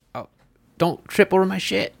don't trip over my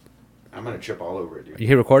shit. I'm gonna trip all over it, dude. You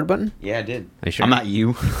hit record button? Yeah, I did. Are you sure? I'm not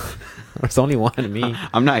you. There's only one of me.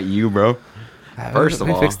 I'm not you, bro. First of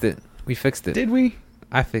all, we fixed it. We fixed it. Did we?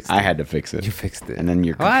 I fixed it. I had to fix it. You fixed it. And then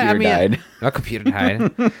your computer died. My computer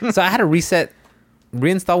died. So I had to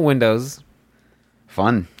reinstall Windows.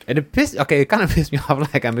 Fun. And it kind of pissed me off.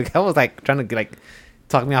 Like, I was like trying to get, like,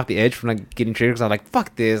 talk me off the edge from like getting triggered. Because I'm like,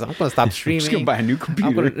 fuck this. I'm gonna stop streaming. I'm just gonna buy a new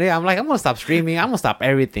computer. I'm gonna stop streaming. I'm gonna stop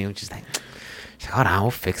everything. She's like, hold on,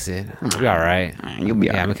 we'll fix it. We'll be all right. You'll be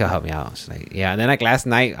all right. Yeah, Mikhail help me out. She's like, yeah. And then like last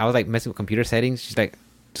night, I was like messing with computer settings. She's like,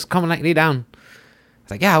 just come and like lay down. I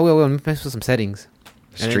was like, yeah, I will. We'll mess with some settings.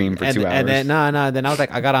 Stream for 2 hours. And then then I was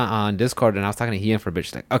like, I got on Discord and I was talking to Ian for a bit.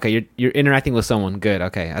 She's like, okay, you're interacting with someone. Good.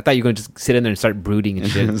 Okay. I thought you were gonna just sit in there and start brooding and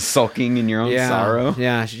shit. Sulking in your own sorrow.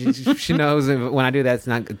 Yeah, she knows when I do that, it's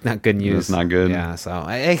not good news. It's not good. Yeah. So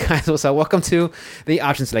hey guys, what's up? Welcome to the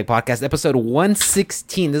Option Select Podcast, episode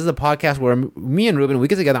 116. This is a podcast where me and Ruben, we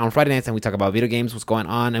get together on Friday nights and we talk about video games, what's going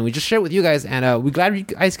on, and we just share it with you guys. And we're glad you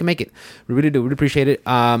guys can make it. We really do. We appreciate it.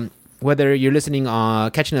 Whether you're listening,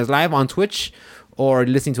 catching us live on Twitch, or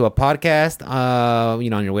listening to a podcast,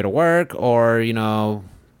 on your way to work, or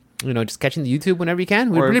just catching the YouTube whenever you can.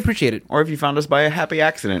 We really appreciate it. Or if you found us by a happy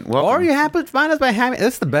accident, welcome. Or you happen to find us by happy.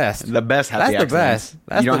 That's the best. The best happy accident. That's the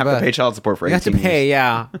best. You don't have to pay child support for 18 years. You have to pay,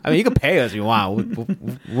 yeah. I mean, you can pay us if you want.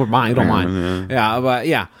 We're mine. You don't mind. Yeah, but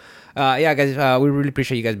yeah. Guys, we really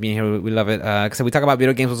appreciate you guys being here. We love it. So we talk about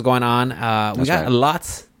video games, what's going on. We got a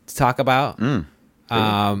lot to talk about. I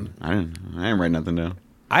didn't write nothing down.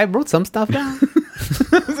 I wrote some stuff down.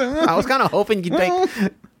 I was kind of hoping you'd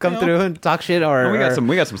come through and talk shit, or we got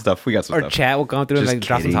some stuff. Or chat will come through and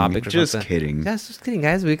drop some topics. Just kidding. Just kidding,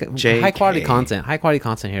 guys. We got high quality content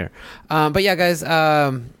here. But yeah, guys.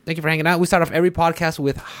 Thank you for hanging out. We start off every podcast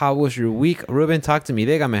with "How was your week?" Ruben, talk to me.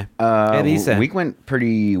 Dígame. Week went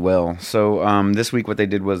pretty well. So this week, what they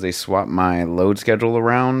did was they swapped my load schedule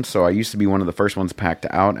around. So I used to be one of the first ones packed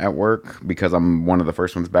out at work because I'm one of the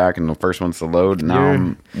first ones back and the first ones to load. Now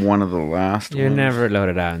I'm one of the last. You're never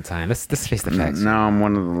loaded out in time. Let's face the facts. Now I'm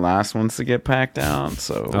one of the last ones to get packed out.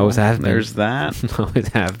 So always have been. There's that. Always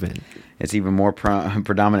have been. It's even more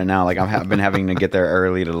predominant now. Like I've been having to get there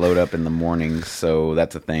early to load up in the mornings, so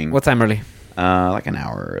that's a thing. What time early? Like an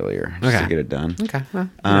hour earlier, just to get it done. Okay.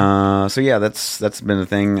 So yeah, that's been a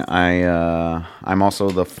thing. I'm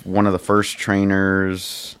also one of the first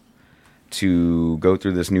trainers to go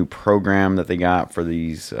through this new program that they got for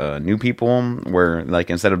these new people, where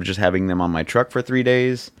like instead of just having them on my truck for 3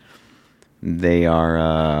 days, they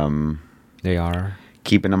are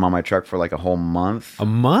keeping them on my truck for like a whole month. A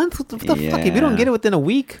month? What the fuck? If you don't get it within a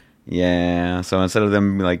week? Yeah. So instead of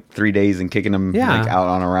them like 3 days and kicking them like out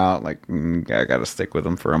on a route, like I got to stick with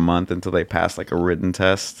them for a month until they pass like a written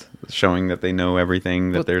test showing that they know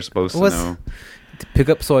everything that they're supposed to know. Pick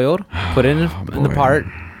up soiled, put it in the part,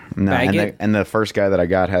 bag it. And the first guy that I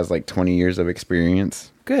got has like 20 years of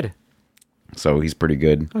experience. Good. So he's pretty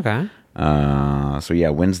good. Okay. So yeah,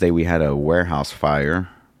 Wednesday we had a warehouse fire.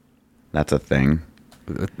 That's a thing.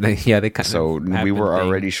 Yeah, they kind so we were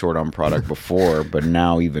already short on product before, but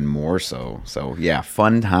now even more so. So yeah,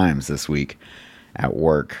 fun times this week at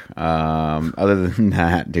work. Other than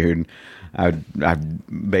that, dude, I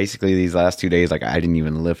basically these last 2 days, like I didn't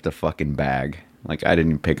even lift a fucking bag. Like I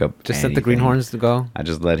didn't pick up. Just sent the greenhorns to go. I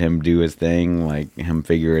just let him do his thing, like him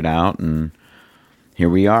figure it out, and here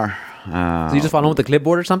we are. So you just follow him with the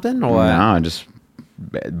clipboard or something, or what? No, just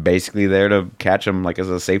basically there to catch him, like as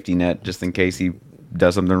a safety net, just in case he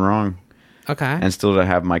does something wrong. Okay. And still to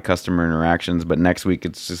have my customer interactions, but next week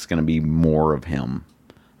it's just going to be more of him.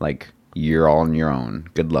 Like, you're all on your own.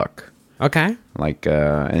 Good luck. Okay. Like,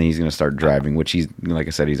 and he's going to start driving, which he's, like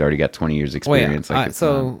I said, he's already got 20 years experience. Wait,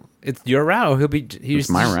 so it's your route, or he's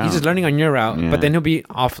my route. He's just learning on your route, but then he'll be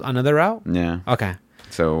off another route? Yeah. Okay.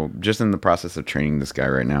 So just in the process of training this guy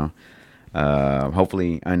right now.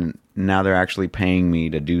 Hopefully, and now they're actually paying me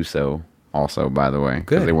to do so. Also, by the way,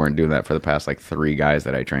 because they weren't doing that for the past like 3 guys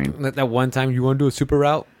that I trained. That one time, you want to do a super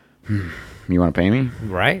route? You want to pay me?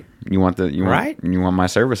 Right. You want my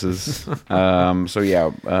services? So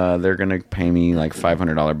yeah, they're gonna pay me like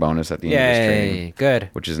 $500 bonus at the end of this training. Good.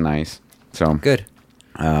 Which is nice. So good.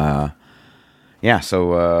 Yeah.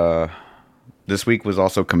 So this week was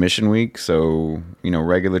also commission week. So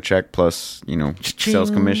regular check plus sales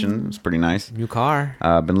commission. It's pretty nice. New car.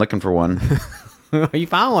 Been looking for one. You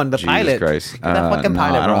found one, the Jesus pilot. Christ. Get that fucking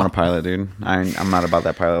pilot, I don't want a pilot, dude. I'm not about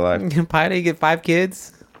that pilot life. Pilot, you get 5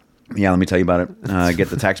 kids. Yeah, let me tell you about it. Get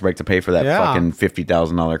the tax break to pay for that fucking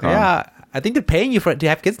 $50,000 car. Yeah, I think they're paying you to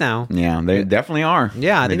have kids now. Yeah, they definitely are.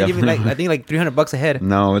 Yeah, I They think they give you definitely like are. $300 a head.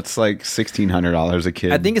 No, it's like $1,600 a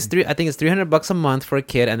kid. I think it's $300 a month for a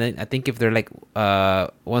kid, and then I think if they're like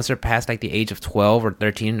once they're past like the age of 12 or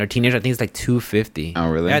 13 or teenager, I think it's like $250. Oh,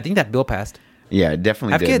 really? Yeah, I think that bill passed. Yeah, it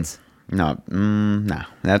definitely Have did. kids. No, no,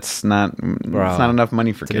 that's not. Bro, it's not enough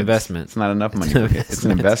money for it's an kids. investment. It's not enough money an for kids. It's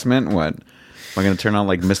an investment. What? Am I gonna turn on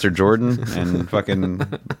like Mr. Jordan and fucking?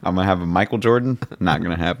 I'm gonna have a Michael Jordan? Not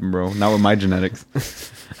gonna happen, bro. Not with my genetics.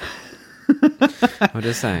 I'm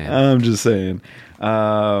just saying. I'm just saying.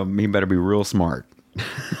 He better be real smart.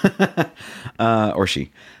 Or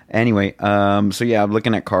she. Anyway, so yeah, I'm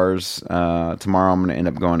looking at cars. Tomorrow I'm going to end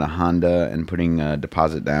up going to Honda and putting a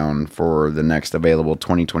deposit down for the next available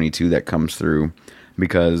 2022 that comes through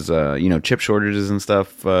because, chip shortages and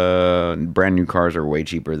stuff, brand new cars are way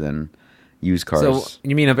cheaper than used cars. So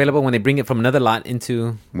you mean available when they bring it from another lot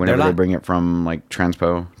into Whenever their they lot? bring it from like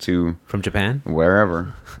Transpo to From Japan?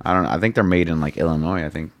 wherever. I don't know. I think they're made in like Illinois, I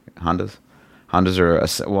think. Hondas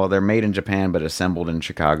are, they're made in Japan, but assembled in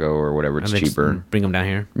Chicago or whatever. It's And they just cheaper. bring them down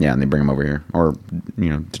here. Yeah, and they bring them over here. Or,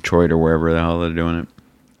 Detroit or wherever the hell they're doing it.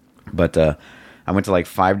 But I went to like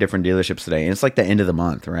 5 different dealerships today. And it's like the end of the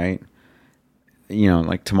month, right?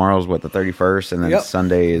 Like tomorrow's the 31st, and then Yep.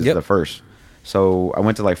 Sunday is Yep. the 1st. So I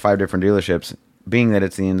went to like 5 different dealerships, being that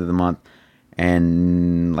it's the end of the month,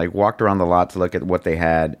 and like walked around the lot to look at what they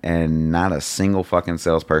had, and not a single fucking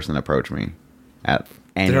salesperson approached me at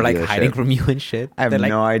any They're like dealership. hiding from you and shit. I have They're like,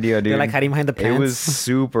 no idea, dude. They're like hiding behind the plants. It was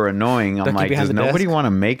super annoying. I'm Ducking like, behind does the nobody desk? want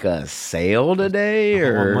to make a sale today?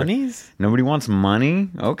 Want Or monies? Nobody wants money?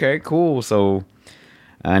 Okay, cool. So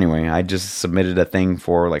anyway, I just submitted a thing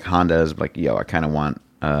for like Honda's. Like, yo, I kind of want.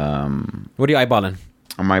 What are you eyeballing?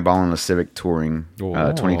 I'm eyeballing a Civic Touring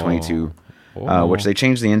 2022, which they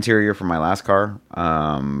changed the interior for my last car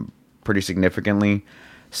pretty significantly.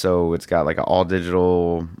 So it's got like an all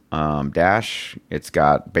digital dash. It's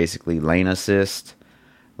got basically lane assist.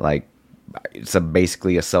 Like it's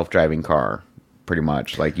basically a self-driving car, pretty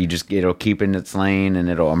much. Like it'll keep in its lane and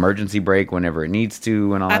it'll emergency brake whenever it needs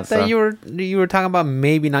to and all I that thought stuff. you were talking about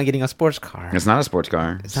maybe not getting a sports car. It's not a sports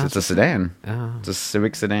car. It's not a sedan. Oh. It's a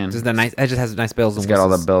Civic sedan. Just the nice. It just has nice bells and It's got all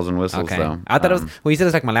whistles. the bells and whistles Okay. though. I thought it was. Well, you said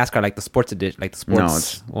it's like my last car, like the sports edition, like the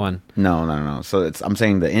sports it's- one. No. So I'm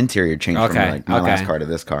saying the interior changed Okay, from like my okay. last car to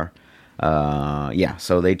this car. Yeah.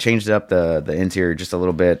 So they changed up the interior just a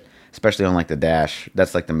little bit, especially on like the dash.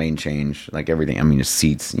 That's like the main change. Like everything. I mean, it's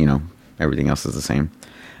seats. Everything else is the same.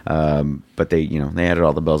 But they added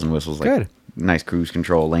all the bells and whistles. Like Good. Nice cruise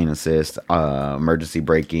control, lane assist, emergency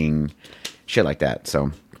braking, shit like that.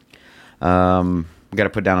 So, we got to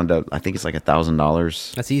put down I think it's like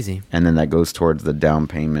 $1,000. That's easy. And then that goes towards the down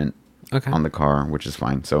payment Okay. on the car, which is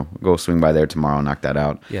fine. So go swing by there tomorrow, knock that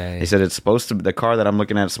out. Yeah. They said the car that I'm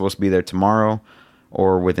looking at is supposed to be there tomorrow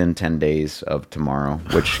or within 10 days of tomorrow,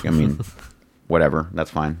 which, I mean, whatever.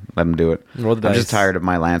 That's fine. Let them do it. Roll the I'm just dice. tired of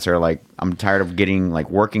my Lancer. Like, I'm tired of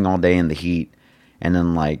working all day in the heat and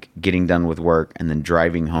then like getting done with work and then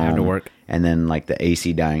driving home. Having to work. And then like the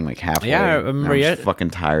AC dying like halfway. Yeah, I remember. I'm Yeah, just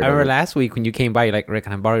fucking tired I of remember it. last week when you came by, you're like, Rick,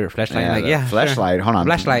 can I borrow your flashlight? I'm like, yeah, flashlight. Sure. Hold on.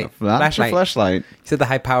 Flashlight. Not Flashlight. your flashlight. You said the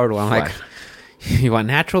high powered one. I'm like, you want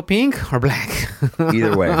natural pink or black?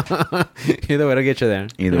 Either way. Either way, it'll get you there.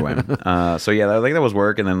 Either way. So yeah, that was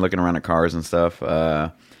work, and then looking around at cars and stuff.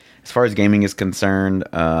 As far as gaming is concerned,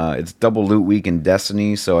 it's double loot week in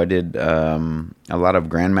Destiny, so I did a lot of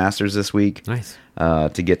Grandmasters this week. Nice.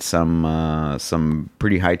 To get some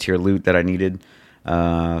pretty high tier loot that I needed.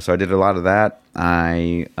 So I did a lot of that.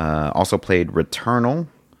 I also played Returnal.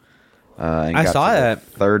 And I got saw to the that.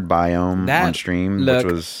 third biome That on stream, which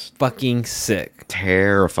looked was fucking sick.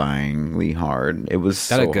 terrifyingly hard. It was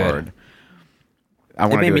That so looked good. hard. I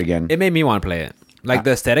want to do it again. It made me want to play it. Like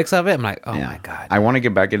the aesthetics of it, I'm like, oh Yeah. my god. I want to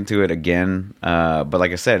get back into it again. But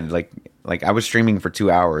like I said, like I was streaming for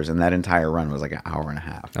 2 hours, and that entire run was like an hour and a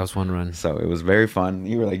half. That was one run. So it was very fun.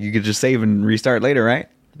 You were like, you could just save and restart later, right?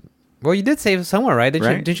 Well, you did save somewhere, right?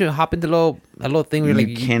 Right. Didn't you hop into a little thing where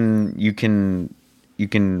You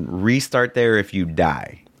can restart there if you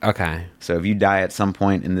die. Okay. So if you die at some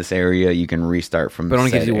point in this area, you can restart from. But it only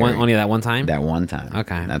said gives you area. only that one time? That one time.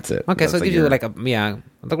 Okay. That's it. Okay, That's so it gives you your- like a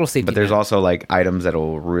little safety. But there's net. also like items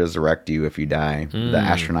that'll resurrect you if you die. The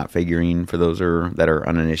astronaut figurine for those that are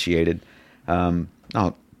uninitiated. I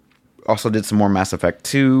also did some more Mass Effect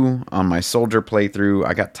 2 on my soldier playthrough.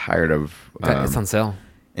 I got tired of it's on sale.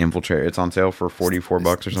 Infiltrate. It's on sale for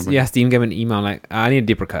 $44 or something. Yeah, Steam gave me an email like, I need a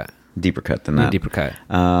deeper cut. Deeper cut than I need a that. deeper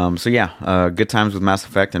cut. So yeah, good times with Mass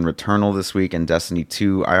Effect and Returnal this week and Destiny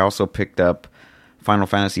 2. I also picked up Final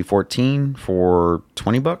Fantasy 14 for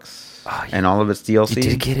 $20, Oh, and all of its DLC. You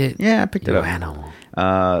did get it? Yeah, I picked it You up.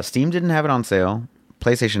 animal. Steam didn't have it on sale.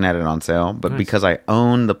 PlayStation had it on sale, but Nice. because I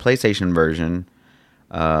own the PlayStation version,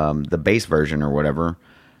 the base version or whatever,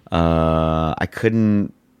 I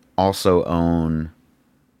couldn't also own.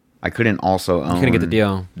 You couldn't get the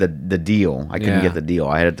deal. The deal. I couldn't Yeah. get the deal.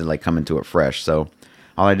 I had to like come into it fresh. So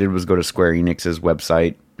all I did was go to Square Enix's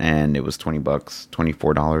website, and it was $20,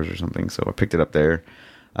 $24 or something. So I picked it up there,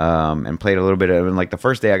 and played a little bit of it. And like the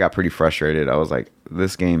first day, I got pretty frustrated. I was like,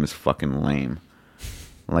 "This game is fucking lame."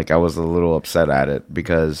 Like I was a little upset at it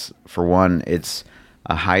because, for one, it's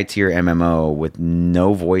a high tier MMO with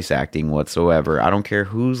no voice acting whatsoever. I don't care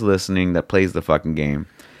who's listening that plays the fucking game.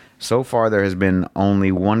 So far, there has been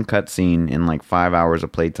only one cutscene in like 5 hours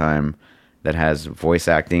of playtime that has voice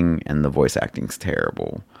acting, and the voice acting's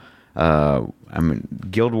terrible. I mean,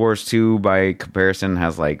 Guild Wars 2, by comparison,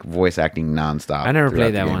 has like voice acting nonstop. I never throughout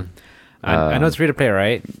played the that game. one. I know it's free to play,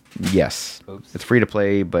 right? Yes. Oops. It's free to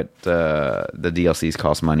play, but the DLCs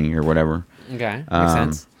cost money or whatever. Okay, makes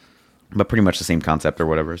sense. But pretty much the same concept or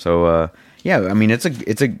whatever. So yeah, I mean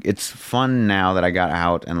it's fun now that I got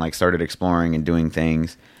out and like started exploring and doing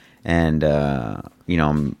things, and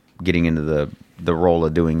I'm getting into the role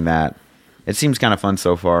of doing that. It seems kind of fun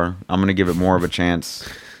so far. I'm gonna give it more of a chance.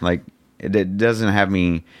 Like it doesn't have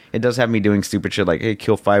me. It does have me doing stupid shit like, hey,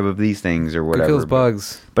 kill 5 of these things or whatever. Who kills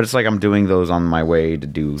bugs? But it's like I'm doing those on my way to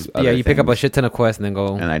do. Other You pick up a things. shit ton of quests and then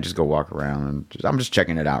go. And I just go walk around, and I'm just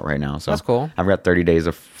checking it out right now. So That's cool. I've got 30 days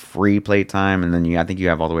of free play time, and then I think you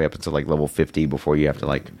have all the way up until like level 50 before you have to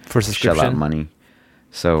like For shell out subscription. money.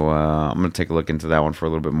 So I'm gonna take a look into that one for a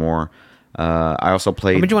little bit more. I also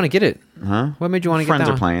played. What made you want to get it? Huh? What made you want to get Friends that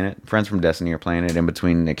are one? playing it. Friends from Destiny are playing it in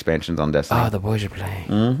between expansions on Destiny. Oh, the boys are playing.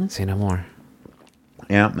 Mm-hmm. Say no more.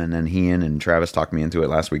 Yeah, and then Ian and Travis talked me into it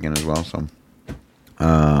last weekend as well. So,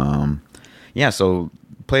 yeah, so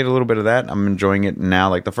played a little bit of that. I'm enjoying it now.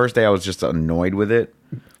 Like the first day, I was just annoyed with it.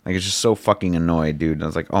 Like it's just so fucking annoyed, dude. And I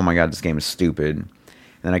was like, oh my god, this game is stupid. And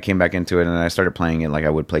then I came back into it and I started playing it like I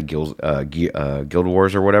would play Guild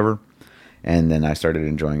Wars or whatever. And then I started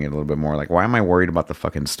enjoying it a little bit more. Like, why am I worried about the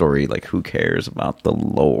fucking story? Like, who cares about the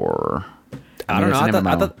lore? I don't know. it's I an thought, MMO.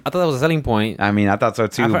 I, thought, I thought that was a selling point. I mean, I thought so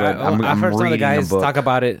too, but I'm I've heard some of the reading guys a book. talk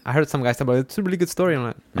about it. I heard some guys talk about it. It's a really good story. I'm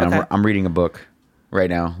like, And okay. I'm reading a book right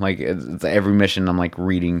now. Like it's every mission, I'm like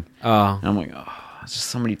reading. Oh. And I'm like, oh, it's just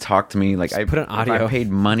somebody talk to me. Like Just put an if audio. I paid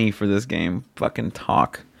money for this game. Fucking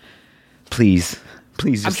talk, please.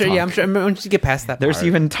 Just I'm sure. talk. Yeah, I'm sure. Once you get past that, There's part,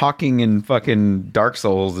 even talking in fucking Dark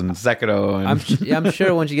Souls and Sekiro. And I'm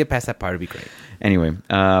sure once you get past that part, it'll be great. Anyway,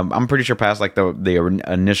 I'm pretty sure past like the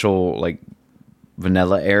initial like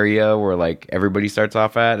vanilla area where like everybody starts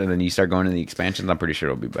off at, and then you start going to the expansions. I'm pretty sure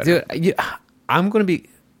it'll be better. Dude, I'm gonna be.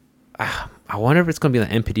 I wonder if it's gonna be the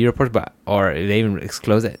NPD reports, or if they even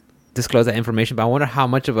disclose that information. But I wonder how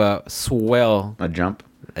much of a swell. A jump.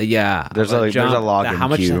 Yeah, There's of a login how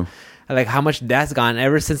much, queue. like how much that's gone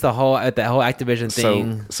ever since the whole Activision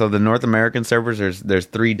thing. So the North American servers, there's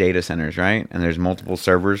 3 data centers, right? And there's multiple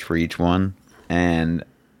servers for each one. And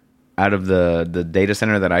out of the data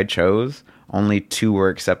center that I chose, only 2 were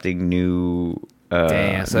accepting new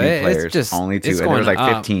Damn, so new it's players. just- Only 2. it's And there was going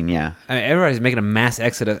like up. 15, yeah. I mean, everybody's making a mass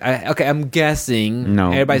exodus. Okay, I'm guessing.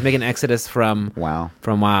 No. everybody's making an exodus from Wow.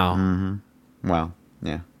 WoW. Wow.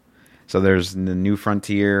 Yeah. So there's the New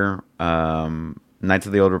Frontier, Knights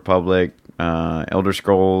of the Old Republic, Elder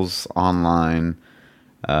Scrolls Online,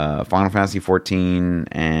 Final Fantasy 14,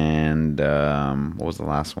 and what was the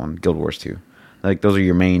last one? Guild Wars 2. Like those are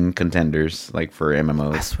your main contenders, like for I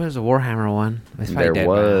MMOs. swear there's a Warhammer one. It's probably There dead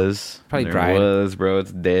was, Probably there dried. was, bro.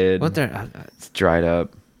 It's dead. What there? It's dried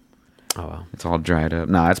up. Oh well. It's all dried up.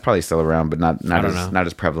 No, it's probably still around, but not I don't as know. not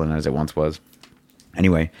as prevalent as it once was.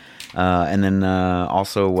 Anyway, and then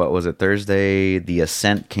also, what was it? Thursday, The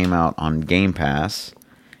Ascent came out on Game Pass.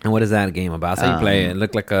 And what is that game about? That's how you play it. It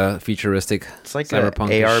looked like a futuristic. It's like an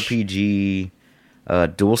cyberpunk-ish.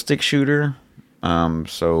 ARPG dual stick shooter.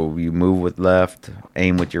 So you move with left,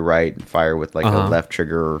 aim with your right, and fire with like a left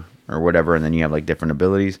trigger or whatever, and then you have like different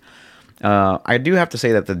abilities. I do have to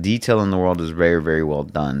say that the detail in the world is very, very well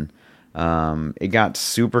done. It got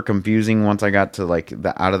super confusing once I got to like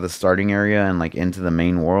out of the starting area and like into the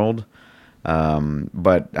main world.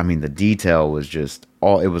 But I mean, the detail was just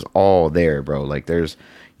it was all there, bro. Like there's,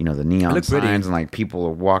 the neon looked pretty. signs and like people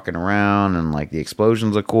are walking around and like the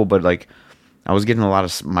explosions look cool, but like I was getting a lot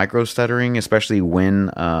of micro stuttering, especially when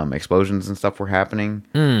explosions and stuff were happening.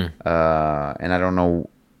 And I don't know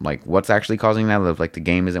like what's actually causing that. If like the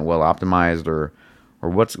game isn't well optimized or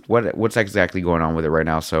what's exactly going on with it right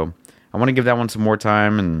now. So I want to give that one some more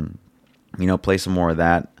time and play some more of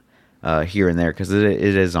that here and there because it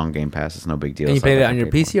is on Game Pass. It's no big deal. And you So played I it on your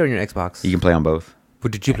pay for PC or on your Xbox? You can play on both.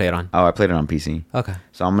 What did you play it on? Oh, I played it on PC. Okay.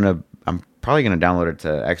 So I'm probably gonna download it to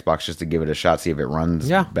Xbox just to give it a shot, see if it runs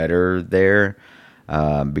Yeah. better there.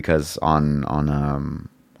 Because on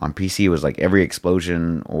PC it was like every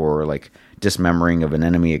explosion or like dismembering of an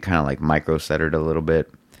enemy, it kind of like micro settered a little bit.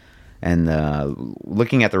 And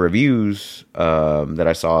looking at the reviews that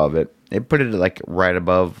I saw of it, it put it like right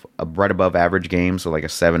above average game, so like a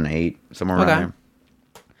 7, 8, somewhere around there.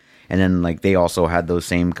 And then like they also had those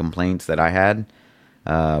same complaints that I had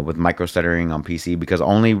with micro stuttering on PC because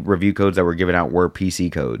only review codes that were given out were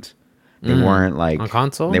PC codes. They weren't like on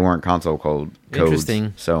console. They weren't console codes.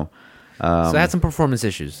 Interesting. So it had some performance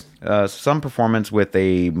issues. some performance with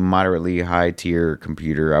a moderately high tier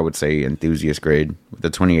computer. I would say enthusiast grade with a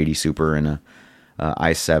 2080 Super and a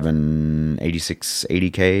i7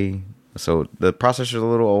 8680K. So the processor's a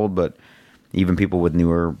little old, but even people with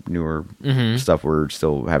newer stuff were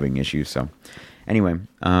still having issues. So anyway,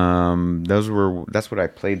 that's what I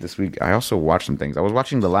played this week. I also watched some things. I was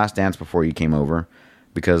watching The Last Dance before you came over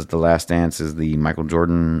because The Last Dance is the Michael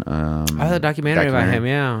Jordan the documentary about him.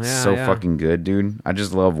 Yeah, so fucking good, dude. I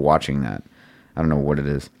just love watching that. I don't know what it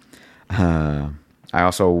is. I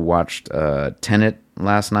also watched Tenet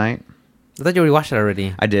last night. I thought you already watched it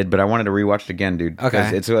already. I did, but I wanted to rewatch it again, dude.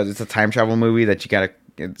 Okay. It's a time travel movie that you gotta.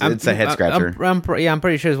 It's a head scratcher. I'm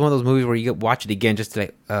pretty sure it's one of those movies where you watch it again just to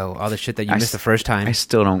like, all the shit that you missed the first time. I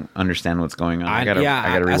still don't understand what's going on. I gotta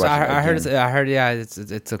rewatch it. I heard. Yeah,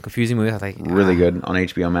 it's a confusing movie. I was like, really good on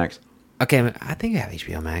HBO Max. Okay, I think I have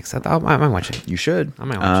HBO Max. I might watch it. You should. I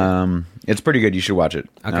might watch it. It's pretty good. You should watch it.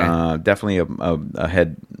 Okay. Definitely a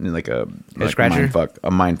head scratcher?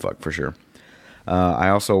 a mind fuck for sure. I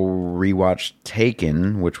also rewatched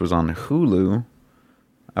Taken, which was on Hulu,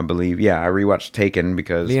 I believe. Yeah, I rewatched Taken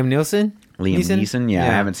because Liam Neeson. Yeah, I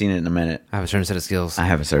haven't seen it in a minute. I have a certain set of skills. I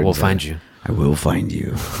have a certain. We'll find you. I will find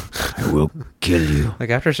you. I will kill you. Like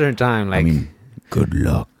after a certain time, good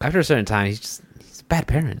luck. After a certain time, he's a bad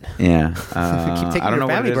parent. Yeah. Keep taking I don't know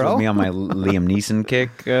family, what it is bro. with me on my Liam Neeson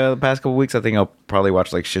kick the past couple weeks. I think I'll probably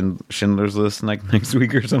watch like Schindler's List like next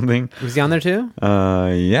week or something. Was he on there too?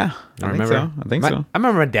 Yeah. I remember. I think so. I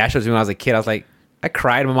remember my dad showed me when I was a kid. I was like, I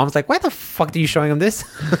cried. My mom's like, "Why the fuck are you showing him this?"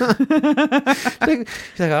 she's like,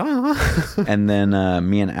 "Oh." And then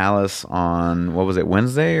me and Alice on what was it,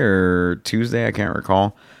 Wednesday or Tuesday? I can't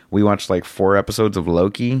recall. We watched like 4 episodes of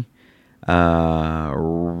Loki.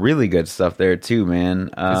 Really good stuff there too, man.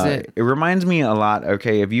 It reminds me a lot.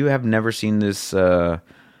 Okay, if you have never seen this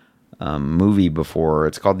movie before,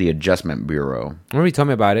 it's called The Adjustment Bureau. Remember you told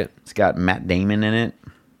me about it? It's got Matt Damon in it.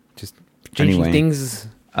 Just changing things.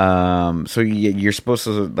 So you're supposed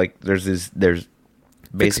to like. There's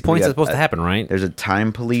basically 6 points that's supposed to happen, right? There's a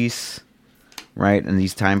time police. Right, and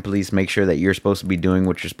these time police make sure that you're supposed to be doing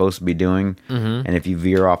what you're supposed to be doing, and if you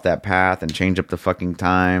veer off that path and change up the fucking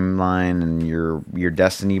timeline and your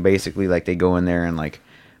destiny, basically, like they go in there and like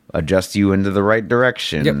adjust you into the right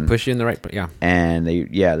direction. Yep, push you in the right. Yeah, and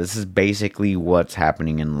this is basically what's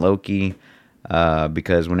happening in Loki,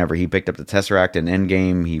 because whenever he picked up the Tesseract in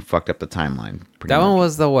Endgame, he fucked up the timeline. That one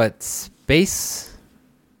was the what space?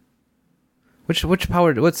 Which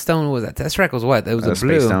power? What stone was that? Tesseract was what? It was a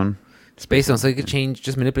blue space stone. Space stone, so you could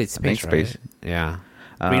just manipulate space, right? Space. Yeah.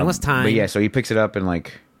 Green was time. But yeah, so he picks it up and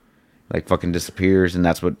like fucking disappears, and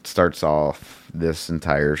that's what starts off this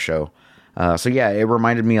entire show. So yeah, it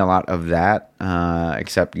reminded me a lot of that,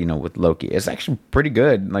 except with Loki. It's actually pretty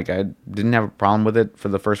good. Like I didn't have a problem with it for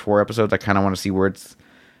the first 4 episodes. I kind of want to see where it's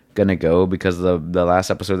gonna go because the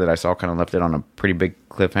last episode that I saw kind of left it on a pretty big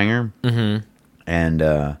cliffhanger. Mm-hmm.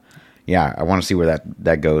 And yeah, I want to see where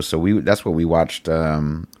that goes. So that's what we watched.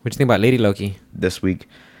 What do you think about Lady Loki this week?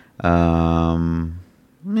 Hot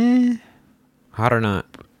or not?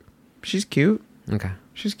 She's cute. Okay,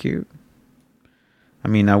 she's cute. I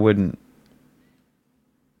mean, I wouldn't.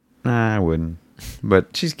 Nah, I wouldn't.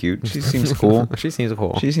 But she's cute. She seems cool. She seems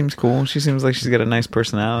cool. She seems cool. She seems like she's got a nice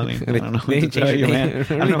personality. I don't know what to tell you, man. I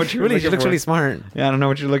don't know what you're looking for. She looks really smart. Yeah, I don't know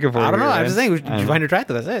what you're looking for. I don't know. Here, I'm just saying. Did you find her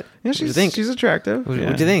attractive? That's it. Yeah, she's attractive. What do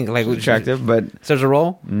you think? Like, she's attractive, but there's a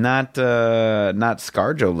role. Not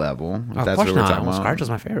ScarJo level. If that's what we're talking about. ScarJo's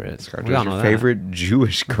my favorite. ScarJo's your favorite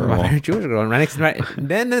Jewish girl. My favorite Jewish girl.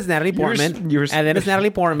 Then there's Natalie Portman. And then it's Natalie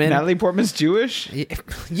Portman. Natalie Portman's Jewish?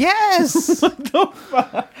 Yes. What the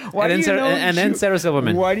fuck? And then Sarah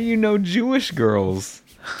Silverman. Why do you know Jewish girls?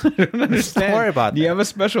 I don't understand. Don't worry about that. Do you have a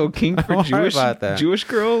special kink for Jewish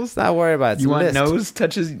girls? Not worry about it. You want nose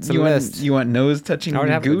touches? You want nose touching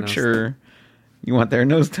your gooch, or you want their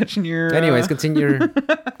nose touching your? Anyways, continue.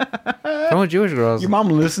 What's wrong with Jewish girls? Your mom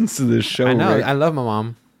listens to this show. I know. Rick. I love my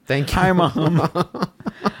mom. Thank you. Hi, Mom.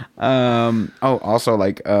 Also,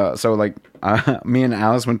 me and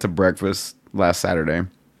Alice went to breakfast last Saturday.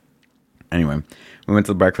 Anyway, we went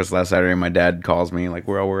to breakfast last Saturday. My dad calls me like,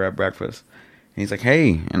 we're at breakfast. And he's like,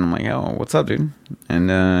 hey. And I'm like, yo, what's up, dude?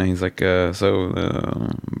 And he's like, burn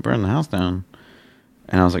the house down.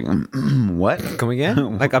 And I was like, what? Come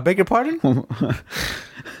again? Like, I beg your pardon?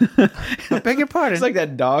 I beg your pardon. It's like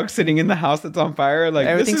that dog sitting in the house that's on fire. Like,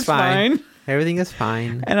 Everything's this is fine. Everything is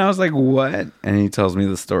fine. And I was like, what? And he tells me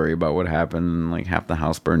the story about what happened. Like, half the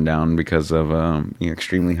house burned down because of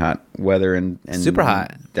extremely hot weather and super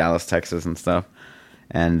hot Dallas, Texas and stuff.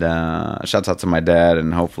 And shouts out to my dad.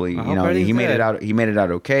 And hopefully, he made it out. He made it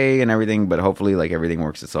out okay and everything. But hopefully, like, everything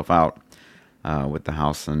works itself out with the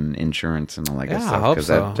house and insurance and all that good stuff. I hope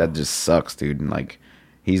so. that just sucks, dude. And like,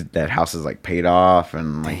 that house is like paid off,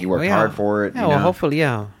 and like he worked hard for it. Yeah, well, hopefully,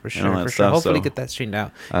 for sure, Hopefully, get that straightened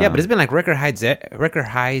out. But it's been like record highs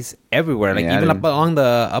everywhere. Like even up along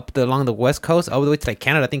the west coast, all the way to like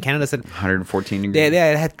Canada. I think Canada said 114 degrees.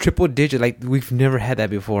 Yeah, it had triple digit. Like we've never had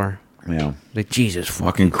that before. Yeah, like Jesus,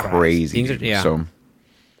 fucking crazy. So,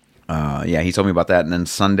 he told me about that, and then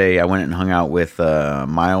Sunday I went and hung out with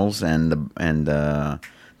Miles and the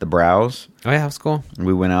Browse. Oh yeah, that's cool.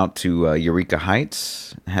 We went out to Eureka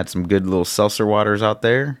Heights. Had some good little seltzer waters out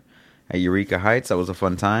there at Eureka Heights. That was a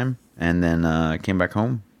fun time. And then came back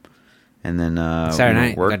home. And then Saturday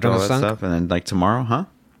night, worked all that stuff. And then like tomorrow,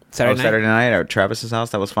 Saturday night at Travis's house.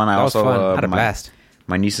 That was fun. That was fun. Had a blast.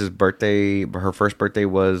 My niece's birthday. Her first birthday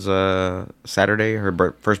was Saturday.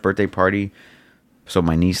 Her first birthday party. So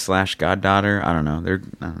my niece / goddaughter. I don't know. They're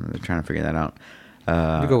trying to figure that out.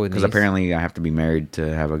 Because apparently I have to be married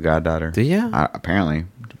to have a goddaughter. Do you? Apparently,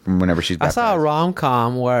 whenever she's baptized. I saw a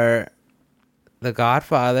rom-com where the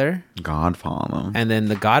Godfather, and then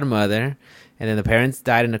the Godmother, and then the parents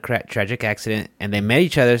died in a tragic accident, and they met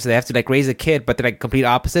each other, so they have to like raise a kid, but they're like complete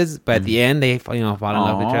opposites. But at the end, they fall in love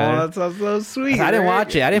with each other. That sounds so sweet. I didn't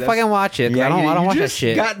watch it. I didn't fucking watch it. Yeah, I don't watch that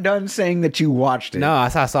shit. You got done saying that you watched it. No, I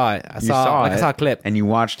saw it. I saw a clip, and you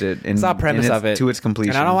watched it. And I saw a premise of it to its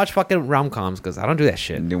completion. And I don't watch fucking rom-coms because I don't do that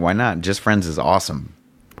shit. Why not? Just Friends is awesome.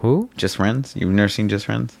 Who? Just Friends? You've never seen Just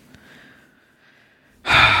Friends?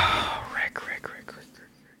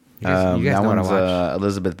 You guys that know what I one's watch.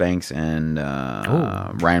 Elizabeth Banks and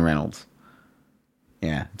Ryan Reynolds.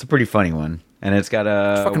 Yeah, it's a pretty funny one, and it's got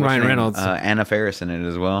fucking Ryan Reynolds, Anna Faris in it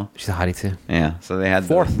as well. She's a hottie too. Yeah, so they had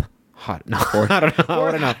fourth hot. No, fourth. I don't know. I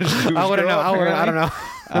wouldn't know.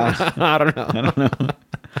 I don't know.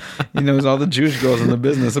 He knows all the Jewish girls in the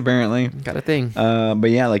business apparently. Got a thing.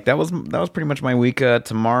 But yeah, like that was pretty much my week.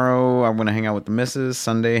 Tomorrow I'm gonna hang out with the missus.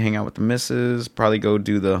 Sunday hang out with the missus. Probably go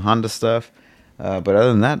do the Honda stuff. But other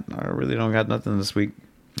than that, I really don't got nothing this week.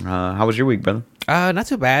 How was your week, brother? Not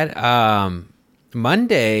too bad.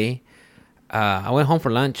 Monday, I went home for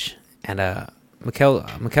lunch, and Mikhail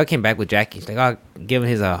came back with Jackie. She's like, "Oh, give him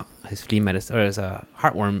his flea medicine or his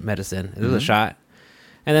heartworm medicine. It was a shot."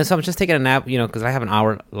 And then so I'm just taking a nap, because I have an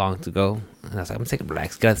hour long to go. And I was like, I'm taking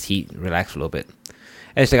relax, get out the heat, relax for a little bit.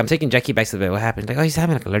 And it's like I'm taking Jackie back to the bed. What happened? Like, oh, he's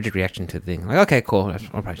having like an allergic reaction to the thing. I'm like, okay, cool.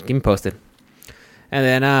 I'll probably keep me posted. And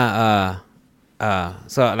then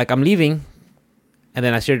so like I'm leaving, and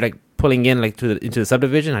then I started like pulling in like into the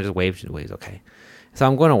subdivision. I just waved. She waves, okay. So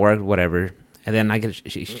I'm going to work, whatever. And then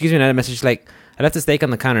she gives me another message. She's like, I left the steak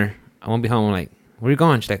on the counter. I won't be home. I'm like, where are you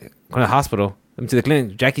going? She's like, going to the hospital. I'm to the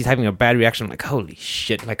clinic. Jackie's having a bad reaction. I'm like, holy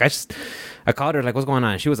shit. Like I called her like, what's going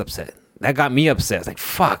on? She was upset. That got me upset. I was like,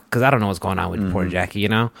 fuck, because I don't know what's going on with poor Jackie,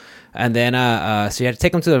 And then so you had to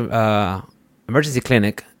take him to the emergency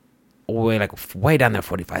clinic, way down there,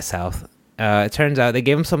 45 South. It turns out they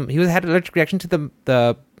gave him he had an allergic reaction to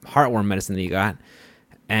the heartworm medicine that he got.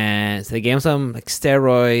 And so they gave him some like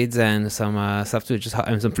steroids and some stuff to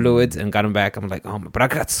and some fluids and got him back. I'm like, oh, but I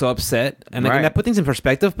got so upset. And like, and that put things in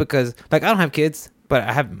perspective because like I don't have kids, but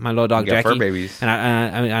I have my little dog Jackie. Fur babies. And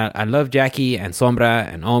I love Jackie and Sombra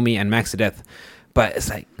and Omi and Max to death. But it's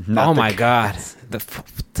like, oh my God.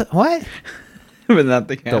 What? But not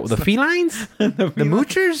the cats. The felines? The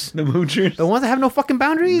moochers? The moochers. The ones that have no fucking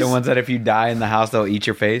boundaries? The ones that if you die in the house, they'll eat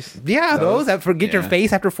your face? Yeah, those that forget your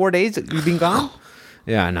face after 4 days you've been gone.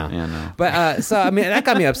 Yeah, I know. Yeah, I know. But so I mean that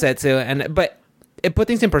got me upset too. But it put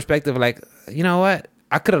things in perspective. Like, you know what?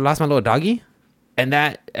 I could have lost my little doggy, and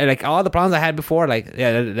that like all the problems I had before. Like,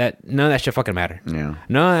 that none of that shit fucking matter. Yeah,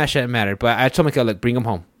 none of that shit mattered. But I told Mikhail, like, bring him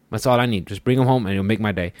home. That's all I need. Just bring him home, and it'll make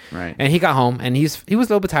my day. Right. And he got home, and he was a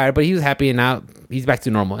little bit tired, but he was happy, and now he's back to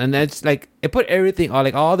normal. And that's like it put everything,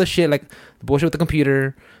 all the shit, like the bullshit with the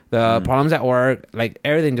computer, the problems at work, like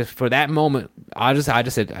everything. Just for that moment, I pray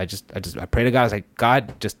to God. I was like,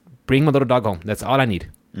 God, just bring my little dog home. That's all I need.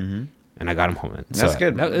 Mm-hmm. And I got him home. That's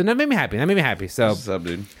good. That made me happy. So what's up,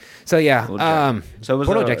 dude? So yeah. So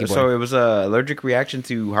it was a allergic reaction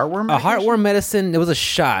to heartworm medication? A heartworm medicine. It was a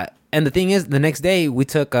shot. And the thing is, the next day we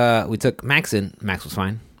took Maxin. Max was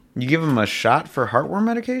fine. You give him a shot for heartworm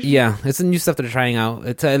medication? Yeah, it's the new stuff that they're trying out.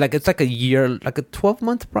 It's like a year, like a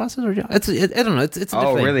 12-month process, or I don't know. It's a oh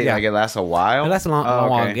different, really? Yeah. Like it lasts a while. It lasts a long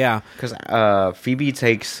while. Yeah, because Phoebe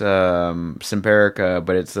takes Simparica,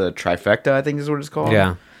 but it's a trifecta, I think is what it's called.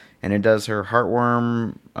 Yeah, and it does her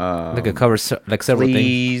heartworm. Like it covers like several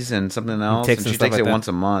fleas things and something else. and she stuff takes like it that. once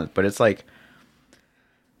a month, but it's like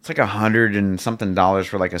 $100 and something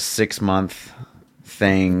for like a 6-month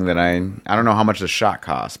thing that I don't know how much the shot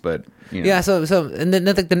costs, but you know. Yeah. So and then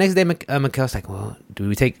the next day, Mikhail's like, "Well, do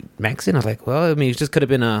we take Maxin?" I was like, "Well, I mean, it just could have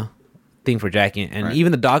been a thing for Jackie." And Right.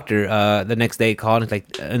 even the doctor, the next day called and was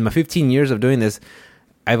like, "In my 15 years of doing this,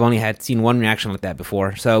 I've only seen one reaction like that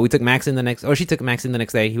before." So we took Maxin she took Maxin the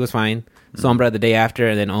next day. He was fine. Sombra the day after,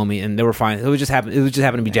 and then Omi, and they were fine. It was just happened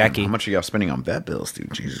to be Jackie. How much are y'all spending on vet bills,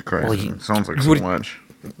 dude? Jesus Christ, Well, sounds like so much.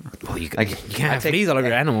 Well, you Like, can't have I take- fleas all over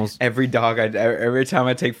your animals. Every time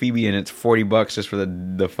I take Phoebe in, it's $40 just for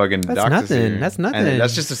the fucking That's doctor. nothing. That's nothing. And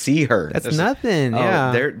that's just to see her. That's nothing. Oh,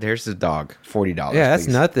 Yeah. there's the dog. $40. Yeah, that's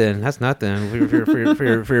please. nothing. That's nothing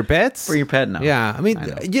for your pets. For your pet, no. Yeah, I mean, I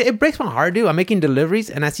know. it breaks my heart, dude. I'm making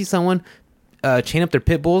deliveries and I see someone chain up their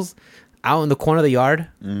pit bulls out in the corner of the yard.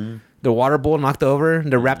 Mm-hmm. Their water bowl knocked over.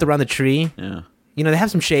 They're wrapped around the tree. Yeah. You know, they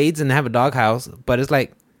have some shades and they have a dog house, but it's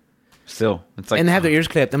like, Still, it's like, and they have their ears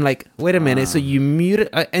clipped. I'm like, wait a minute. So you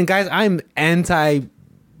and guys, I'm anti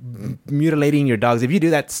mutilating your dogs. If you do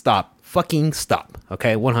that, stop. Fucking stop.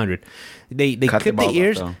 Okay, 100. They Cut the clip the balls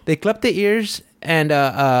ears. off, though. They clip the ears and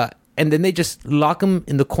then they just lock them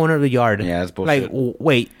in the corner of the yard. Yeah, that's bullshit. Like,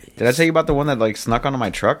 wait. Did I tell you about the one that like snuck onto my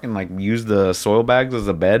truck and like used the soil bags as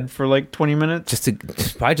a bed for like 20 minutes?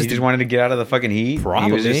 Probably He just wanted to get out of the fucking heat.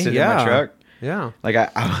 He was just sitting in my truck. Yeah. Like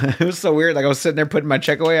it was so weird. Like I was sitting there putting my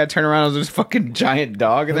check away. I turned around, it was this fucking giant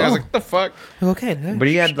dog, and I was like, "What the fuck?" Okay. But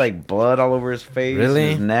he had like blood all over his face,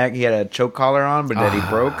 Really? his neck. He had a choke collar on, but that he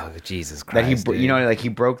broke. Oh, Jesus That Christ. he, like he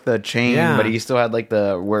broke the chain, Yeah. but he still had like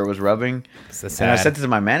the where it was rubbing. So And I sad. said to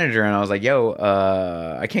my manager, and I was like, "Yo,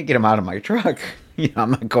 I can't get him out of my truck.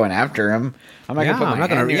 I'm not going after him. I'm not Yeah, gonna put my I'm not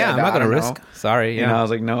gonna. hand near Yeah, that I'm dog. not gonna I don't risk. know." Sorry. You know, I Yeah.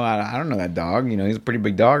 was like, "No, I don't know that dog. You know, he's a pretty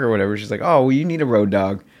big dog or whatever." She's like, "Oh, well, you need a road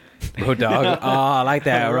dog." Road dog. Oh, I like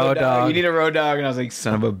that. Road dog. You need a road dog, and I was like,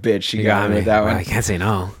 "Son of a bitch, she You got me with that one." I can't say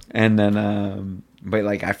no. And then, but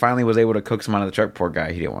like, I finally was able to cook some out of the truck. Poor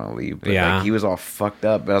guy, he didn't want to leave. But Yeah. like, he was all fucked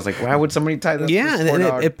up. But I was like, why would somebody tie that? Yeah, this and poor it,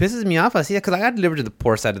 dog? it pisses me off. I see that because I got delivered to the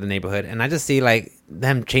poor side of the neighborhood, and I just see like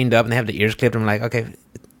them chained up and they have the ears clipped. I'm like, okay,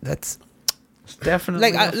 that's It's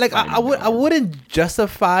definitely I wouldn't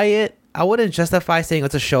justify it. I wouldn't justify saying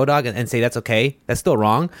it's a show dog and say that's okay. That's still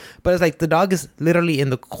wrong. But it's like the dog is literally in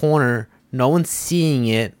the corner. No one's seeing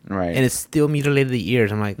it, Right. And it's still mutilated the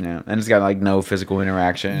ears. I'm like, Yeah, and it's got like no physical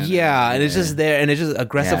interaction. yeah, and it's just there, and it's just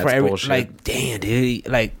aggressive Yeah, for it's every. bullshit. Like, damn, dude,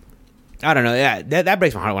 like, I don't know. Yeah, that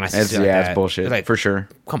breaks my heart when I see It's, shit like that. it's bullshit It's like, for sure.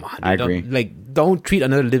 come on, dude, I don't- agree. Don't treat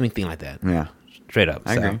another living thing like that. Yeah, Straight up.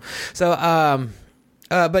 I agree. So,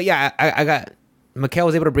 but yeah, I got Mikhail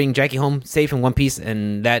was able to bring Jackie home safe in one piece,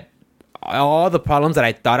 and that all the problems that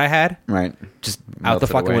I thought I had right. just out the Melted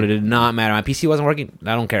fucking away. window. Did not matter. My PC wasn't working.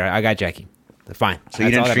 I don't care. I got Jackie. Fine. So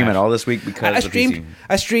you didn't stream at all this week because I of the PC?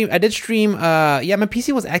 streamed. I did stream. Yeah, my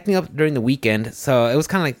PC was acting up during the weekend, so it was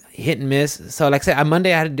kind of like hit and miss. So, like I said, on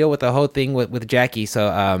Monday I had to deal with the whole thing with Jackie. So,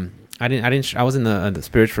 I didn't. I was in the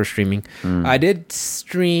spirits for streaming. I did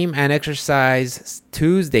stream and exercise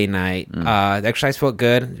Tuesday night. The exercise felt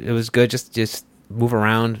good. It was good. Just move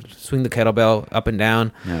around, swing the kettlebell up and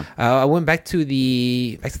down. Yeah. I went back to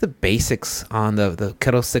the basics on the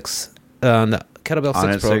kettle six. The kettlebell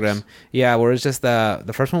On 6 it, program. 6? Yeah, where it's just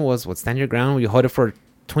the first one was stand your ground, where you hold it for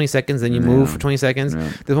 20 seconds, then you move for 20 seconds.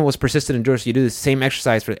 Yeah. This one was persistent endurance. You do the same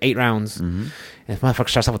exercise for 8 rounds. And this motherfucker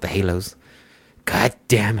starts off with the halos.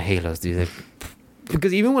 Goddamn halos, dude. Like,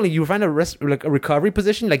 because even when you find a recovery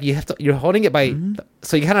position, like you're holding it by,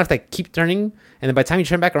 so you kind of have to like keep turning, and then by the time you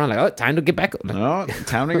turn back around, like, oh, time to get back. Like, No,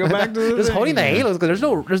 time to go back to the just thing. holding the halos because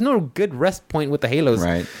there's no good rest point with the halos.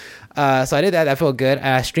 Right. So I did that. That felt good.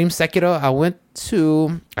 Streamed Sekiro. I went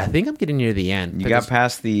to. I think I'm getting near the end. You got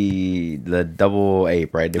past the double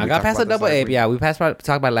ape, right? I got past the double ape. Yeah, we talked about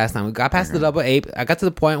it last time. We got past the double ape. I got to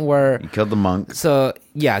the point where you killed the monk. So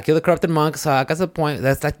yeah, I killed the corrupted monk. So I got to the point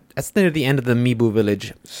that's near the end of the Mibu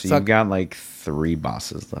village. So you got like 3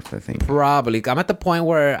 bosses left, I think. Probably. I'm at the point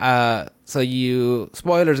where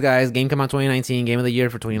spoilers, guys. Game came out 2019. Game of the year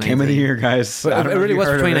for 2019. Game of the year, guys. But it really was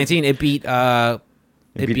for 2019. It beat.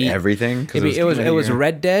 It beat everything. It was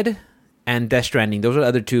Red Dead and Death Stranding. Those are the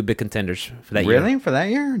other 2 big contenders for that year. Really? For that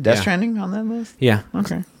year? Death Stranding on that list? Yeah.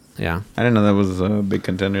 Okay. Yeah. I didn't know that was a big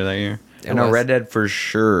contender that year. I know Red Dead for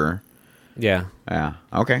sure. Yeah. Yeah.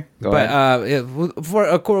 Okay. Go ahead.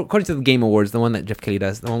 According to the Game Awards, the one that Jeff Kelly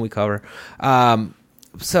does, the one we cover.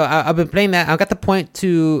 So I've been playing that. I got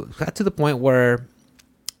to the point where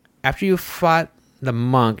after you fought the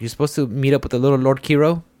monk, you're supposed to meet up with the little Lord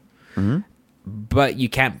Kiro. Mm-hmm. But you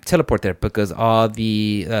can't teleport there because all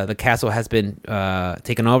the castle has been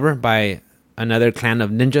taken over by another clan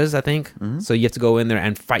of ninjas, I think. Mm-hmm. So you have to go in there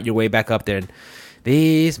and fight your way back up there. And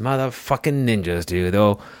these motherfucking ninjas, dude,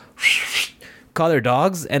 they'll call their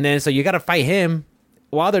dogs, and then so you got to fight him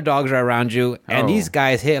while their dogs are around you. And these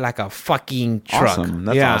guys hit like a fucking truck. Awesome.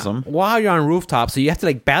 That's awesome. While you're on rooftop, so you have to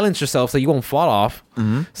like balance yourself so you won't fall off.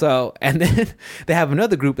 Mm-hmm. So and then they have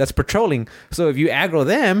another group that's patrolling. So if you aggro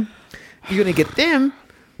them, you're gonna get them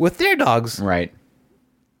with their dogs. Right.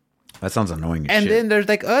 That sounds annoying as and shit. Then there's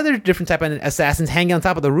like other different type of assassins hanging on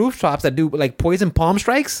top of the rooftops that do like poison palm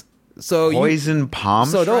strikes. So palm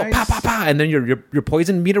strikes? they'll pa pa pa, and then your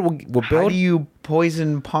poison meter will build. How do you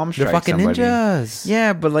poison palm strike? They're fucking somebody? ninjas.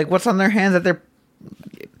 Yeah, but like, what's on their hands that they're?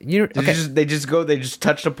 They just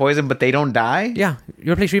touch the poison, but they don't die. Yeah,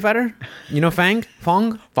 you ever play Street Fighter? You know Fong.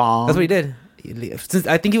 That's what he did.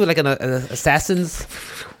 I think he was like an assassin's.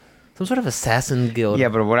 Some sort of assassin guild. Yeah,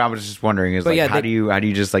 but what I was just wondering is how do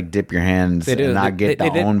you just like dip your hands and not get the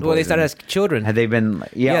own poison? Well, they started as children. Had they been?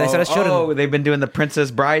 Yeah, they started as children. Oh, they've been doing the Princess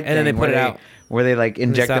Bride, and then they put it out where they like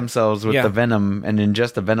inject themselves with the venom and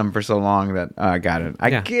ingest the venom for so long that I got it.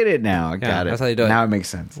 I get it now. I got it. That's how they do it. Now it makes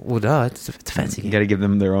sense. Well, duh, it's a fancy. You got to give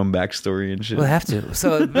them their own backstory and shit. Well, they have to.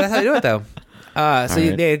 So that's how they do it, though.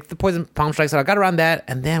 The poison palm strike. So I got around that,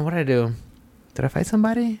 and then what did I do? Did I fight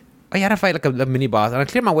somebody? Oh, yeah, I had to fight like a mini boss. And I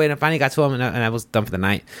cleared my way and I finally got to him and I was done for the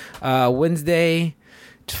night. Wednesday,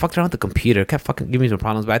 just fucked around with the computer. Kept fucking giving me some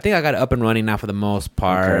problems. But I think I got it up and running now for the most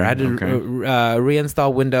part. Okay, I had to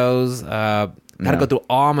reinstall Windows. Had to go through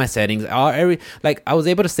all my settings. I was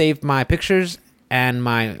able to save my pictures and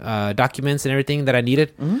my documents and everything that I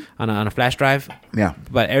needed on a flash drive. Yeah.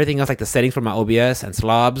 But everything else, like the settings for my OBS and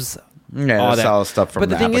slobs. Yeah, that's all stuff from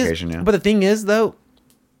the application. But the thing is, though,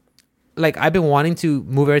 like I've been wanting to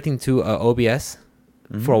move everything to OBS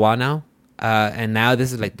for a while now, and now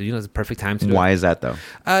this is like it's the perfect time to do Why it. is that though?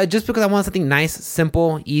 Just because I want something nice,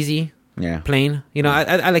 simple, easy, plain.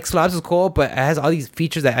 I like Slobs is cool, but it has all these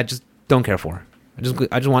features that I just don't care for.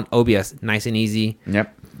 I just want OBS, nice and easy.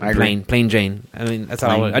 Yep, I agree. Plain Jane. I mean, that's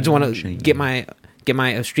all I want. I just want to get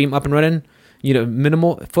my stream up and running.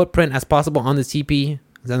 Minimal footprint as possible on the CPU,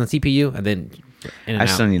 and then. I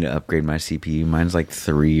still need to upgrade my CPU. Mine's like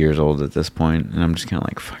 3 years old at this point, and I'm just kind of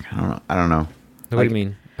like, fuck, I don't know. What do you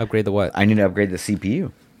mean? Upgrade the what? I need to upgrade the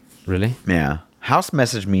CPU. Really? Yeah. House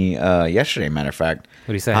messaged me yesterday, matter of fact. What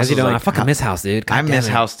do you say? How's he doing? I fucking miss House, dude. I miss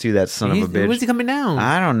House too, that son of a bitch. When's he coming down?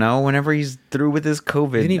 I don't know. Whenever he's through with his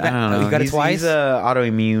COVID. I don't know. You got it twice? He's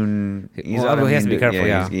autoimmune. He has to be careful,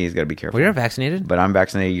 yeah. He's got to be careful. Well, you're vaccinated. But I'm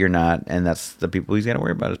vaccinated, you're not. And that's the people he's got to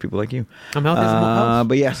worry about is people like you. I'm healthy as a horse.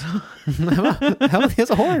 But yes. Healthy as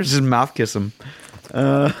a horse. Just mouth kiss him.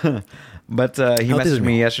 But he messaged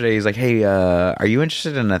me yesterday. He's like, "Hey, are you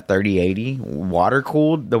interested in a 3080 water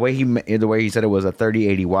cooled?" The way he said it was a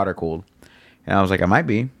 3080 water cooled, and I was like, "I might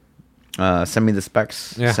be." Send me the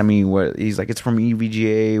specs. Yeah. Send me what he's like. It's from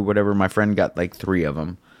EVGA, whatever. My friend got like 3 of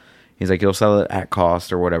them. He's like, he'll sell it at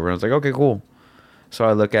cost or whatever. I was like, okay, cool. So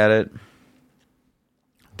I look at it.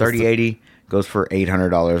 3080 goes for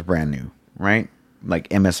 $800 brand new, right? Like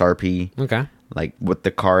MSRP. Okay. Like with the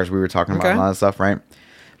cars we were talking about and all that stuff, right?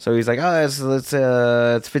 So he's like, oh, it's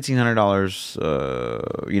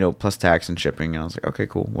 $1,500, plus tax and shipping. And I was like, okay,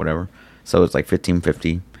 cool, whatever. So it's like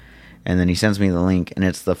 $1,550, and then he sends me the link, and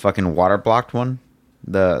it's the fucking water blocked one.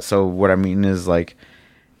 So what I mean is like,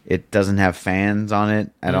 it doesn't have fans on it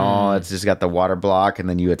at all. It's just got the water block, and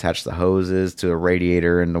then you attach the hoses to a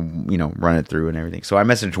radiator and run it through and everything. So I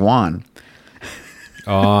messaged Juan.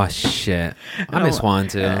 Oh shit! I miss Juan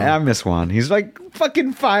too. I miss Juan. He's like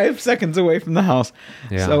fucking 5 seconds away from the house.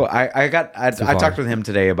 Yeah. So I talked with him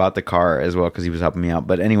today about the car as well because he was helping me out.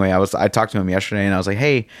 But anyway, I talked to him yesterday and I was like,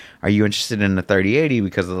 hey, are you interested in the 3080?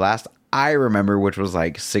 Because the last I remember, which was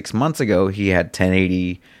like 6 months ago, he had 1080.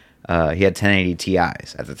 He had 1080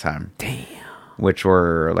 Ti's at the time. Damn. Which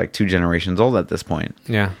were like 2 generations old at this point.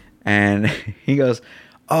 Yeah. And he goes,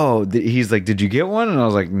 oh, he's like, did you get one? And I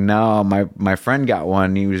was like, no, my friend got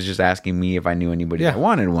one. He was just asking me if I knew anybody that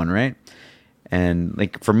wanted one, right? And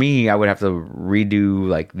like for me, I would have to redo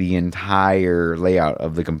like the entire layout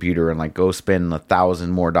of the computer and like go spend $1,000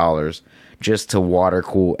 more just to water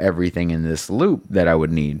cool everything in this loop that I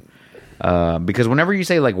would need. Because whenever you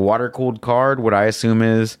say like water cooled card, what I assume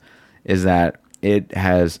is that it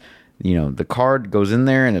has, you know, the card goes in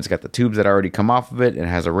there and it's got the tubes that already come off of it. It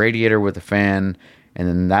has a radiator with a fan. And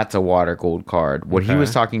then that's a water cooled card. What he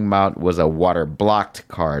was talking about was a water blocked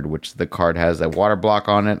card, which the card has a water block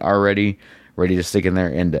on it already, ready to stick in there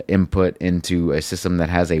and to input into a system that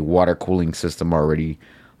has a water cooling system already,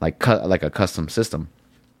 like a custom system,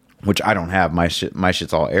 which I don't have. My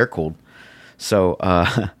shit's all air cooled. So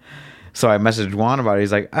so I messaged Juan about it.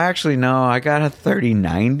 He's like, actually, no, I got a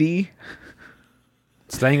 3090.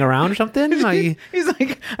 Slaying around or something? He's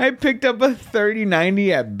like, I picked up a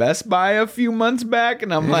 3090 at Best Buy a few months back,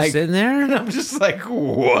 and I'm like, sitting there, and I'm just like,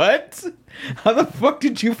 what? How the fuck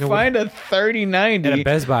did you find a 3090 at a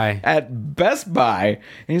Best Buy? At Best Buy, and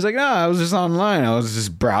he's like, no, I was just online. I was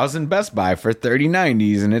just browsing Best Buy for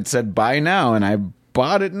 3090s, and it said buy now, and I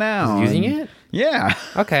bought it now. Using it? Yeah.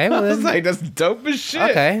 Okay. Well, I was like, that's dope as shit.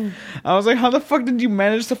 Okay. I was like, how the fuck did you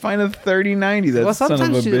manage to find a 3090? That son of a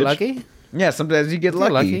sometimes bitch. you're lucky. Yeah, sometimes you get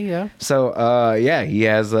lucky. Yeah. So, yeah, he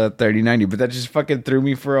has a 3090, but that just fucking threw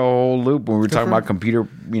me for a whole loop when we were talking about computer,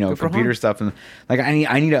 computer stuff, and like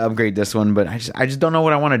I need to upgrade this one, but I just don't know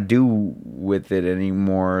what I want to do with it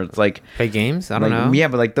anymore. It's like play games. I don't know. Yeah,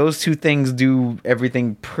 but like those two things do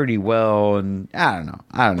everything pretty well, and I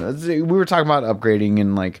don't know. We were talking about upgrading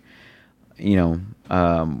and like, the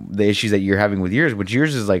issues that you're having with yours, which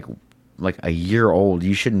yours is like a year old.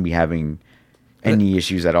 You shouldn't be having any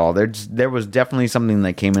issues at all. There was definitely something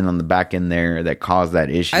that came in on the back end there that caused that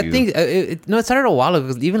issue. I think it started a while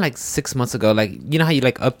ago. Even like 6 months ago. Like, you know how you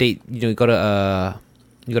like update. You go to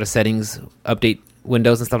settings, update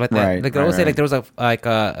Windows and stuff like that. Right, like I always say, like there was like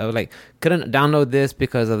couldn't download this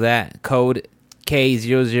because of that code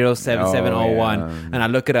K007701, and I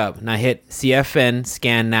look it up and I hit CFN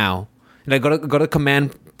scan now. And I go to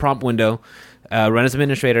command prompt window, run as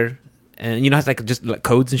administrator. And you know, it's like just like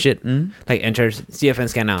codes and shit. Mm-hmm. Like enters CFN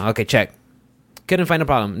scan now. Okay, check. Couldn't find a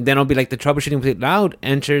problem. Then it'll be like the troubleshooting loud.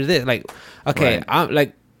 Enter this. Like, okay,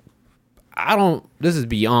 right. I don't. This is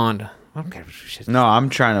beyond. I don't care. Shit. No, I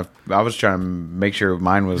was trying to make sure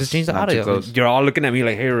mine was just change the not too audio. close. You're all looking at me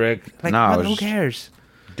like, hey Rick. Like, no, who cares?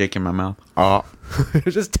 Dick in my mouth. Oh,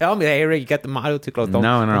 just tell me, hey Rick, you got the audio too close. No.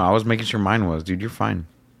 I was making sure mine was, dude. You're fine.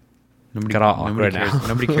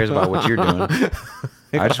 Nobody cares about what you're doing.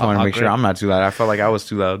 I just want to make sure I'm not too loud. I felt like I was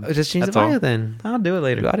too loud. Just change the audio then. I'll do it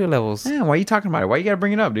later. The audio levels. Yeah, why are you talking about it? Why you gotta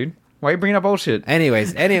bring it up, dude? Why are you bringing up old shit?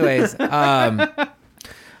 Anyways, what was I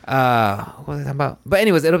talking about? But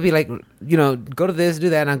anyways, it'll be like, go to this, do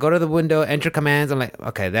that, and I go to the window, enter commands. I'm like,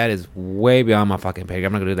 okay, that is way beyond my fucking pay.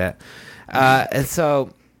 I'm not gonna do that. And so,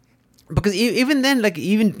 because even then, like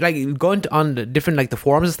going on the different like the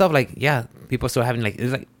forums and stuff, like people still having like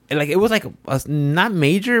it's like it was like not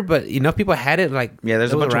major, but enough people had it. Like, yeah,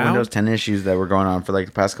 there's a bunch of Windows 10 issues that were going on for like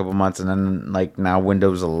the past couple months, and then like now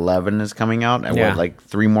Windows 11 is coming out, and like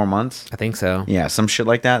 3 more months. I think so. Yeah, some shit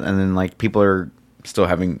like that, and then like people are still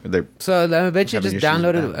having their. So I eventually just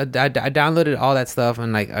downloaded. I downloaded all that stuff,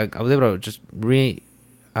 and like I was able to just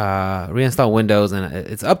reinstall Windows, and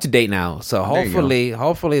it's up to date now. So hopefully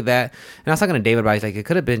that. And I was talking to David about it. He's like, it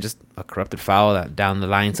could have been just a corrupted file that down the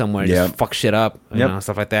line somewhere just fuck shit up, you know,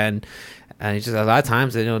 stuff like that. And it's just a lot of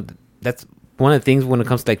times, that's one of the things when it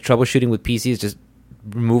comes to like troubleshooting with PCs, just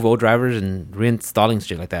remove old drivers and reinstalling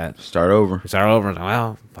shit like that. Start over. And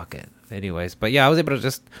well, fuck it. Anyways, but yeah, I was able to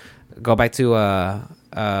just go back to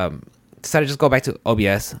decided to just go back to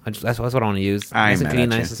OBS. That's what I want to use. Nice and clean,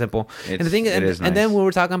 nice and simple. And the thing, and then we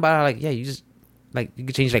were talking about like, you just like you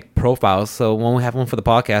could change like profiles. So when we have one for the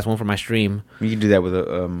podcast, one for my stream, you can do that with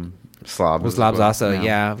a Slobs. With Slobs also,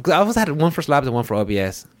 yeah. Because I also had one for Slobs and one for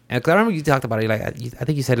OBS. And cause I remember you talked about it. Like I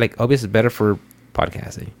think you said like OBS is better for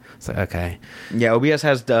podcasting. So okay. Yeah, OBS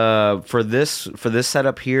has for this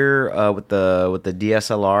setup here with the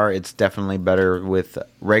DSLR, it's definitely better with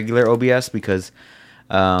regular OBS because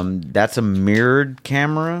That's a mirrored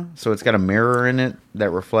camera, so it's got a mirror in it that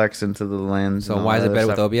reflects into the lens. So why is it better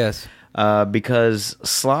with OBS? Because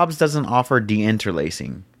Slobs doesn't offer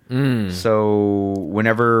deinterlacing. So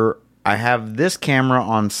whenever I have this camera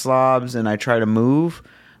on Slobs and I try to move,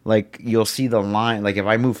 like you'll see the line. Like if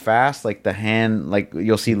I move fast, like the hand, like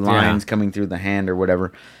you'll see lines coming through the hand or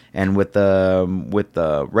whatever. And with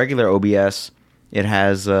the regular OBS, it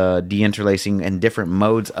has deinterlacing and different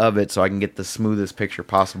modes of it, so I can get the smoothest picture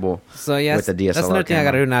possible. So yes, with the DSLR that's another thing I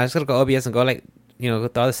camera. gotta do now. I just gotta go OBS and go like,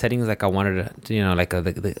 with all the settings like I wanted to, like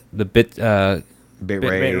the bit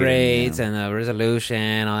rates and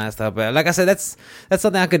resolution, all that stuff. But like I said, that's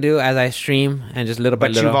something I could do as I stream and just little by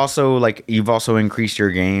But little. you've also increased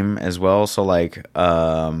your game as well. So like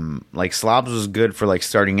Slobs was good for like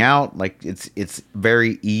starting out. Like it's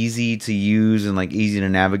very easy to use and like easy to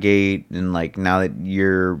navigate. And like now that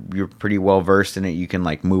you're pretty well versed in it, you can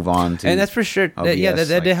like move on to. And that's for sure. OBS,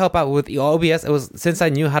 That did help out with the OBS. It was since I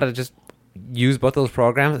knew how to just use both those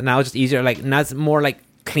programs. Now it's just easier. Like now it's more like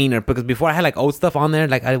cleaner, because before I had like old stuff on there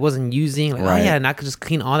like I wasn't using, like Right. and I could just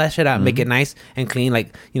clean all that shit out and make it nice and clean,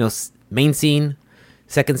 like main scene,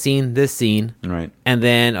 second scene, this scene, Right. and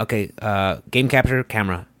then game capture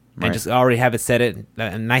camera, and Right. just already have it set it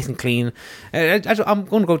nice and clean. I'm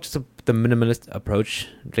going to go just the minimalist approach,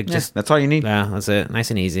 like just That's all you need. that's it,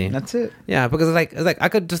 nice and easy. That's it. Yeah, because it's like I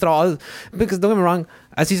could just throw all this, because don't get me wrong,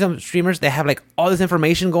 I see some streamers, they have like all this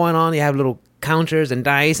information going on. They have little counters and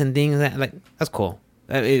dice and things that, like, that's cool.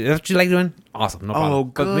 That's what you like doing? Awesome, no problem. Oh,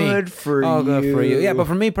 But me- good for oh, good for you. you. Yeah, but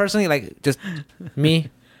for me personally, like just me,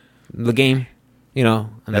 the game,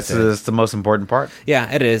 and That's it. the most important part.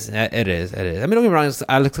 Yeah, it is. It is. I mean, don't get me wrong.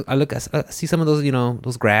 I see some of those,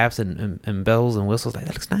 those graphs and bells and whistles. Like,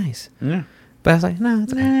 that looks nice. Yeah. But I was like, nah,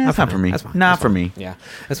 it's okay. Nah, I'm it's not fine. for me. That's fine. Not That's for fine. me. Yeah,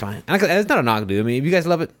 that's fine. And it's not a knock, dude. I mean, if you guys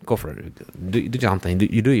love it, go for it. Do your own thing.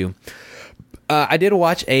 You do you. I did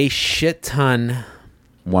watch a shit ton.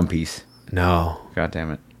 One Piece. No. God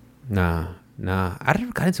damn it. I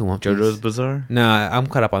never got into One Piece. JoJo's Bizarre. Nah, I'm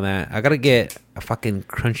caught up on that. I gotta get a fucking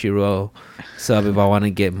Crunchyroll sub if I want to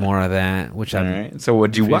get more of that. Which All I'm right. So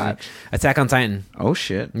what'd you refusing. watch? Attack on Titan. Oh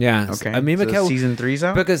shit. Yeah. Okay. I mean, So season 3's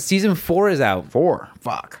out. because season 4 is out. 4.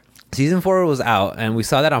 Fuck. Season 4 was out, and we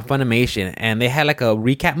saw that on Funimation, and they had like a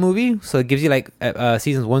recap movie, so it gives you like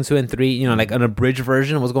seasons 1, 2, and 3, like an abridged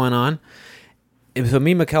version of what's going on. And so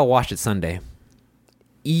me and Mikkel watched it Sunday.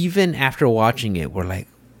 Even after watching it, we're like,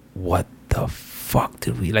 what the fuck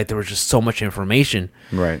did we, like, there was just so much information.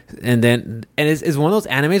 Right. And then, and it's one of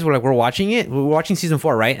those animes where like we're watching season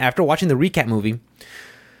 4, right? After watching the recap movie,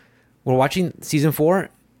 we're watching season 4,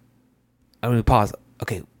 and we pause.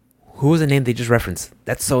 Okay, who was the name they just referenced?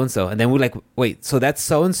 That's so and so. And then we're like, wait, so that's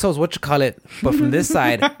so and so's what you call it, but from this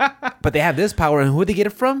side, but they have this power, and who they get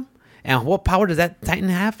it from? And what power does that Titan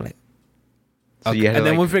have? Like, So okay. you had to, and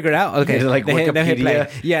then like- we figured out. Okay, you had to, like, then hit play.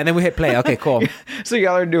 Wikipedia. Yeah, and then we hit play. Okay, cool. So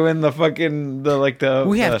y'all are doing the fucking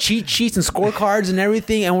We have cheat sheets and scorecards and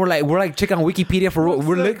everything, and we're like checking on Wikipedia for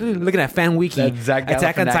we're looking at fan wiki. that Zach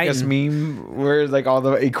Attack on Galifianakis Titan. meme where like all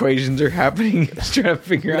the equations are happening. Just trying to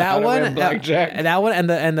figure out how That to one, win blackjack. that one,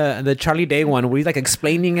 and the Charlie Day one where he's like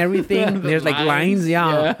explaining everything. There's like lines,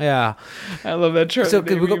 yeah. I love that chart. So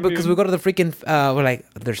because we go to the freaking, we're like,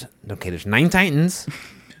 there's 9 Titans,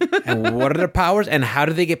 and what are their powers, and how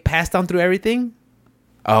do they get passed on through everything?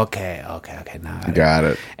 Okay, now got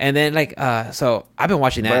it. And then so I've been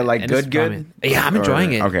watching that. But, like, and it's good? fun. Yeah, I'm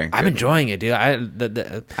enjoying it. Okay, I'm good. enjoying it, dude. I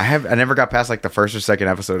never got past like the first or second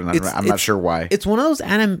episode, and I'm not sure why. It's one of those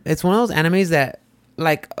animes that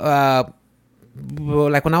like when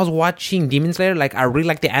I was watching Demon Slayer, like I really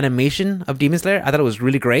liked the animation of Demon Slayer. I thought it was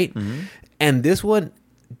really great. And this one,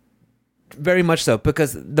 very much so,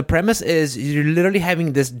 because the premise is you're literally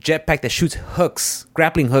having this jetpack that shoots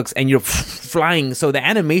grappling hooks, and you're flying. So the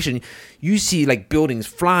animation, you see like buildings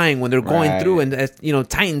flying when they're going Right. through, and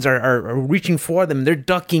Titans are reaching for them. They're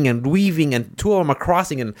ducking and weaving, and 2 of them are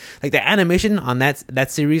crossing, and like the animation on that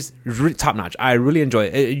series is really top notch. I really enjoy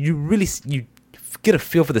it. You get a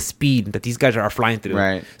feel for the speed that these guys are flying through.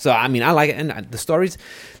 Right. So I mean, I like it, and the stories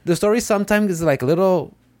sometimes is like a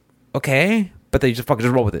little okay, but they just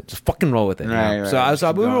roll with it. Just fucking roll with it. Right.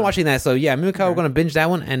 So we were watching that. So yeah, me and Mikhail were gonna binge that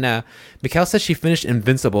one, and Mikhail said she finished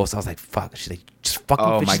Invincible. So I was like, fuck. She's like, just fucking.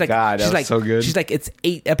 Oh finish. my She's like, God, that she's was like, so good. She's like, it's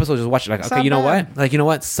 8 episodes. Just watch it. Like, It's okay, not you know bad. what? Like, you know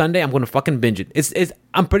what? Sunday, I'm gonna fucking binge it. It's.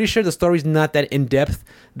 I'm pretty sure the story's not that in depth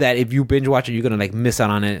that if you binge watch it, you're gonna like miss out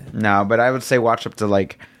on it. No, but I would say watch up to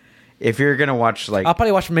like, if you're gonna watch like I'll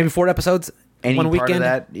probably watch maybe 4 episodes any one part weekend.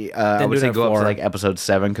 of that, I would do say that go up to 4. like episode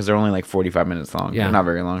 7 because they're only like 45 minutes long. Yeah. They're not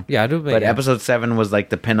very long. Yeah, I do. But yeah. episode 7 was like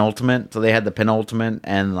the penultimate, so they had the penultimate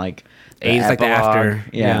and like 8 is like the epilogue. after.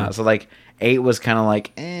 Yeah. So like 8 was kind of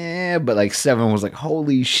like, but like 7 was like,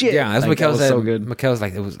 holy shit. Yeah, that's like, what Mikhail said. so good. Mikhail was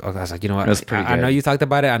like, I was like, you know what? It was pretty I know good. you talked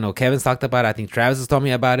about it. I know Kevin's talked about it. I think Travis has told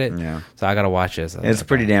me about it. Yeah. So I gotta watch this. It's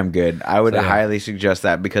pretty damn good. I would So, yeah. highly suggest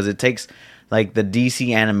that because it takes like the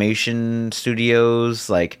DC animation studios,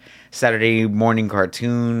 like Saturday morning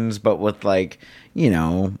cartoons, but with like,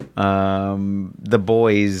 the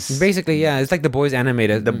boys. Basically, yeah, it's like the boys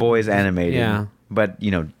animated. The boys animated. Yeah. But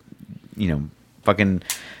fucking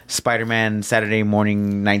Spider-Man Saturday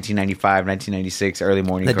morning 1995, 1996 early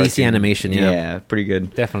morning The DC cartoon. animation, yeah. Yeah, pretty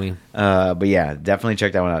good. Definitely. But yeah, definitely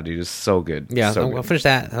check that one out, dude. It's so good. Yeah, so I'm gonna finish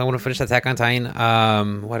that. I want to finish Attack on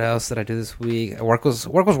Titan. What else did I do this week? Work was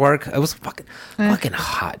work. It was fucking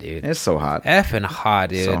hot, dude. It's so hot. Effing hot,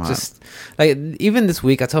 dude. So hot. Just like even this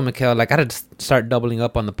week, I told Mikhail like I had to start doubling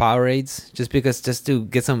up on the Powerades just to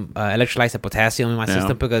get some electrolytes and potassium in my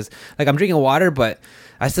system because like I'm drinking water, but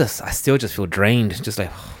I still just feel drained, just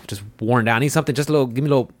like just worn down. I need something, just give me a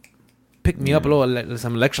little. Pick me up a little,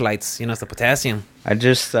 some electrolytes, some potassium.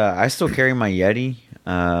 I still carry my Yeti,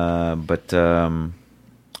 but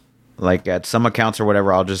like at some accounts or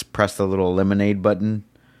whatever, I'll just press the little lemonade button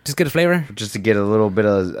Just get a flavor. just to get a little bit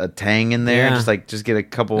of a tang in there. Yeah. Just get a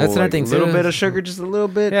couple, That's another like, thing, little too. bit of sugar, just a little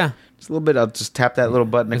bit. Yeah. Just a little bit. I'll just tap that little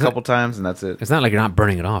button a Is that- couple times, and that's it. It's not like you're not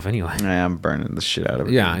burning it off anyway. Yeah, I'm burning the shit out of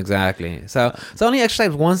it. Yeah, exactly. So I only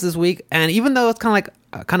exercised once this week, and even though it's kind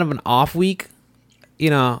of an off week,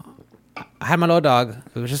 I had my little dog,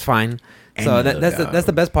 which is fine. So that's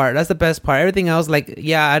the best part. That's the best part. Everything else, like,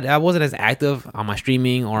 I wasn't as active on my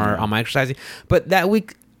streaming or on my exercising, but that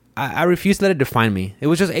week I refused to let it define me. It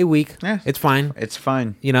was just a week. Yeah. It's fine. It's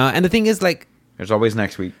fine. And the thing is, like, There's always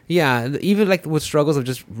next week. yeah, even like with struggles of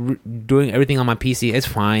just doing everything on my PC, it's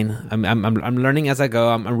fine. I'm learning as I go.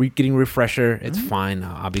 I'm getting refresher. It's fine.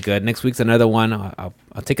 I'll be good. Next week's another one. I'll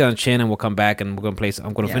take it on the chin and we'll come back and we're gonna play.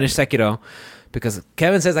 I'm gonna finish Sekiro because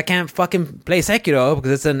Kevin says I can't fucking play Sekiro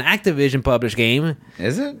because it's an Activision published game.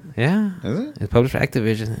 Is it? Yeah, Is it? It's published for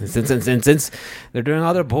Activision. And since they're doing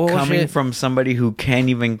all their bullshit. Coming from somebody who can't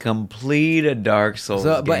even complete a Dark Souls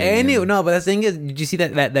So, but game. but the thing is, did you see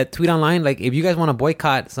that tweet online? Like, if you guys want to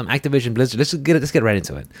boycott some Activision Blizzard, let's get right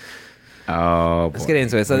into it. Oh, boy. Let's get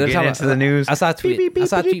into it. So We're they're getting talking into the news. I saw a tweet. Beep, beep, I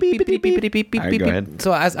saw a beep, tweet. beep, beep, beep, Beep, beep, beep, All right, beep, go beep. ahead.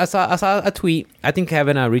 So I saw a tweet. I think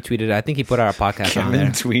Kevin retweeted it. I think he put our podcast on Kevin there.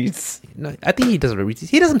 tweets. No, I think he does retweets.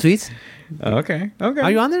 He does some tweets. Okay.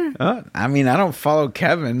 Are you on there? I mean, I don't follow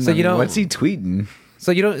Kevin. So you don't- What's he tweeting?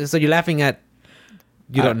 So you don't. So you're laughing at.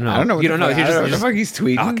 You don't know. I don't know. You don't know. I don't know what the fuck he's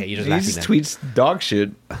tweeting. Okay, you're just he laughing just then. tweets dog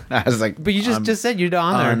shit. I was like, But you just said you're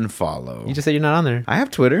not on there. unfollow. You just said you're not on there. I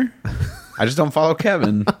have Twitter. I just don't follow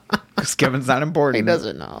Kevin because Kevin's not important. He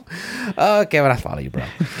doesn't know. Okay, well, I follow you, bro.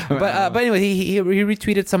 but anyway, he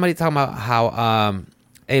retweeted somebody talking about how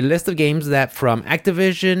a list of games that from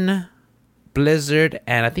Activision, Blizzard,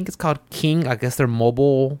 and I think it's called King. I guess their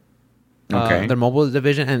mobile, Okay. their mobile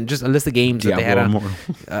division, and just a list of games that they had on.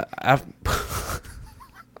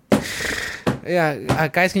 Yeah,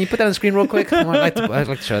 guys, can you put that on the screen real quick? I'd like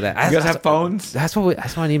to show that. You guys have phones? That's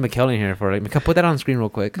what I need Mikhail in here for. Like, Mikhail, put that on the screen real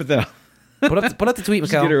quick. But then, Pull up the tweet,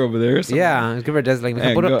 just Mikhail. get her over there. Or something. Yeah, give her a desk. Like,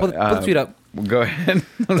 Hey, put the tweet up. Go ahead.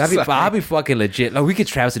 I'll be fucking legit. Like, we get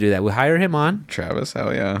Travis to do that. We hire him on. Travis,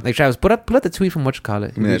 hell yeah. Like, Travis, put up the tweet from what you call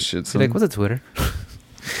it. Give me that shit, son. Like, what's a Twitter?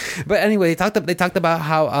 But anyway, they talked about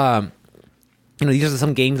how these are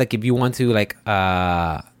some games like if you want to like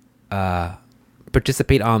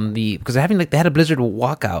participate on because they're having they had a Blizzard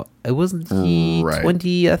walkout. It was the Right.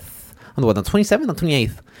 20th on the 27th or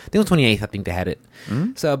 28th. I think it was 28th. I think they had it.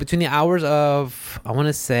 Mm-hmm. So between the hours of I want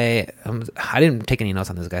to say I didn't take any notes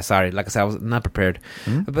on this guy. Sorry, like I said, I was not prepared.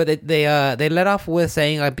 Mm-hmm. But they let off with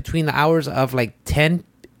saying like between the hours of like 10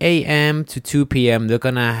 a.m. to 2 p.m. they're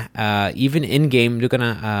gonna even in game they're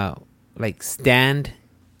gonna like stand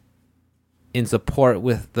in support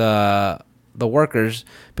with the workers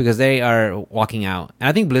because they are walking out. And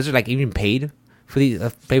I think Blizzard like even paid for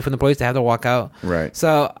the employees to have their walkout. Right.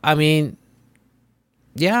 So I mean,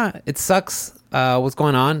 yeah, it sucks what's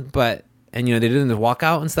going on, but they did the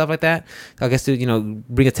walkout and stuff like that. I guess to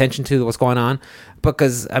bring attention to what's going on,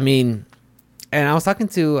 because I mean, and I was talking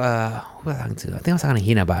to who was I talking to? I think I was talking to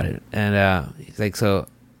Hina about it, and he's like, so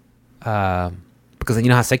because you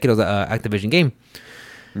know how Sekiro's an Activision game.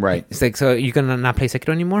 Right. It's like, so you're gonna not play Sekiro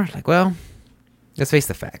anymore? Like, well, let's face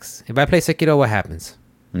the facts. If I play Sekiro, what happens?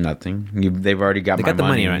 Nothing. They've already got They my got the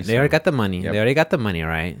money, right? so- They already got the money. Yep. They already got the money,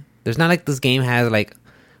 right? There's not like this game has like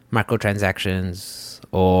microtransactions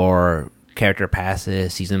or character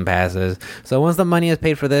passes, season passes. So once the money is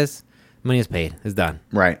paid for this, money is paid. It's done.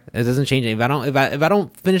 Right. It doesn't change it. If I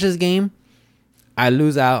don't finish this game, I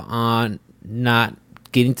lose out on not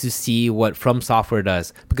getting to see what From Software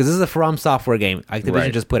does, because this is a From Software game.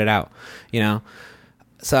 Activision just put it out,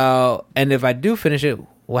 So, and if I do finish it,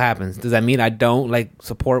 what happens? Does that mean I don't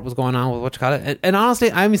support what's going on with what you call it? And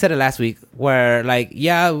honestly, I even said it last week, where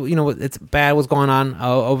it's bad what's going on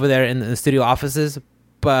over there in the studio offices,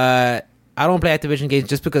 but I don't play Activision games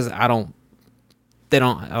just because they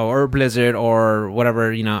don't, or Blizzard or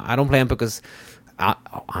whatever, I don't play them because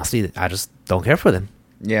honestly, I just don't care for them.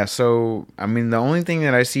 Yeah, so I mean, the only thing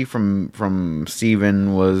that I see from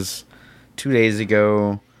Steven was 2 days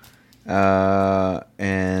ago,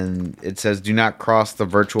 and it says, "Do not cross the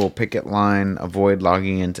virtual picket line. Avoid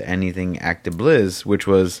logging into anything ActiBliz," which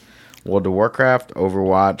was World of Warcraft,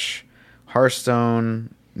 Overwatch,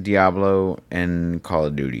 Hearthstone, Diablo, and Call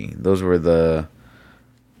of Duty. Those are the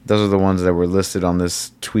ones that were listed on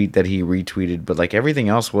this tweet that he retweeted. But everything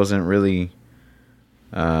else wasn't really.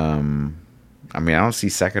 I mean, I don't see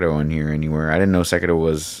Sekiro in here anywhere. I didn't know Sekiro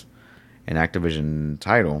was an Activision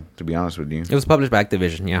title, to be honest with you. It was published by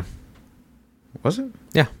Activision, yeah. Was it?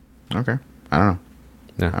 Yeah. Okay. I don't know.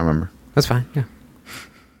 Yeah. I remember. That's fine, yeah.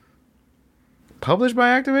 Published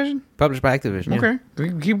by Activision? Published by Activision, okay.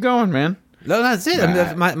 Yeah. Keep going, man. No, that's it.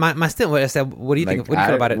 I mean, my stint, what I said, what do you think? What do you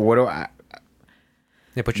feel about it? What do I...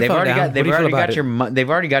 Yeah, put your phone down. They've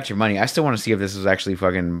already got your money. I still want to see if this was actually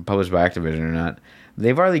fucking published by Activision or not.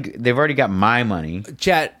 They've already got my money.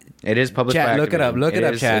 Chat. It is published by Activision. Look it up. Look it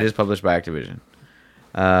up, chat. It is published by Activision.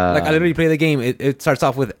 I literally play the game. It starts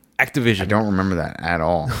off with Activision. I don't remember that at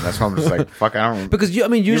all. That's why I'm just like, fuck, I don't. Because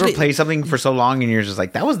usually you ever play something for so long and you're just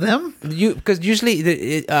like, that was them. Because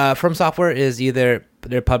usually From Software is either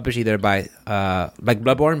they're published either by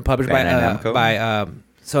Bloodborne, published by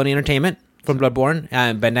Sony Entertainment. From Bloodborne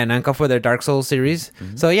and Bandai Namco for their Dark Souls series.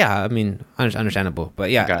 Mm-hmm. So yeah, I mean, understandable. But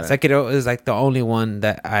yeah, Sekiro is the only one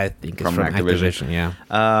that I think is from Activision. Yeah.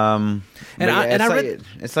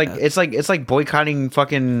 It's like boycotting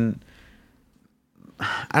fucking.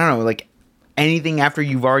 I don't know, anything after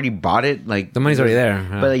you've already bought it. The money's already there,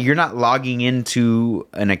 yeah. But you're not logging into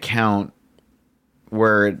an account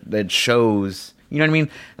where it shows. You know what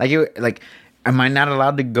I mean? Am I not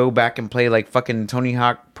allowed to go back and play fucking Tony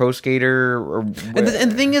Hawk Pro Skater? And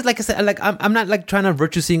the thing is, like I said, I'm not trying to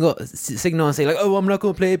virtue signal and say I'm not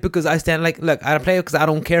gonna play it because I stand look, I don't play it because I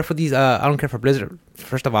don't care for these. I don't care for Blizzard.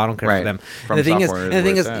 First of all, I don't care for them. The thing is,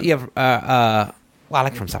 I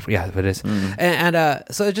like From Software. Yeah, it is. And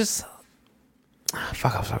so it just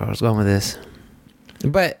fuck. I was going with this,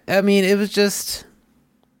 but I mean, it was just.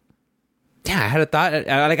 Yeah, I had a thought.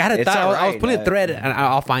 I had a thought. I was putting a thread, and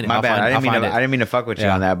I'll find it. My bad. I didn't mean to fuck with you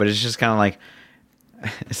on that, but it's just kind of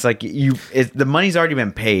it's the money's already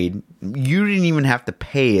been paid. You didn't even have to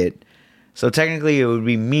pay it, so technically it would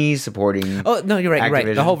be me supporting. Oh no, you're right. You're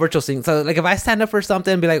right. The whole virtual thing. So if I stand up for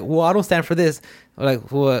something and be like, well, I don't stand for this.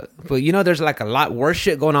 What? But there's a lot worse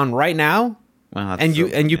shit going on right now. Well, and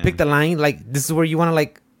you pick the line this is where you want to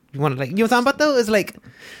you know what I'm talking about though? It's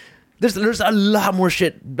There's a lot more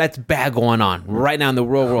shit that's bad going on right now in the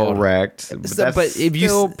real world. Correct. But if you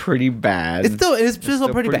still pretty bad. It's still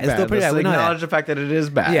pretty bad. It's still pretty bad. We acknowledge the fact that it is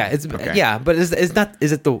bad. Yeah, yeah, but it's not.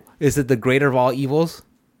 Is it the greater of all evils?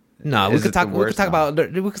 No, we could talk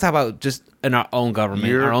about just in our own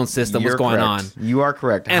government, our own system, what's going on. You are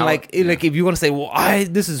correct. And if you want to say, well,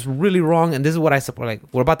 this is really wrong, and this is what I support.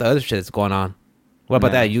 What about the other shit that's going on? What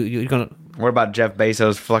about that? You're gonna. What about Jeff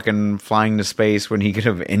Bezos fucking flying to space when he could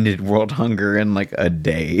have ended world hunger in a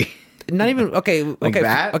day? Not even okay.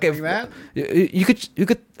 That? Okay, that?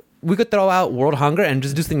 We could throw out world hunger and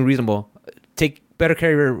just do something reasonable. Take better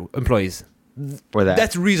care of your employees. Or that.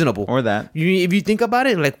 That's reasonable. Or that. If you think about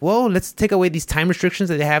it, let's take away these time restrictions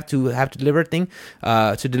that they have to deliver to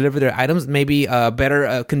deliver their items. Maybe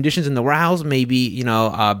better conditions in the warehouse. Maybe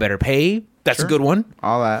better pay. That's a good one.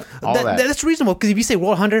 All that. That's reasonable, because if you say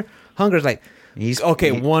world hunger is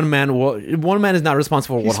one man is not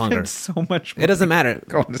responsible for world hunger. So much money. It doesn't matter.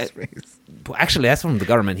 Going to space. Actually, that's from the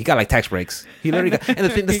government. He got tax breaks. He literally got.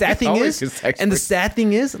 And the sad thing is, NASA,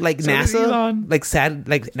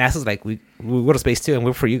 NASA's we go to space too, and we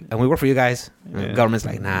work for you guys. Yeah. Government's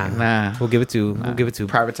nah. We'll give it to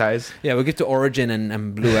privatize. Yeah, we'll give it to Origin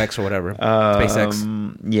and Blue X or whatever.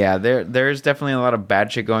 SpaceX. Yeah, there's definitely a lot of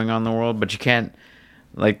bad shit going on in the world, but you can't.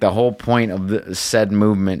 The whole point of the said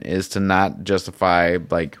movement is to not justify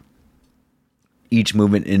each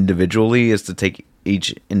movement individually, is to take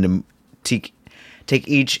each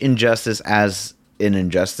injustice as an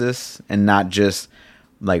injustice and not just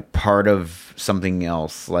part of something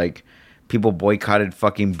else. People boycotted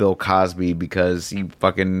fucking Bill Cosby because he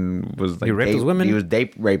fucking was he raped those women. He was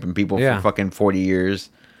raping people for fucking 40 years.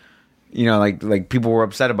 You know, like people were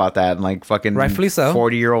upset about that, and like fucking Rightfully so.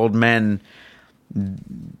 40-year-old men,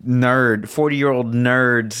 40-year-old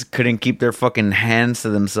nerds couldn't keep their fucking hands to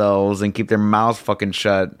themselves and keep their mouths fucking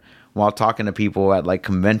shut while talking to people at like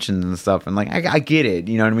conventions and stuff. And like I get it,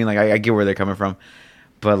 you know what I mean? Like I get where they're coming from,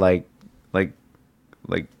 but like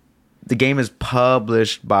the game is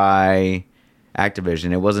published by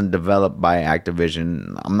Activision. It wasn't developed by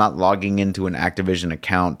Activision. I'm not logging into an Activision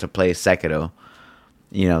account to play Sekiro.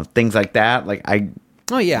 You know, things like that. Like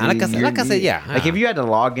Oh yeah, like I said, yeah. Like if you had to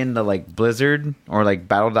log into like Blizzard or like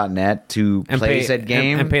Battle.net to play said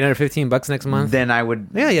game and pay another $15 next month, then I would.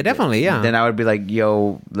 Yeah, definitely, yeah. Then I would be like,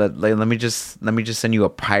 yo, let me just send you a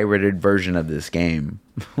pirated version of this game.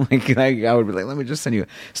 like I would be like, let me just send you.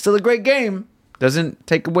 Still a great game. Doesn't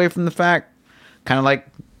take away from the fact. Kind of like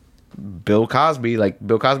Bill Cosby. Like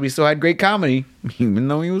Bill Cosby still had great comedy, even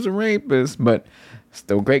though he was a rapist, but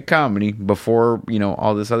still great comedy before, you know,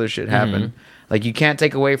 all this other shit happened. Mm-hmm. Like you can't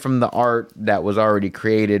take away from the art that was already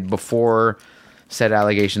created before said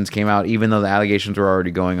allegations came out, even though the allegations were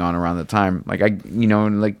already going on around the time. Like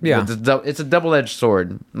yeah. It's a double-edged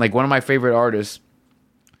sword. Like one of my favorite artists,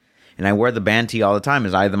 and I wear the band tee all the time,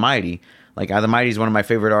 is I the Mighty. Like I the Mighty is one of my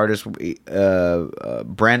favorite artists.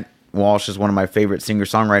 Brent Walsh is one of my favorite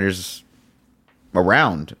singer-songwriters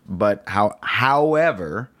around. But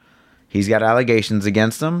however, he's got allegations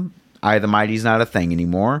against him. I the Mighty's not a thing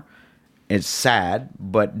anymore. It's sad,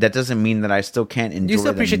 but that doesn't mean that I still can't enjoy. You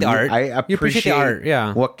still appreciate the art. I appreciate the art,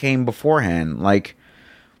 yeah. What came beforehand. Like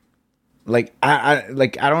I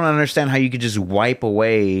don't understand how you could just wipe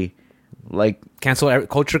away, like cancel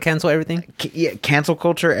everything. Cancel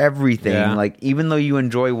culture, everything. Yeah. Like even though you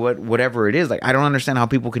enjoy whatever it is, like I don't understand how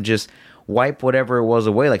people can just wipe whatever it was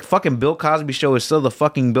away. Like fucking Bill Cosby Show is still the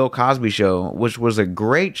fucking Bill Cosby Show, which was a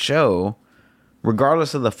great show.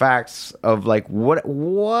 Regardless of the facts of like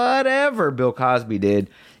whatever Bill Cosby did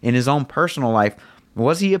in his own personal life,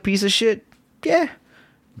 was he a piece of shit? Yeah.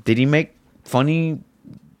 Did he make funny,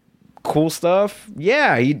 cool stuff?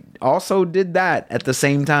 Yeah, he also did that at the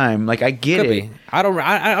same time. Like I get Could it. be. I don't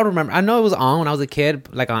remember. I know it was on when I was a kid,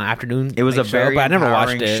 like on afternoon. It was like, a very but I never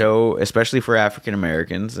watched empowering it. show, especially for African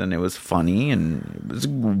Americans, and it was funny and it was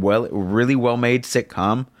really well made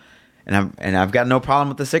sitcom. And I've got no problem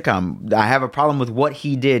with the sitcom. I have a problem with what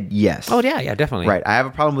he did. Yes. Oh yeah, definitely. Right. I have a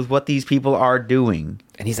problem with what these people are doing.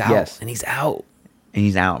 And he's out. Yes. And he's out. And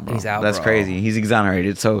he's out, bro. He's out, That's bro. crazy. He's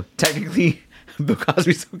exonerated. So technically, Bill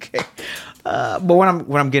Cosby's okay. But what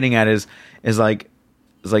I'm getting at is like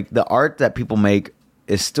the art that people make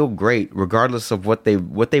is still great, regardless of what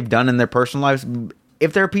they've done in their personal lives.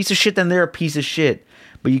 If they're a piece of shit, then they're a piece of shit.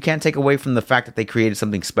 But you can't take away from the fact that they created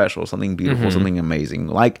something special, something beautiful, something amazing,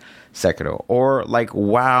 like Sekiro, or like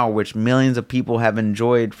WoW, which millions of people have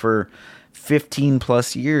enjoyed for 15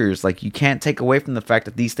 plus years. Like you can't take away from the fact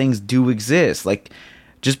that these things do exist. Like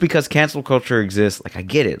just because cancel culture exists, like I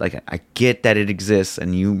get it. Like I get that it exists,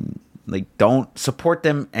 and you like don't support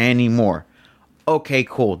them anymore. Okay,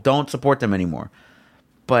 cool. Don't support them anymore.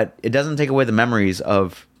 But it doesn't take away the memories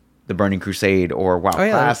of the Burning Crusade or WoW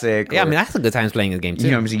Classic. Yeah, I mean, I had some good times playing this game too.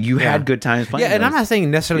 You know what I'm saying? You had good times playing. Yeah, and I'm not saying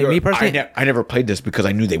necessarily me personally. I never played this because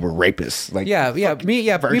I knew they were rapists. Like, me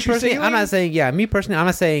personally. I'm not saying. Yeah, me personally. I'm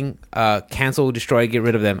not saying cancel, destroy, get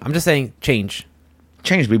rid of them. I'm just saying change.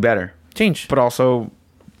 Change, be better. Change. But also,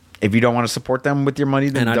 if you don't want to support them with your money,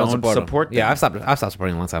 then and don't support them. Yeah, I've stopped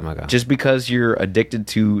supporting a long time ago. Just because you're addicted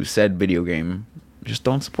to said video game, just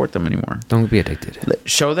don't support them anymore. Don't be addicted.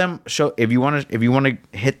 Show if you want to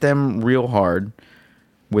hit them real hard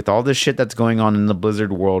with all this shit that's going on in the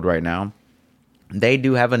Blizzard world right now. They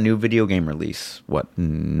do have a new video game release. What,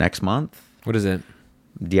 next month? What is it?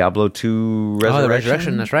 Diablo 2 Resurrection. Oh, the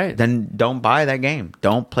Resurrection, that's right. Then don't buy that game.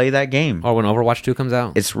 Don't play that game. Or when Overwatch 2 comes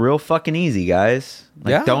out. It's real fucking easy, guys.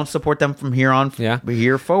 Like, Yeah. Don't support them from here on.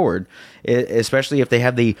 Here forward, especially if they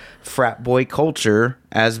have the frat boy culture,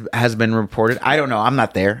 as has been reported. I don't know. I'm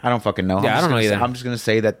not there. I don't fucking know. Yeah, I don't know either. I'm just gonna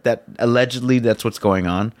say that allegedly that's what's going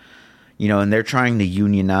on. You know, and they're trying to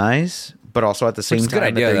unionize, but also at the same Which is a good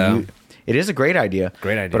time, idea, though. it is a great idea.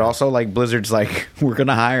 Great idea. But also, like, Blizzard's like, we're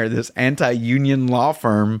gonna hire this anti-union law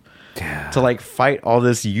firm to like fight all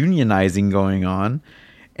this unionizing going on,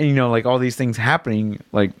 and you know, like all these things happening,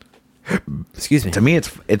 like. Excuse me. To me,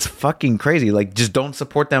 it's fucking crazy. Like, just don't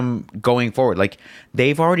support them going forward. Like,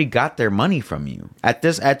 they've already got their money from you at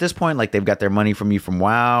this point. Like, they've got their money from you from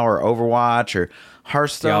WoW or Overwatch or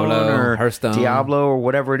Hearthstone Diablo or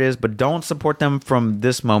whatever it is. But don't support them from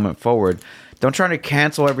this moment forward. Don't try to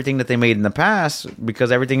cancel everything that they made in the past,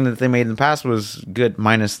 because everything that they made in the past was good,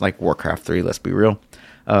 minus like Warcraft 3. Let's be real,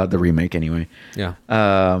 the remake anyway. Yeah.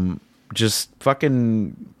 just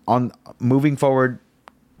fucking on moving forward.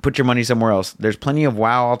 Put your money somewhere else. There's plenty of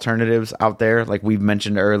WoW alternatives out there, like we've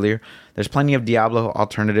mentioned earlier. There's plenty of Diablo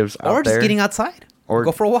alternatives out there. Or just getting outside. Or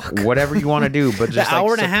go for a walk. Whatever you want to do, but just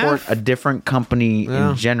hour and a support half? a different company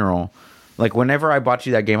in general. Like whenever I bought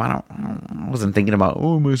you that game, I wasn't thinking about,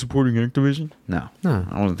 am I supporting Activision? No,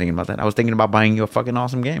 I wasn't thinking about that. I was thinking about buying you a fucking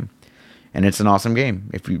awesome game. And it's an awesome game.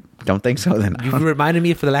 If you don't think so, then You've reminded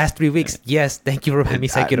me for the last 3 weeks. Yes, thank you for reminding me,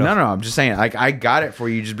 Sekiro. No, I'm just saying. Like, I got it for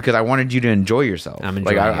you just because I wanted you to enjoy yourself. I'm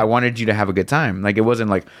enjoying it. I wanted you to have a good time. Like, it wasn't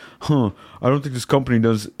like, I don't think this company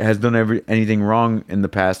has done anything wrong in the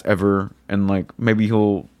past ever, and like maybe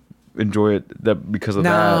he'll enjoy it because of that.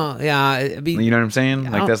 No, yeah, You know what I'm saying?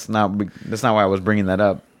 Like, that's not why I was bringing that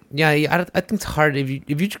up. Yeah, I think it's hard if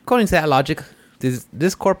you go into that logic.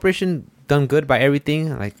 This corporation done good by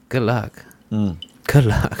everything? Like, good luck. Good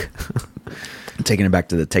luck. Taking it back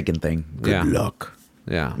to the Taken thing. Good luck.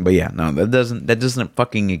 Yeah. But yeah, no, that doesn't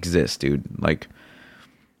fucking exist, dude. Like,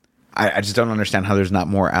 I just don't understand how there's not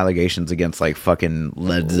more allegations against like fucking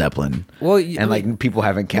Led Zeppelin. Well, like people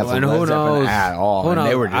haven't canceled who Led Zeppelin knows? at all. Who And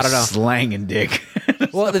they knows? were I don't know. just slanging dick.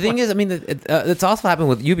 Well, the thing is, I mean, it's also happened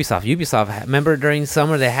with Ubisoft. Remember during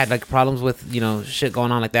summer they had like problems with shit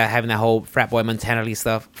going on like that, having that whole frat boy mentality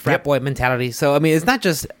stuff. Boy mentality. So I mean, it's not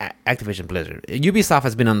just Activision Blizzard. Ubisoft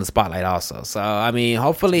has been on the spotlight also. So I mean,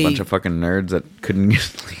 hopefully, Bunch of fucking nerds that couldn't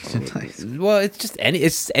get well, it's just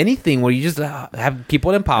anything where you just have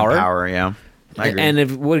people in power. Yeah. I agree.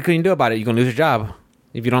 And what can you do about it? You're gonna lose your job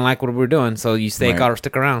if you don't like what we're doing. So you stick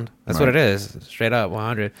around. That's what it is, straight up,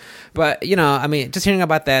 100. But I mean, just hearing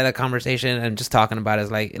about that conversation and just talking about it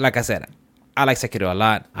is like I said, I like Sekiro a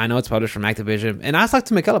lot. I know it's published from Activision, and I was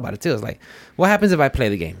talking to Mikkel about it too. It's like, what happens if I play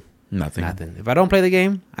the game? Nothing. If I don't play the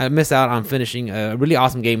game, I miss out on finishing a really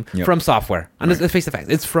awesome game from Software. And let's face the facts,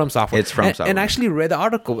 it's from Software. It's from Software. And I actually read the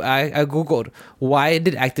article. I Googled, why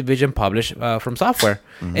did Activision publish From Software?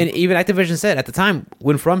 Mm-hmm. And even Activision said at the time,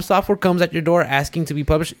 when From Software comes at your door asking to be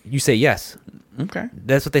published, you say yes. Okay.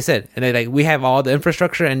 That's what they said. And they we have all the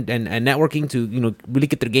infrastructure and networking to really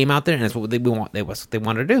get their game out there, and that's what they want. That's what they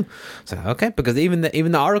wanted to do. So okay, because even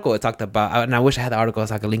the article it talked about, and I wish I had the article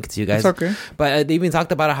so I could link it to you guys. It's okay. But they even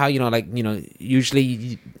talked about how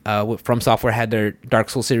usually From Software had their Dark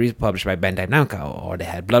Souls series published by Bandai Namco, or they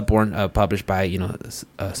had Bloodborne published by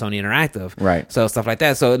Sony Interactive. Right. So stuff like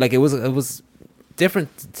that. So like it was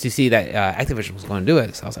different to see that Activision was going to do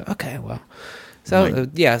it. So I was like, okay, well. So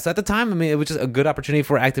so at the time, I mean, it was just a good opportunity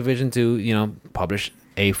for Activision to publish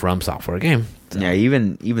a From Software game. So. Yeah,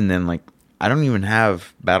 even then, like, I don't even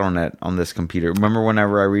have Battle.net on this computer. Remember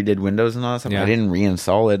whenever I redid Windows and all that stuff? Yeah. I didn't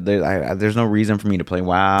reinstall it. There's no reason for me to play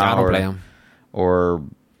WoW. I don't play them. Or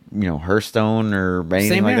Hearthstone or anything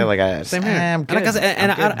Same like here. that. Like Same here. I'm good.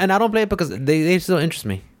 And I don't play it because they still interest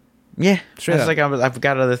me. Yeah, straight up. Like I've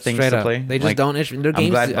got other things to play. They just don't. Their games I'm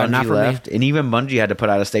glad are not for left, me. and even Bungie had to put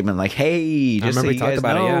out a statement like, "Hey, just so you guys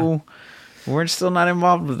know, we're still not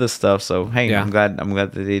involved with this stuff." So hey, I'm glad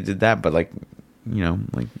that they did that. But like,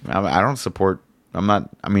 I don't support. I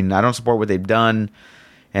don't support what they've done,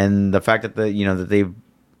 and the fact that that they've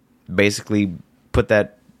basically put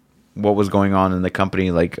that what was going on in the company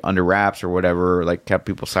like under wraps or whatever, like kept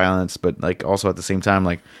people silenced, but like also at the same time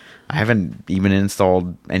like. I haven't even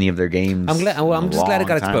installed any of their games. I'm glad. Well, I'm just glad it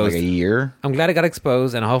got exposed. Like a year. I'm glad it got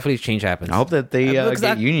exposed, and hopefully change happens. I hope that they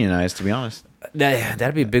get unionized. To be honest,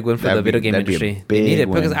 that'd be a big win for the video game industry. They need it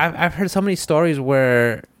because I've heard so many stories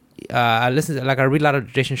where I read a lot of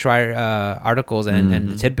Jason Schreier articles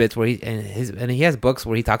and tidbits where he has books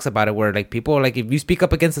where he talks about it where like people like if you speak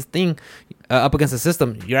up against this thing, up against the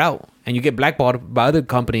system, you're out and you get blackballed by other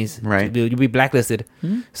companies. Right, you'll be blacklisted.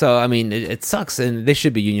 Mm-hmm. So I mean, it sucks, and they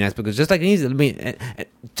should be unionized because just like it needs. I mean,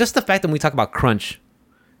 just the fact that when we talk about crunch.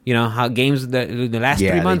 How games the last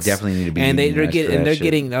 3 months they definitely need to be and they're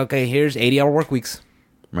getting okay. Here's 80-hour work weeks.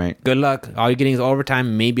 Right. Good luck. All you're getting is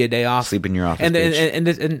overtime, maybe a day off. Sleep in your office. And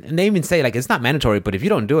they even say like it's not mandatory, but if you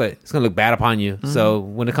don't do it, it's gonna look bad upon you. Mm-hmm. So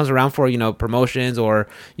when it comes around for promotions or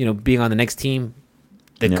being on the next team,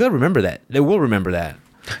 they could remember that. They will remember that.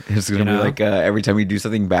 It's gonna be like every time you do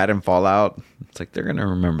something bad in Fallout, it's like they're gonna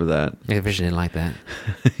remember that. Activision didn't like that.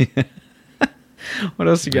 What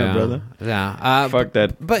else you got, brother? Yeah. Fuck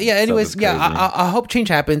that. But yeah. Anyways, I hope change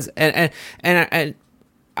happens, and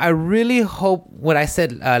I really hope what I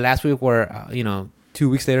said last week, where 2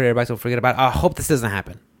 weeks later everybody's gonna forget about it. I hope this doesn't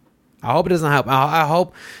happen. I hope it doesn't happen. I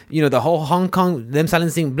hope the whole Hong Kong them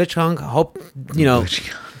silencing Blitzchung. I hope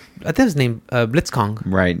I think his name Blitzkong.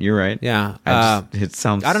 Right, you're right. Yeah. It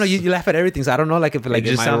sounds. I don't know. You laugh at everything, so I don't know. Like if like it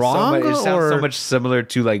am just I sounds wrong? it sounds or... so much similar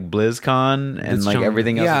to like BlizzCon and like Blitzchung.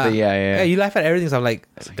 everything else. Yeah. Yeah. You laugh at everything, so I'm like,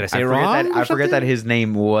 did I say it wrong? I forget that his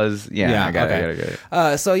name was. Yeah, I got okay.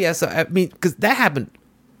 it. So I mean, because that happened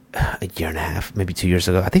a year and a half, maybe 2 years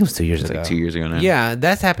ago. I think it was 2 years ago. Like 2 years ago now. Yeah,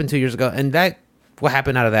 that's happened 2 years ago, and that what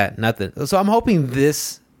happened out of that? Nothing. So I'm hoping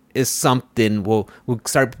this is something we'll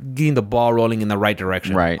start getting the ball rolling in the right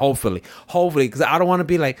direction. Right. Hopefully, because I don't want to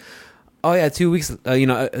be like, oh yeah, 2 weeks, 3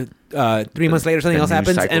 months later something else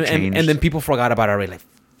happens, and then people forgot about it already. Like,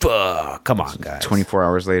 fuck, come on, guys. 24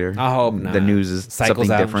 hours later, I hope not. the news is Cycles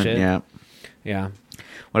something out and different. shit. Yeah. Yeah.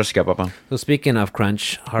 What else you got, Papa? So speaking of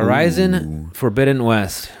crunch, Horizon Forbidden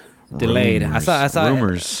West delayed. Rumors. I saw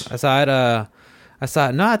Rumors. I saw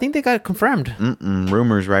it. No, I think they got it confirmed.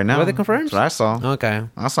 Rumors right now. Were they confirmed? That's what I saw. Okay.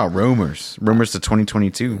 I saw rumors to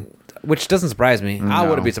 2022. Which doesn't surprise me. I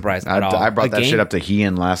wouldn't be surprised at all. I brought that shit up to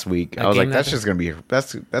Hean last week. I was like, that's just gonna be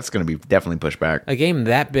that's gonna be definitely pushed back. A game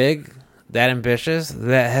that big, that ambitious,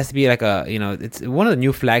 that has to be like it's one of the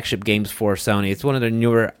new flagship games for Sony. It's one of the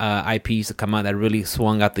newer IPs to come out that really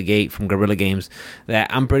swung out the gate from Guerrilla Games.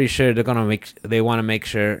 That I'm pretty sure they want to make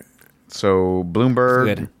sure. So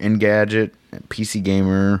Bloomberg, Engadget, PC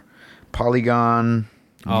Gamer, Polygon,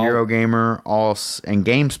 Eurogamer, and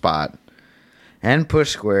GameSpot, and Push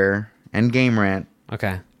Square, and Game Rant,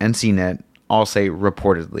 okay, and CNET all say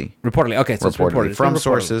reportedly. Reportedly, okay, so reportedly. It's From reportedly.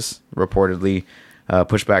 sources, reportedly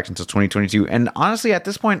pushed back until 2022. And honestly, at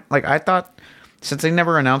this point, like I thought, since they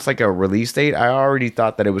never announced like a release date, I already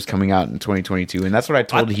thought that it was coming out in 2022, and that's what I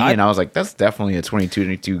told and I was like, that's definitely a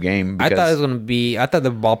 2022 game. I thought it was gonna be. I thought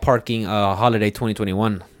the ballparking holiday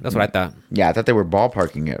 2021. That's what I thought. Yeah, I thought they were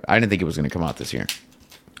ballparking it. I didn't think it was gonna come out this year.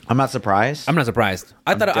 I'm not surprised. I'm not surprised.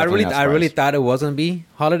 I really thought it was gonna be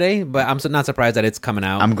holiday, but I'm not surprised that it's coming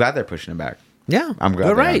out. I'm glad they're pushing it back. Yeah, I'm glad.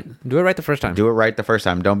 Do it right. Do it right the first time. Do it right the first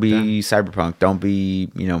time. Don't be Cyberpunk. Don't be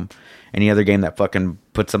any other game that fucking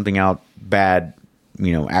puts something out bad.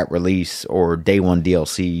 At release or day one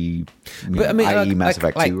DLC, but I mean, i.e. Mass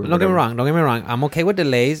Effect 2. Don't get me wrong. I'm okay with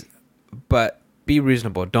delays, but be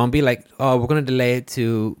reasonable. Don't be like, oh, we're gonna delay it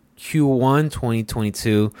to Q1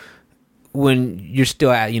 2022 when you're still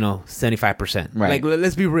at 75%. Right. Like,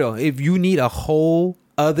 let's be real. If you need a whole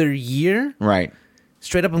other year, right,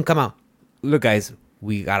 straight up and come out. Look, guys,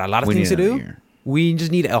 we got a lot of things to do. Year. We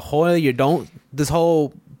just need a whole other year. Don't this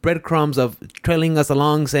whole breadcrumbs of trailing us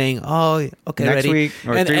along saying, oh, okay, next ready. week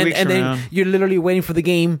or 3 weeks and from then now. You're literally waiting for the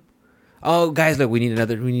game. Oh, guys, look, we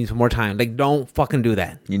need some more time. Like, don't fucking do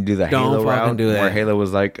that. You can do the Don't Halo fucking route do that. where Halo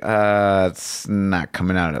was like, it's not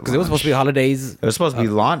coming out at Because it was supposed to be holidays. It was supposed to be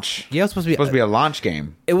launch. Yeah, it was supposed to be a launch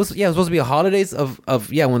game. It was supposed to be a holidays of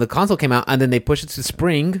when the console came out, and then they pushed it to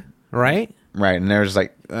spring, right? Right, and there's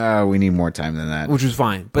like, we need more time than that. Which was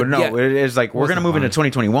fine. But no, it is like, we're going to move into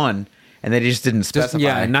 2021. And they just didn't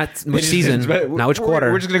specify. Not which season, not which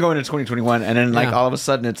quarter. We're just going to go into 2021. And then, all of a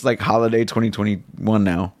sudden, it's like holiday 2021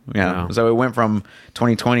 now. Yeah. So it went from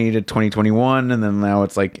 2020 to 2021. And then now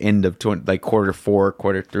it's like end of quarter 4,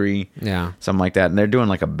 quarter 3. Yeah. Something like that. And they're doing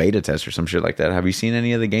like a beta test or some shit like that. Have you seen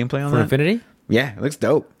any of the gameplay on For that? Infinity? Yeah. It looks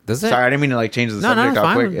dope. Does it? Sorry, I didn't mean to change the subject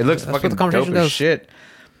real quick. It looks fucking dope as shit.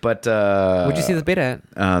 But where'd you see the beta at?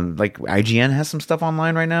 IGN has some stuff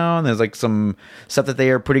online right now, and there's like some stuff that they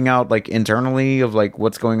are putting out like internally of like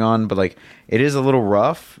what's going on. But like it is a little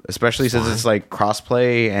rough, especially since it's like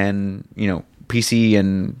crossplay and PC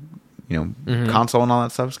and console and all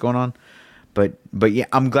that stuff's going on. But yeah,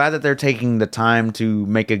 I'm glad that they're taking the time to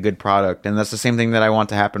make a good product, and that's the same thing that I want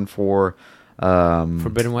to happen for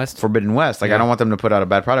Forbidden West. Like I don't want them to put out a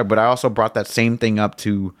bad product, but I also brought that same thing up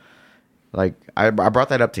to. Like I brought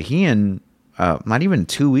that up to Hean not even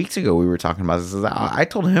 2 weeks ago. We were talking about this. I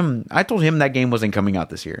told him that game wasn't coming out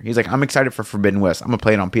this year. He's like, I'm excited for Forbidden West. I'm gonna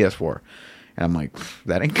play it on PS4. And I'm like,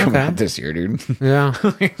 that ain't coming out this year, dude. Yeah.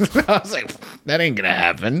 I was like, that ain't gonna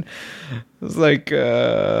happen. It's like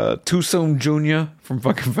Too Soon Jr. from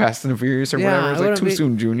fucking Fast and the Furious or whatever. It's like Too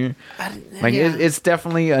Soon Jr. It's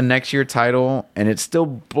definitely a next year title, and it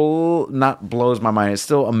still not blows my mind. It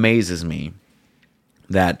still amazes me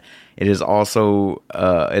that it is also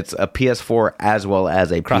it's a PS4 as well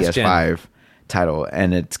as a Cross-gen. PS5 title,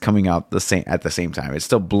 and it's coming out at the same time. It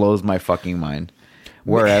still blows my fucking mind.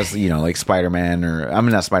 Whereas like Spider-Man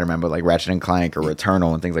not Spider-Man, but like Ratchet and Clank or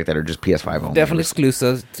Returnal and things like that are just PS5 only. Definitely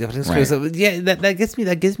exclusive. Right. Yeah, that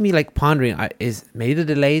gets me like pondering. Is maybe the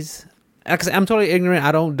delays? Because I'm totally ignorant.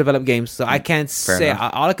 I don't develop games, so I can't say.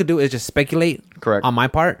 All I could do is just speculate. Correct. On my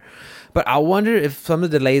part. But I wonder if some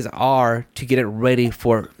of the delays are to get it ready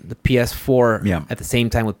for the PS4 at the same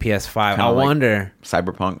time with PS5. I wonder.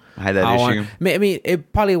 Cyberpunk had that issue. I mean,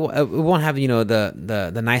 it probably it won't have,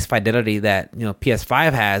 the nice fidelity that,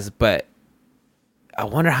 PS5 has, but I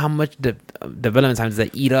wonder how much development time does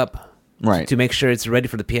that eat up to make sure it's ready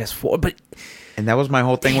for the PS4. And that was my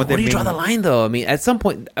whole thing with it. Where do you draw the line, though? I mean, at some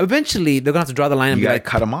point, eventually, they're going to have to draw the line and you be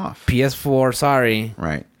cut them off. PS4, sorry.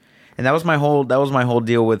 Right. And that was my whole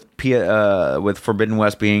deal with Forbidden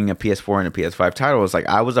West being a PS4 and a PS5 title. It's like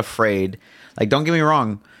I was afraid. Like, don't get me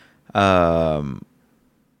wrong, Zero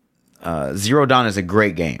Dawn is a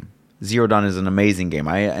great game. Zero Dawn is an amazing game.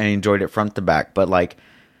 I enjoyed it front to back. But like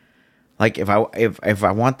if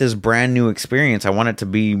I want this brand new experience, I want it to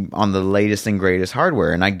be on the latest and greatest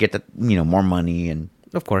hardware, and I get the more money and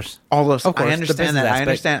of course all those. Of course, I understand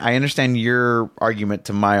that. I understand your argument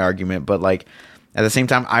to my argument, but like. At the same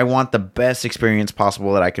time, I want the best experience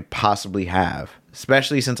possible that I could possibly have,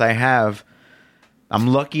 especially since I'm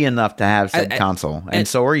lucky enough to have said console, and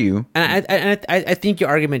so are you. And I think your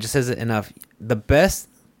argument just says it enough. The best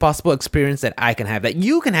possible experience that I can have, that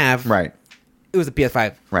you can have, right? It was a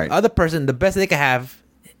PS5. Right. Other person, the best they can have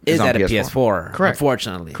is at a PS4. Correct.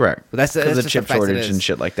 Unfortunately. Correct. That's the chip shortage and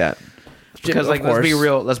shit like that. Because let's be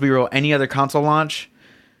real. Any other console launch,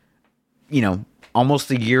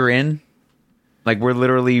 almost a year in. Like, we're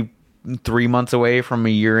literally 3 months away from a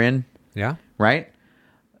year in. Yeah. Right?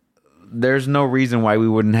 There's no reason why we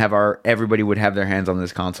wouldn't have everybody would have their hands on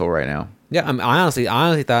this console right now. Yeah, I honestly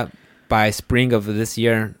thought by spring of this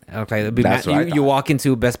year, okay, you walk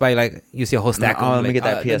into Best Buy, like, you see a whole stack of let me get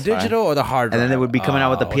that PS5. The digital or the hard drive? And then they would be coming out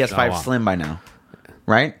with the PS5 Slim by now.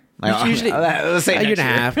 Right? Like, usually let's say a year and a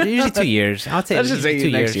half. Usually 2 years. I'll say let's just say 2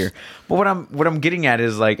 next year. But what I'm getting at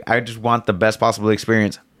is, like, I just want the best possible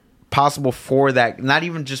experience possible for that, not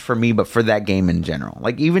even just for me, but for that game in general.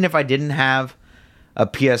 Like, even if I didn't have a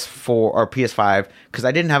PS4 or PS5, because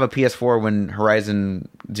I didn't have a PS4 when Horizon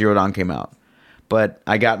Zero Dawn came out, but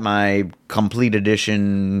I got my complete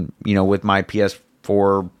edition, with my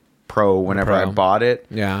PS4 Pro whenever I bought it.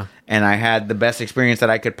 Yeah. And I had the best experience that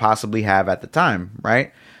I could possibly have at the time,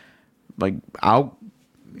 right? Like,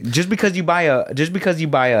 just because you buy a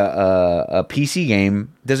PC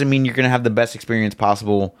game doesn't mean you're going to have the best experience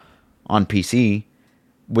possible on PC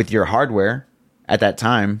with your hardware at that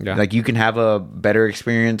time. Yeah. Like, you can have a better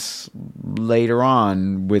experience later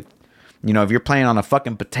on with, if you're playing on a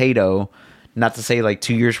fucking potato, not to say like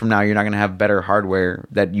 2 years from now you're not going to have better hardware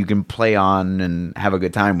that you can play on and have a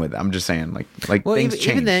good time with. I'm just saying, like well, things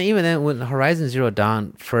change. Even then, when Horizon Zero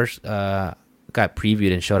Dawn first got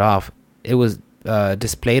previewed and showed off, it was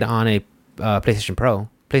displayed on a PlayStation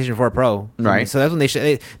 4 Pro. Right. So that's when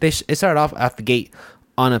it started off at the gate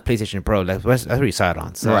on a PlayStation Pro. That's where you saw it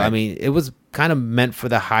on. So, right. I mean, it was kind of meant for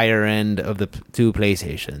the higher end of the two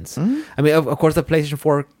PlayStations. Mm-hmm. I mean, of course, the PlayStation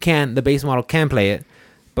 4 the base model can play it,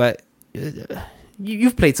 but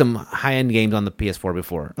you've played some high-end games on the PS4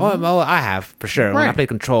 before. Mm-hmm. Oh, I have, for sure. Right. When I played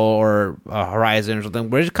Control or Horizon or something,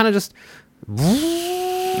 where it's kind of just...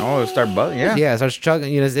 Oh, it starts buzzing, yeah. Yeah, it starts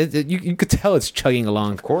chugging. You could tell it's chugging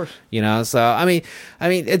along. Of course. So, I mean,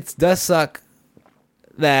 it does suck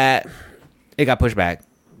that it got pushed back.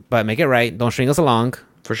 But make it right. Don't string us along.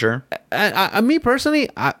 For sure. Me personally,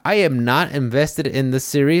 I am not invested in this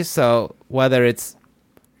series. So whether it's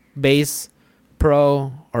base,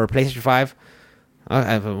 Pro, or PlayStation 5,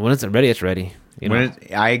 when it's ready, it's ready.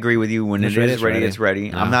 I agree with you. When it is ready, it's ready.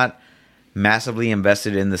 Yeah. I'm not massively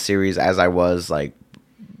invested in the series as I was like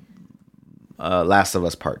Last of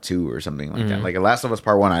Us Part 2 or something like that. Like Last of Us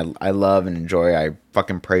Part 1, I love and enjoy. I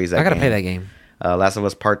fucking praise that game. I gotta play that game. Last of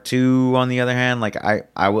Us Part 2, on the other hand, like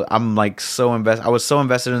I'm like so invested. I was so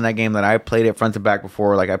invested in that game that I played it front to back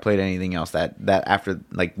before like I played anything else that after,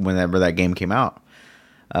 like, whenever that game came out.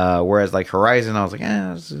 Whereas like Horizon, I was like,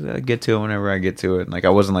 I get to it whenever I get to it. Like, I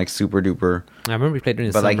wasn't like super duper. I remember we played during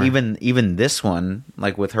the summer. But like even this one,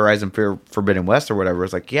 like with Horizon Forbidden West or whatever,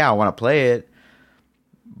 it's like, yeah, I want to play it,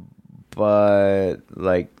 but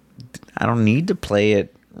like I don't need to play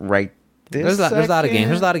it right. There's a lot of games.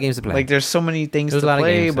 There's a lot of games to play. Like, there's so many things to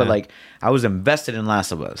play, but like I was invested in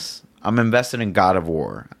Last of Us. I'm invested in God of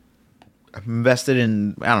War. I'm invested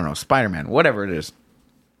in, I don't know, Spider-Man, whatever it is.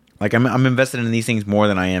 Like, I'm invested in these things more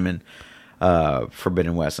than I am in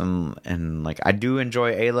Forbidden West, and like I do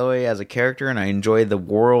enjoy Aloy as a character, and I enjoy the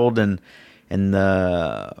world and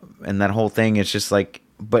that whole thing. It's just like,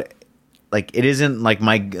 but like it isn't like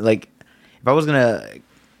if I was gonna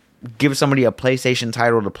give somebody a PlayStation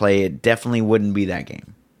title to play, it definitely wouldn't be that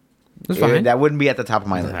game. That's fine. That wouldn't be at the top of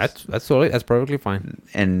my list. That's perfectly fine.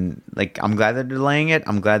 And like, I'm glad they're delaying it.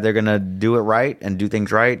 I'm glad they're gonna do it right and do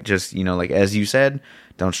things right. Just, like as you said,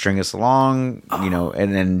 don't string us along.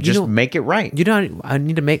 And just make it right. I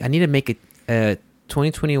need to make a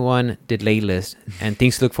 2021 delay list and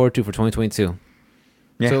things to look forward to for 2022.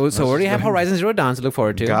 Yeah, so we already have Horizon Zero Dawn to look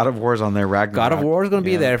forward to. God of War's on there. Ragnarok. God of War is going to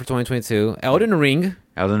be there for 2022. Elden Ring's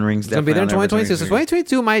Ring's going to be there in 2022. So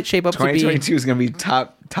 2022 might shape up to be... 2022 is going to be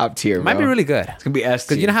top tier, bro. Might be really good. It's going to be S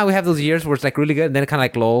tier. Because you know how we have those years where it's like really good and then it kind of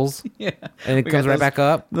like lulls? Yeah. And it comes right back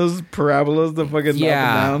up? Those parabolas, the fucking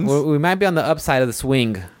yeah. up and downs. We might be on the upside of the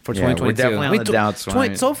swing for 2022. We're definitely on the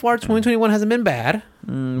downswing. So far, 2021 hasn't been bad.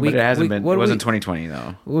 But it hasn't been... It wasn't 2020,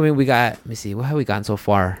 though. I mean, we got... Let me see. What have we gotten so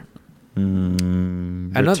far?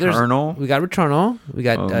 Returnal. We got Returnal. We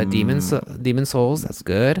got Demon Souls. That's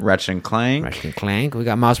good. Ratchet and Clank. We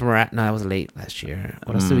got Miles Morales. No, that was late last year.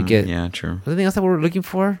 What else did we get? Yeah, true. Was there anything else that we're looking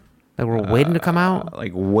for? Like we're waiting to come out?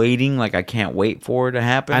 Like waiting. Like I can't wait for it to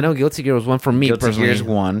happen. I know Guilty Gear was one for me personally. Guilty Gear's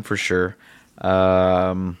one for sure.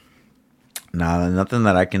 Nothing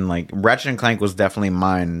that I can like. Ratchet and Clank was definitely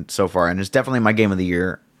mine so far, and it's definitely my game of the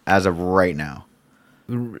year as of right now.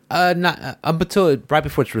 Not up until right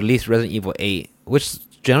before it's released, Resident Evil 8, which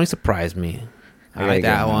generally surprised me. I like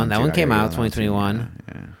that one. That one came out 2021.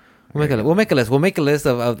 Yeah. We'll make a list. We'll make a list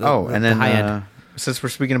of and then the high end. Since we're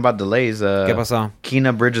speaking about delays, ¿Qué pasó?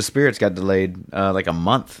 Kena Bridge of Spirits got delayed like a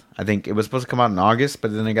month. I think it was supposed to come out in August,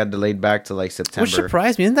 but then it got delayed back to like September. Which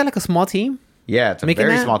surprised me. Isn't that like a small team? Yeah, it's a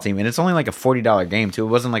very small team, and it's only like a $40 game too. It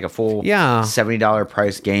wasn't like a full $70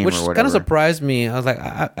 price game, which or whatever. Kind of surprised me. I was like,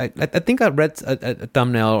 I think I read a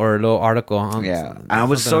thumbnail or a little article. I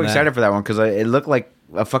was so excited for that one because it looked like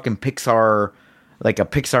a fucking Pixar, like a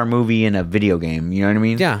Pixar movie in a video game. You know what I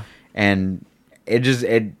mean? Yeah. And it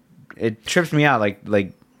trips me out.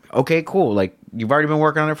 Like okay, cool. Like you've already been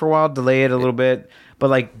working on it for a while. Delay it a little bit,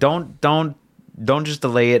 but like don't just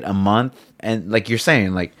delay it a month. And like you're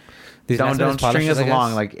saying, like. Don't string us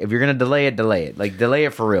along. Like if you're gonna delay it. Like delay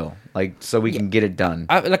it for real. Like so we can get it done.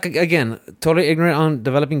 Like again, totally ignorant on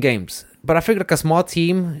developing games. But I figured like a small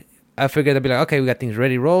team. I figured they'd be like, okay, we got things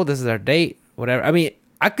ready to roll. This is our date. Whatever. I mean,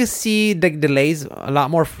 I could see the delays a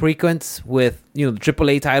lot more frequent with the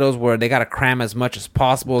AAA titles where they gotta cram as much as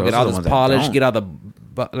possible, get all this polish, get all the.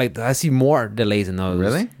 But like I see more delays in those.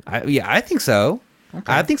 Really? I think so.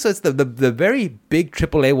 Okay. I think so. It's the very big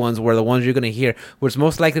AAA ones were the ones you're gonna hear, which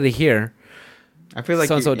most likely to hear. I feel like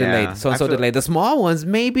so delayed. So delayed. The small ones,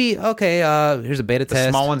 maybe okay. Here's a beta test.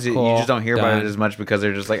 The small ones, cool, you just don't hear about it as much because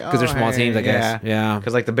they're just like because they're small teams, I guess. Yeah.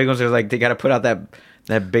 Because like the big ones are like they got to put out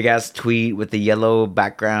that big ass tweet with the yellow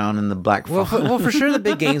background and the black. Well, for sure the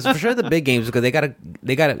big games. Because they gotta.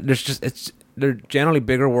 There's just they're generally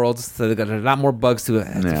bigger worlds, so they got a lot more bugs to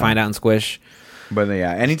find out and squish. But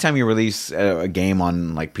yeah, anytime you release a game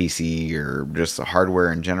on like PC or just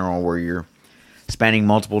hardware in general, where you're spanning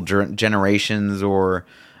multiple generations or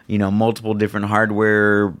multiple different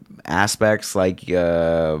hardware aspects, like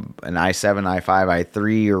an i7, i5,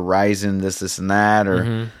 i3, or Ryzen, this and that,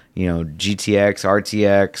 or GTX,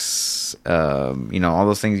 RTX, all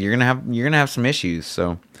those things, you're gonna have some issues.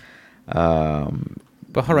 So.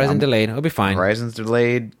 But Horizon delayed. It'll be fine. Horizon's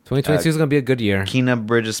delayed. 2022 is going to be a good year. Kena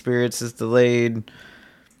Bridge of Spirits is delayed.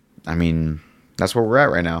 I mean, that's where we're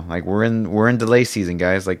at right now. Like we're in delay season,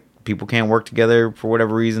 guys. Like people can't work together for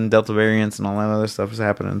whatever reason. Delta variants and all that other stuff is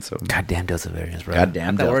happening. So goddamn Delta variants, bro.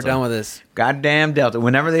 Goddamn Delta. We're done with this. Goddamn Delta.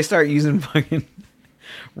 Whenever they start using fucking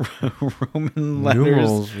Roman letters,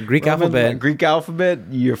 numerals, Greek alphabet,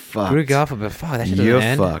 you're fucked. Greek alphabet. Fuck that shit. You're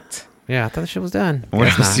fucked. Yeah, I thought the shit was done.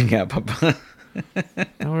 What else you got, Papa?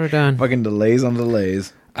 No, we're done. Fucking delays on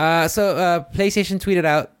delays. So PlayStation tweeted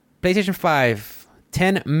out PlayStation 5,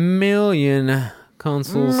 10 million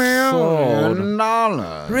consoles sold.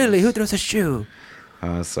 Really? Who throws a shoe?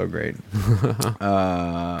 That's so great.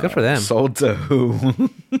 Good for them. Sold to who?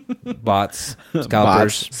 Bots.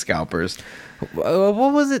 Scalpers. Scalpers.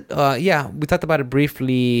 What was it? Yeah, we talked about it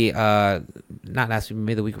briefly. Not last week,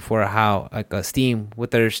 maybe the week before. How like Steam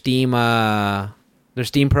with their Steam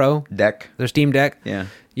Pro deck, their Steam Deck. Yeah,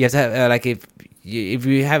 you have to have like if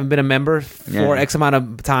you haven't been a member for X amount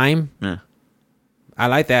of time. Yeah, I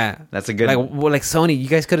like that. That's a good like Sony. You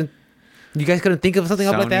guys couldn't think of something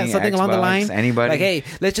Sony, up like that, something Xbox, along the line. Anybody? Like, hey,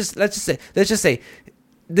 let's just say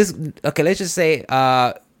this. Okay, let's just say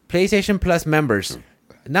PlayStation Plus members.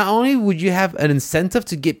 Not only would you have an incentive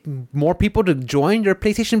to get more people to join your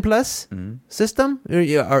PlayStation Plus system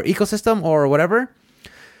or ecosystem or whatever,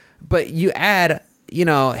 but you add.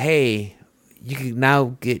 Hey, you can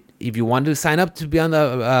now get, if you want to sign up to be on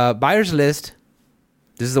the buyer's list,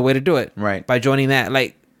 this is the way to do it. Right. By joining that.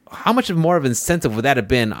 Like, how much more of an incentive would that have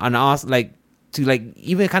been on us, like to like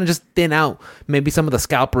even kind of just thin out maybe some of the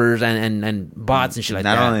scalpers and bots and shit like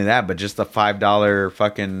that. Not only that, but just the $5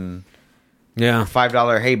 fucking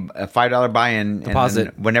 $5 a $5 buy-in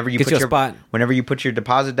deposit. And whenever you Gets put you a spot. whenever you put your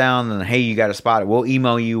deposit down, then hey, you got a spot. We'll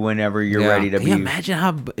email you whenever you're ready to Can be. you imagine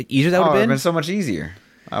how easier that would Oh, have it'd been? so much easier.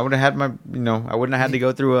 I would have had I wouldn't have had to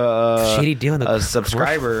go through a Shitty deal in the a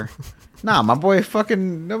subscriber. Nah, my boy six.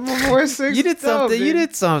 You did something. Dude. You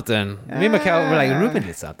did something. Me and Mikhail were like, Ruben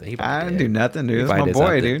did something. He I probably didn't do nothing, dude. He That's my probably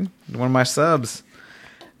boy, did dude. One of my subs.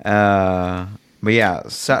 But yeah,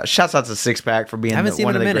 shouts out to Six Pack for being haven't seen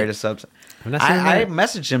one him of in a the minute. greatest subs. I've not seen him in a I minute.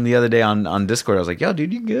 messaged him the other day on Discord. I was like, "Yo,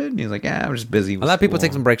 dude, you good?" And he was like, "Yeah, I'm just busy." A lot of people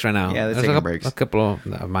take some breaks right now. Yeah, they're There's taking breaks. A couple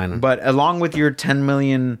of mine. But along with your 10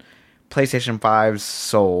 million PlayStation 5s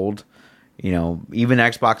sold, even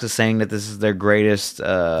Xbox is saying that this is their greatest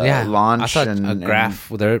launch. I saw and a graph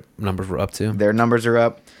where their numbers were up too. Their numbers are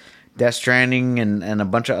up. Death Stranding and a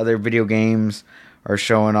bunch of other video games are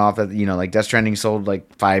showing off that, like Death Stranding sold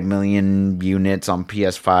like 5 million units on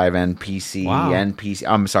PS5 and PC and PC.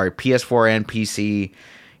 I'm sorry, PS4 and PC.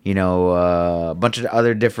 A bunch of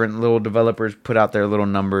other different little developers put out their little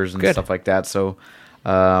numbers and stuff like that. So,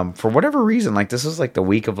 for whatever reason, like this is like the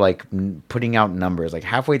week of like putting out numbers, like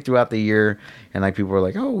halfway throughout the year, and like people are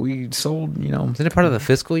like, "Oh, we sold," Isn't it part of the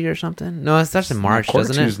fiscal year or something? No, it starts in March, quarter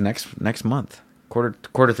doesn't two's it? next month.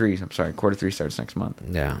 Quarter three. I'm sorry, quarter three starts next month.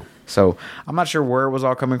 Yeah. So I'm not sure where it was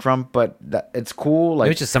all coming from, but it's cool. Like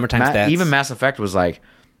Maybe it's just summertime stats. Even Mass Effect was like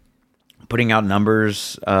putting out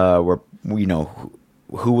numbers where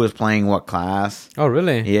who was playing what class. Oh,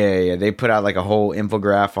 really? Yeah. They put out like a whole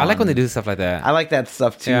infographic. I like when they do stuff like that. I like that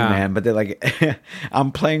stuff too, man. But they're like,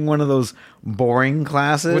 I'm playing one of those boring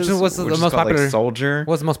classes. Which was the is most called, popular? Like Soldier.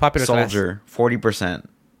 What's the most popular class? Soldier, 40%.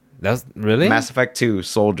 That was really Mass Effect 2,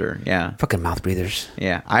 Soldier. Yeah. fucking mouth breathers.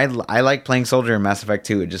 Yeah, I like playing Soldier in Mass Effect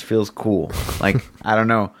 2. It just feels cool. Like I don't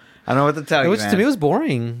know what to tell you. Which to me was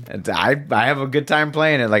boring. I have a good time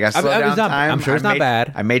playing it. Like I slow down time. I'm sure it's not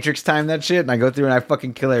bad. I Matrix time that shit, and I go through and I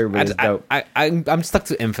fucking kill everybody. It's dope. I'm stuck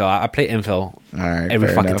to Infill. I play Infill All right, every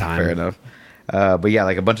fair fucking enough, time. Fair enough. But yeah,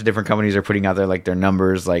 like a bunch of different companies are putting out their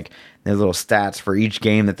numbers, like their little stats for each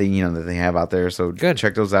game that they have out there. So Good.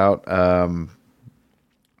 Check those out.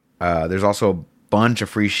 There's also a bunch of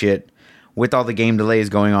free shit with all the game delays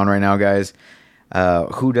going on right now, guys.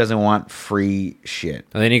 Who doesn't want free shit?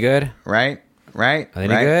 Are they any good? Right? Are they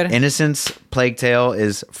any good? Innocence Plague Tale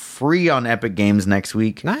is free on Epic Games next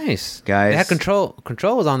week. Nice, Guys. They had Control.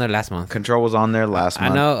 Control was on there last month. Control was on there last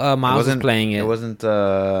month. I know Miles was playing it. It wasn't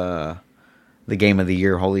the Game of the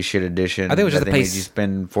Year Holy Shit Edition. I think it was just that the they base. made you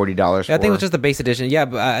spend $40 for. I think it was just the base edition. Yeah,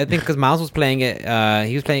 but I think because Miles was playing it,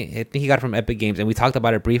 he was playing. I think he got it from Epic Games, and we talked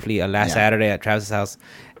about it briefly last Saturday at Travis's house.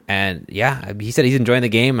 And yeah, he said he's enjoying the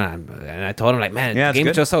game, and I told him like, man, the game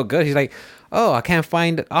is just so good. He's like, oh, I can't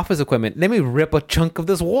find office equipment. Let me rip a chunk of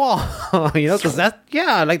this wall, because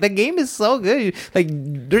like the game is so good. Like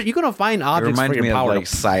you're gonna find objects for your power. It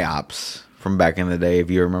reminds me of like Psyops from back in the day. If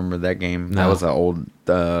you remember that game, that was an old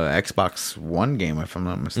Xbox One game, if I'm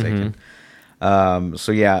not mistaken.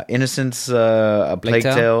 So yeah, Innocence Plague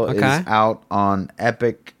Tale is out on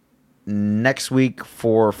Epic next week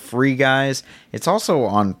for free, guys. It's also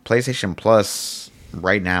on PlayStation Plus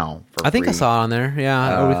right now for I think free. I saw it on there.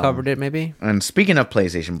 Yeah, or we covered it maybe. And speaking of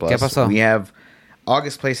PlayStation Plus, we have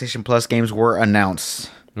August PlayStation Plus games were announced.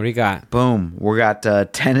 What do you got? Boom. We got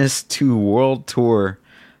Tennis 2 World Tour.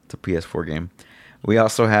 It's a PS4 game. We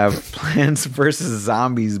also have Plants vs.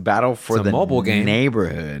 Zombies Battle for the mobile game.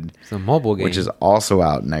 Neighborhood. It's a mobile game. Which is also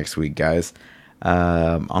out next week, guys.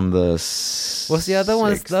 On the what's the other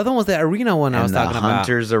one? The other one's the arena one I was talking about.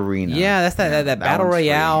 Hunters Arena. Yeah, that's that battle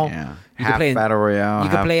royale. Yeah. You can play battle royale. You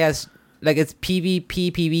can play as like it's PvP,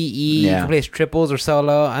 PvE. You can play as triples or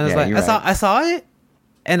solo. And I was like, I saw it,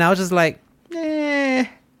 and I was just like, eh.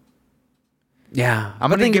 Yeah, I'm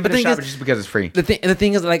gonna give it a shot just because it's free. The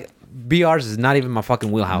thing is like BRs is not even my fucking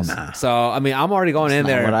wheelhouse. Nah. So I mean, I'm already going in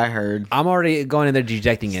there. What I heard. I'm already going in there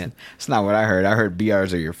dejecting it. It's not what I heard. I heard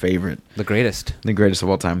BRs are your favorite. The greatest of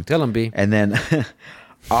all time. Tell them, B. And then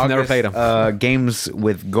August, never played them. Games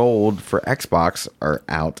with gold for Xbox are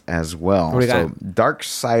out as well. What do you So got?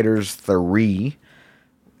 Darksiders 3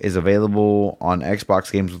 is available on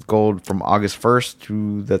Xbox Games with Gold from August 1st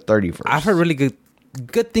to the 31st. I've heard really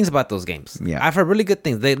good things about those games. Yeah. I've heard really good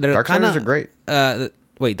things. They're Darksiders kinda, are great.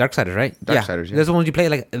 Wait, Darksiders, right? Darksiders, yeah. There's the ones you play,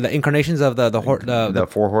 like the incarnations of the Four Horsemen. the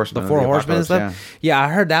Four of the Horsemen and Apocalypse, stuff. Yeah, I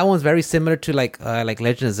heard that one's very similar to like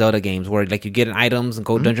Legend of Zelda games, where like you get items and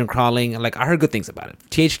go dungeon crawling. And like I heard good things about it.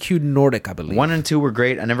 THQ Nordic, I believe. 1 and 2 were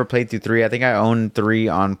great. I never played through 3. I think I own 3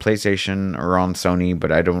 on PlayStation or on Sony,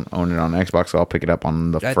 but I don't own it on Xbox, so I'll pick it up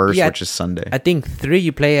on the first, which is Sunday. I think 3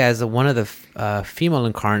 you play as one of the female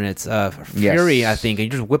incarnates, Fury, I think, and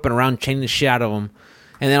you're just whipping around, chaining the shit out of them.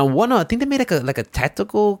 And then on one, I think they made like a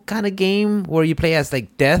tactical kind of game where you play as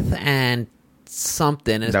like Death and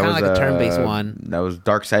something. It's kind of like a turn-based one. That was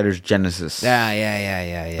Darksiders Genesis.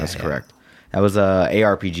 Yeah. That's correct. That was a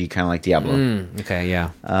ARPG, kind of like Diablo. Okay,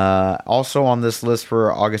 yeah. Also on this list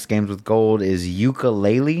for August Games with Gold is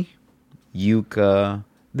Yooka-Laylee. The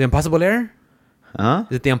Impossible Lair? Huh?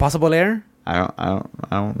 Is it the Impossible Lair? I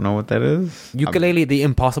don't know what that is. Yooka-Laylee, the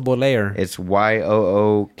Impossible Lair. It's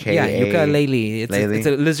Yooka. Yeah, Yooka-Laylee. It's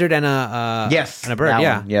a lizard and a and a bird.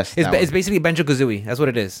 Yeah, yes. It's basically Banjo-Kazooie. That's what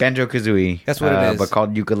it is. Banjo-Kazooie. That's what it is. But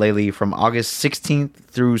called Yooka-Laylee from August 16th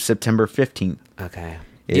through September 15th. Okay.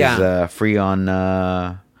 Is free on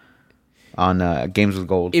Games with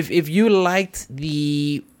Gold. If you liked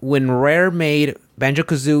when Rare made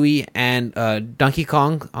Banjo-Kazooie and Donkey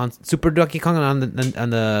Kong on Super Donkey Kong on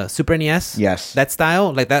the Super NES, yes, that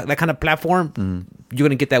style, like that kind of platform, you're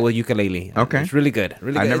gonna get that with Yooka-Laylee. Okay, it's really good.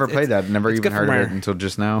 Really, I good. never played that. Never even heard of it until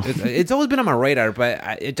just now. It's always been on my radar, but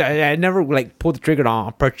I never like pulled the trigger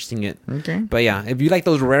on purchasing it. Okay, but yeah, if you like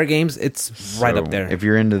those Rare games, it's right up there. If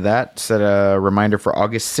you're into that, set a reminder for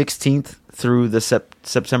August 16th through the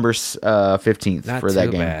September 15th for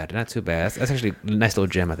that game. Not too bad. That's actually a nice little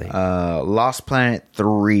gem, I think. Lost Planet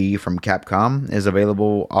 3 from Capcom is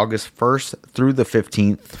available August 1st through the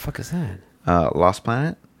 15th. The fuck is that? Lost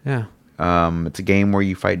Planet? Yeah. It's a game where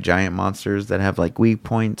you fight giant monsters that have like weak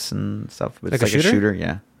points and stuff. It's like a shooter?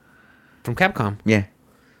 Yeah. From Capcom? Yeah.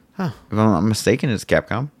 Huh. If I'm not mistaken, it's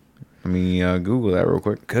Capcom. Let me Google that real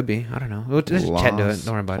quick. Could be. I don't know. We'll just chat to it.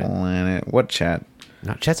 Don't worry about Planet. What chat?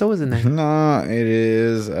 No, chat's always in there. No, it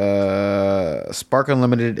is Spark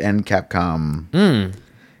Unlimited and Capcom.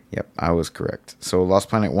 Yep, I was correct. So Lost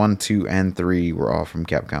Planet 1, 2, and 3 were all from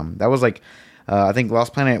Capcom. That was like, I think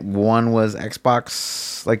Lost Planet 1 was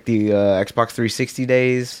Xbox, like the Xbox 360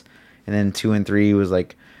 days. And then 2 and 3 was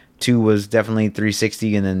like, 2 was definitely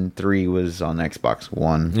 360 and then 3 was on Xbox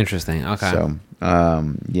One. Interesting. Okay. So,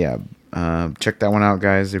 yeah. Check that one out,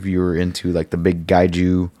 guys, if you were into like the big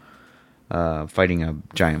Gaiju. Fighting a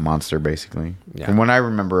giant monster, basically. Yeah. From what I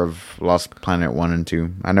remember of Lost Planet 1 and 2.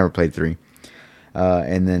 I never played 3.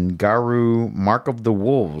 And then Garou, Mark of the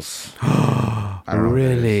Wolves.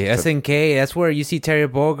 Really? SNK? That's where you see Terry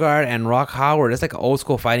Bogard and Rock Howard. That's like an old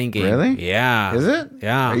school fighting game. Really? Yeah. Is it?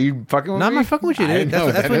 Yeah. Are you fucking with me? No, I'm not fucking with you, dude.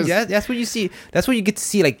 That's what you see. That's what you get to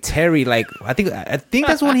see, like Terry. Like I think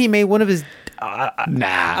that's when he made one of his.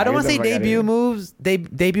 I don't want to say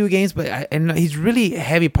debut games, but and he's really a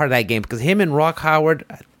heavy part of that game because him and Rock Howard.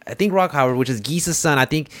 I think Rock Howard, which is Geese's son, I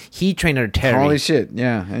think he trained under Terry. Holy shit!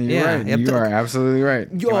 Yeah, and you're right. Yep, you are absolutely right.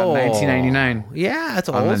 Yo, 1999. Yeah, that's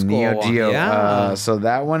on old the school. Neo Geo. Yeah. So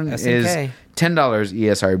that one SNK. is $10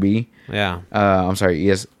 ESRB. Yeah. I'm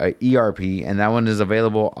sorry, ERP, and that one is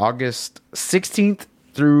available August 16th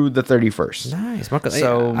through the 31st. Nice. Marco,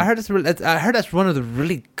 so I heard that's one of the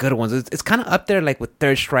really good ones. It's kind of up there like with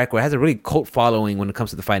Third Strike, where it has a really cult following when it comes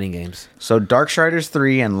to the fighting games. So Darksiders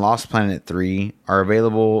 3 and Lost Planet 3 are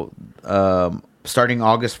available starting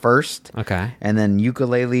August 1st. Okay. And then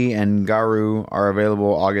Yooka-Laylee and Garou are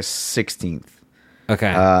available August 16th.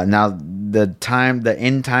 Okay. Now the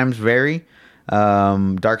end times vary.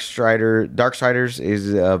 Darksiders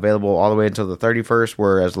is available all the way until the 31st,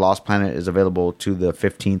 whereas Lost Planet is available to the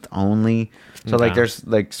 15th only. So like there's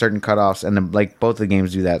like certain cutoffs, and then, like both the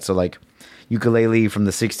games do that. So like Yooka-Laylee from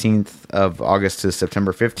the 16th of August to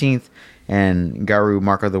September 15th, and Garou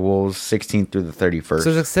Mark of the Wolves 16th through the 31st.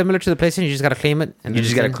 So it's similar to the PlayStation. You just got to claim it. And you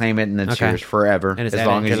just got to claim it, and it's yours forever, and as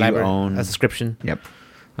long as you own a subscription. Yep.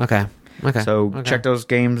 Okay. So check those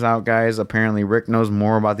games out, guys. Apparently, Rick knows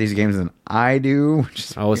more about these games than I do.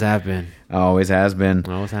 Always have been. Always has been.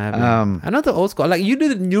 I know the old school. Like you do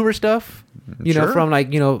the newer stuff. You know, from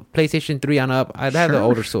like PlayStation 3 on up. I'd have the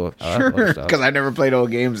older stuff. Sure, because I never played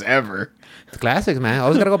old games ever. The classics, man. I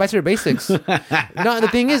always gotta go back to your basics. No, the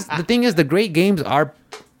thing is, the great games are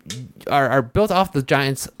built off the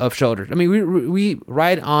giants of shoulders. I mean, we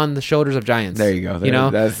ride on the shoulders of giants. There you go.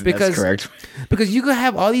 That's correct. Because you could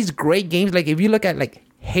have all these great games. Like if you look at like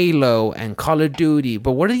Halo and Call of Duty,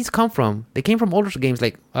 but where do these come from? They came from older games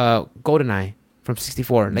like GoldenEye from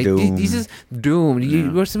 64. Like these is Doom.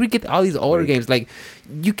 We get all these older games. Like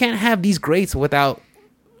you can't have these greats without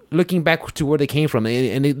looking back to where they came from,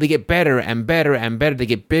 and they get better and better and better. They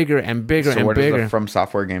get bigger and bigger and where bigger. does the From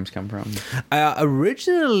Software games come from?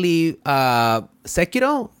 Originally,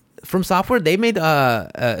 Sekiro From Software, they made it's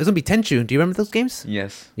gonna be Tenchu. Do you remember those games?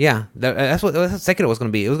 Yes. Yeah, that's what Sekiro was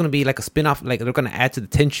gonna be. It was gonna be like a spin-off, like they're gonna add to the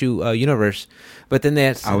Tenchu universe. But then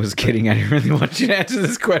I was kidding. I didn't really want you to answer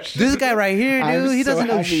this question. This guy right here, dude, he doesn't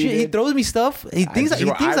know shit. He throws me stuff. He thinks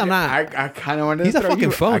I'm not. I kind of wanted. He's to throw a fucking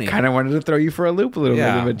you, phony. I kind of wanted to throw you for a loop a little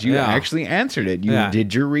bit, but you actually answered it. You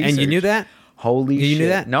did your research, and you knew that. Holy shit! You knew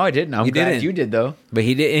that? No, I didn't. I'm glad you did though. But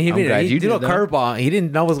he did. He did a though. curveball. He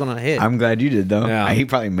didn't know what was gonna hit. I'm glad you did though. Yeah. He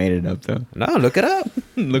probably made it up though. No, look it up.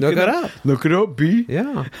 look it up. Look it up, B.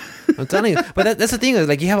 Yeah, I'm telling you. But that's the thing is,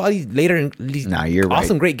 like, you have all these you're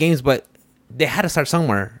awesome, right. great games, but they had to start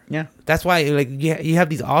somewhere. Yeah, that's why, like, you have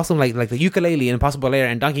these awesome, like the Yooka-Laylee and Impossible Lair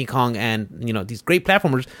and Donkey Kong and these great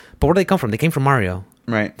platformers. But where do they come from? They came from Mario,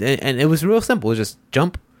 right? And it was real simple. It was just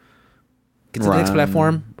jump, get to the next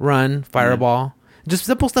platform, run, fireball. Just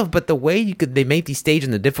simple stuff, but the way they make these stages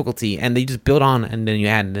and the difficulty, and they just build on, and then you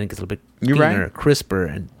add, and then it gets a little bit cleaner, crisper,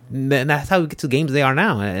 and that's how we get to the games they are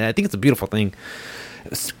now. And I think it's a beautiful thing.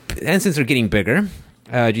 And since they're getting bigger,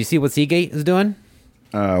 do you see what Seagate is doing?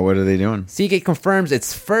 What are they doing? Seagate confirms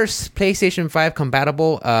its first PlayStation 5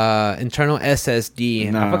 compatible internal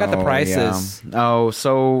SSD. I forgot the prices. Yeah. Oh,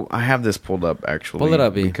 so I have this pulled up actually. Pull it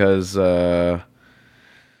up, B. Because.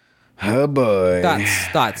 Oh boy.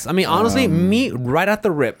 Thoughts. I mean, honestly, me right at the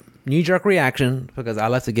rip, knee jerk reaction, because I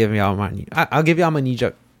like to give y'all I'll give y'all my knee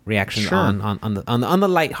jerk reaction on the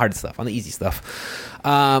light hard stuff, on the easy stuff.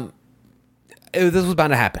 This was bound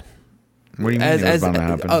to happen. What do you mean it was bound to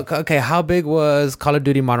happen? Okay, how big was Call of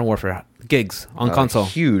Duty Modern Warfare gigs on console?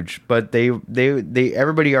 Huge, but they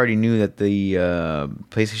everybody already knew that the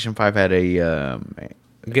PlayStation 5 had a.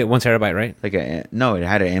 Get 1 terabyte, right? It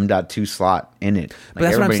had an M.2 slot in it. But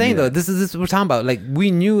that's what I'm saying, though. This is what we're talking about. Like,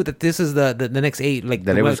 we knew that this is the next 8, like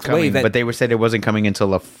that it was coming, but they said it wasn't coming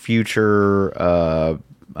until a future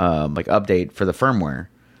like update for the firmware.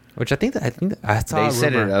 Which I think I saw. They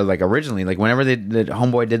said it like originally, like whenever the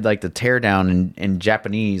Homeboy did like the teardown in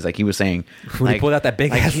Japanese, like he was saying, when he pulled out that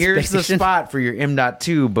big ass here's the spot for your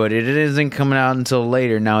M.2, but it isn't coming out until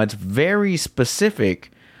later. Now it's very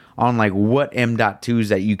specific on like what M.2s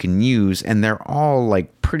that you can use, and they're all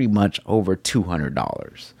like pretty much over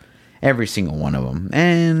 $200, every single one of them,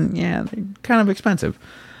 and yeah, they're kind of expensive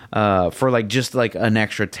for like just like an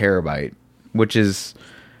extra terabyte, which is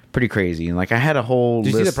pretty crazy. And like I had a whole. Do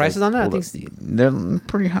you see the prices on that? I think they're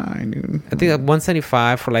pretty high, dude. I think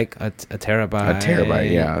 $175 for like a terabyte. A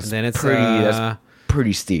terabyte, yeah. And then it's pretty. That's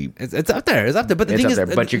pretty steep. It's up there. It's up there. But the thing is,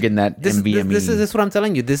 but you're getting that NVMe. This is what I'm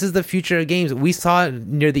telling you. This is the future of games. We saw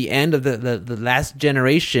near the end of the last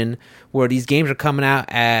generation where these games are coming out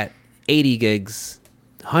at 80 gigs,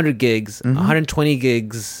 100 gigs, 120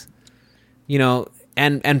 gigs,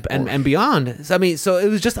 and beyond. So I mean, so it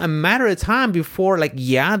was just a matter of time before, like,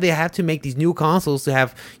 they have to make these new consoles to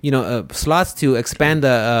have slots to expand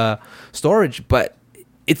the storage, but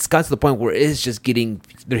it's got to the point where it's just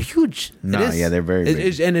they're huge. They're very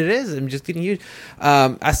big. And it is. I'm just getting huge.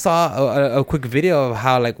 I saw a quick video of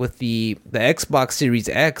how, like, with the Xbox Series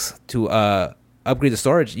X to upgrade the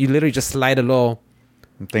storage, you literally just slide a little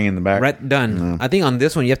thing in the back. Right, done. I think on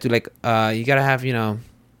this one you have to you gotta have you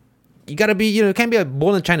gotta be it can't be a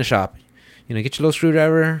bull in a china shop. Get your little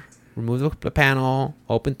screwdriver, remove the panel,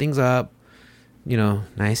 open things up,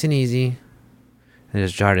 nice and easy, and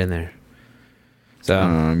just jar it in there. So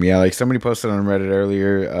like somebody posted on Reddit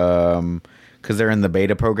earlier, because they're in the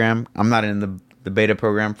beta program. I'm not in the beta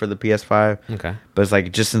program for the PS5. Okay, but it's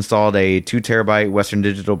like just installed a 2 terabyte Western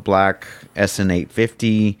Digital Black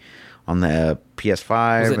SN850 on the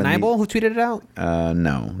PS5. Was it Nibel who tweeted it out?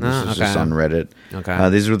 No, this is just on Reddit. Okay,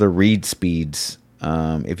 these were the read speeds.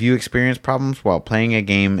 If you experience problems while playing a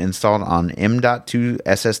game installed on M.2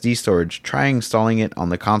 SSD storage, try installing it on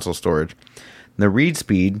the console storage. The read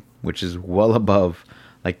speed, which is well above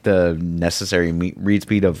like the necessary read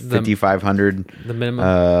speed of 5,500 the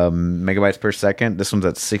minimum megabytes per second. This one's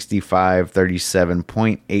at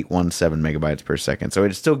 6537.817 megabytes per second. So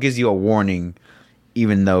it still gives you a warning,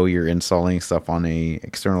 even though you're installing stuff on a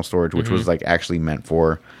external storage, which was like actually meant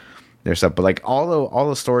for their stuff. But like all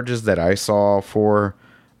the storages that I saw for,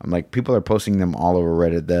 like people are posting them all over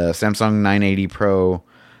Reddit. The Samsung 980 Pro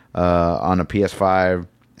on a PS5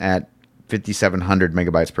 at 5,700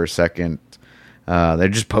 megabytes per second. They're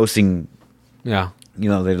just posting. Yeah.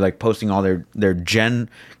 They're like posting all their Gen,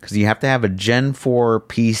 because you have to have a Gen 4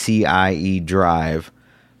 PCIe drive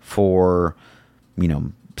for,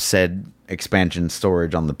 said expansion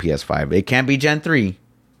storage on the PS5. It can't be Gen 3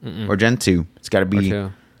 or Gen 2. It's got to be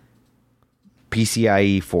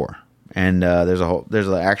PCIe 4. And there's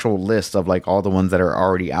an actual list of like all the ones that are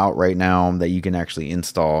already out right now that you can actually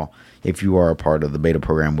install if you are a part of the beta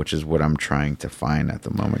program, which is what I'm trying to find at the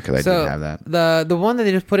moment because I did have that. The one that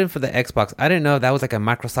they just put in for the Xbox, I didn't know that was like a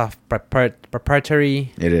Microsoft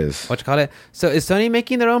proprietary. It is. What you call it? So is Sony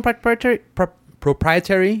making their own proprietary?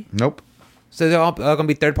 Nope. So they're all going to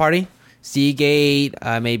be third party? Seagate,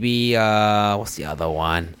 maybe what's the other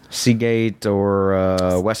one? Seagate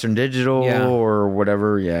or Western Digital or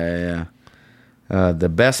whatever. Yeah. The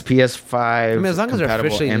best PS5 I mean, as long as they're compatible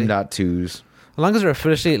officially M.2s. As long as they're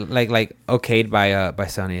officially like okayed by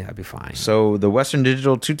Sony, that'd be fine. So the Western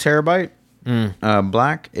Digital 2 terabyte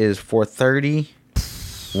black is $430.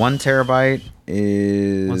 1 terabyte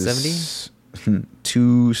is 170?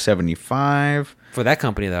 $275. For that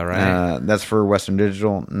company, though, right? That's for Western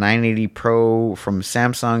Digital. 980 Pro from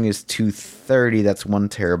Samsung is $230. That's 1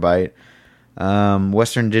 terabyte.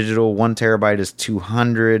 Western Digital 1 terabyte is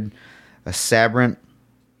 $200. A Sabrent.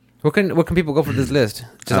 What can people go for this list?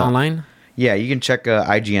 Just online? Yeah, you can check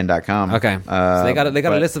IGN.com. Okay, so they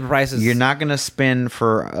got a list of prices. You're not gonna spend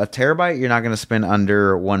for a terabyte. You're not gonna spend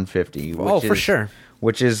under $150. For sure.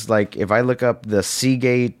 Which is like if I look up the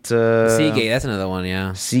Seagate. Seagate, that's another one.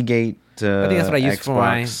 Yeah, Seagate. I think that's what I use for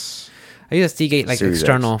my. I use a Seagate like Series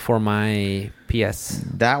external X. for my PS.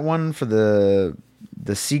 That one for the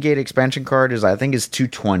Seagate expansion card is I think is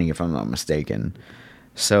 $220 if I'm not mistaken.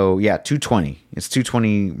 So yeah, $220. It's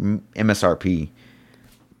 $220 MSRP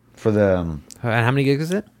for the. And how many gigs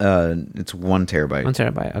is it? It's 1 terabyte. 1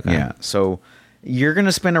 terabyte. Okay. Yeah. So you're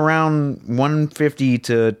gonna spend around $150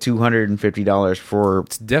 to $250 for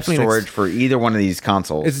storage for either one of these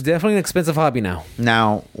consoles. It's definitely an expensive hobby now.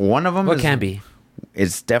 Now, one of them can be.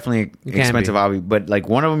 It's definitely an expensive hobby, but like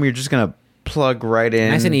one of them you're just gonna plug right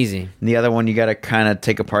in, nice and easy. And the other one you got to kind of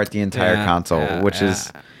take apart the entire console, which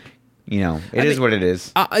is, it is what it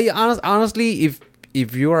is. Honestly,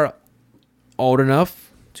 if you are old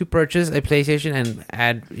enough to purchase a PlayStation and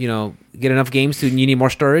add, get enough games to you need more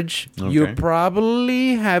storage, you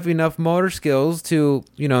probably have enough motor skills to,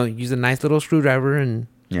 use a nice little screwdriver and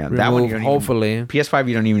that one hopefully. PS5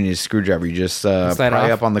 you don't even need a screwdriver. You just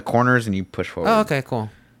pry up on the corners and you push forward. Oh, okay, cool.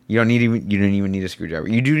 You don't even need a screwdriver.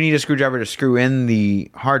 You do need a screwdriver to screw in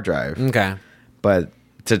the hard drive. Okay. But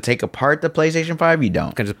to take apart the PlayStation 5, you don't.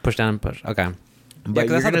 You can just push down and push. Okay. But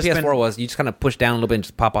that's how the PS4 was. You just kind of push down a little bit and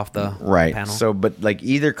just pop off the panel. So, but like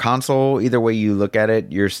either console, either way you look at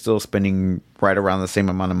it, you're still spending right around the same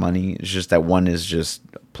amount of money. It's just that one is just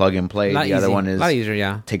plug and play. The other one is a lot easier,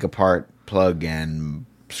 yeah. Take apart, plug, and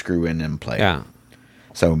screw in and play. Yeah.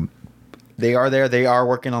 So they are there. They are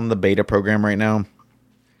working on the beta program right now.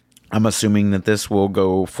 I'm assuming that this will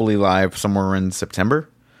go fully live somewhere in September.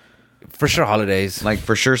 For sure, holidays. Like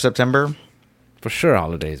for sure, September. For sure,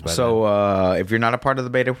 holidays. So if you're not a part of the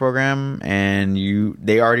beta program and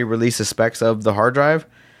they already released the specs of the hard drive,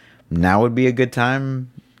 now would be a good time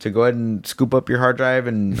to go ahead and scoop up your hard drive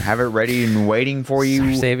and have it ready and waiting for you.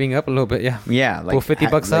 Start saving up a little bit, yeah. Yeah, like pull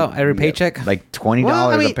 $50 out every paycheck. Like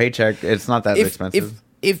 $20 a paycheck. It's not that expensive.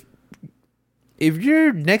 If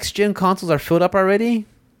your next gen consoles are filled up already,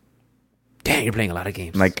 damn, you're playing a lot of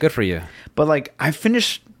games. Like, good for you. But like, I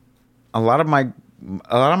finished a lot of my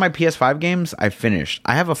PS5 games. I finished.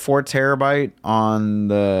 I have a 4 terabyte on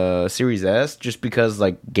the Series S just because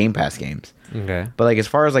like Game Pass games. Okay. But like as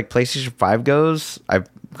far as like PlayStation 5 goes, I've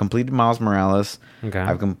completed Miles Morales. Okay.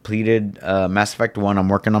 I've completed Mass Effect 1. I'm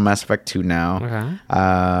working on Mass Effect 2 now. Okay.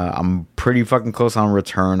 I'm pretty fucking close on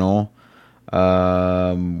Returnal.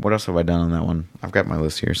 What else have I done on that one? I've got my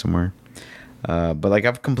list here somewhere. But like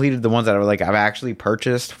I've completed the ones that I've actually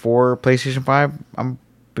purchased for PlayStation 5. I'm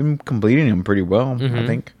been completing them pretty well, I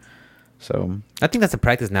think. So I think that's the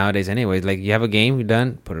practice nowadays anyways. Like you have a game, you're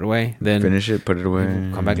done, put it away, then finish it, put it away,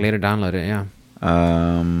 come back later, download it. Yeah.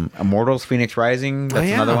 Immortals Phoenix Rising, that's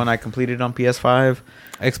another one I completed on PS5.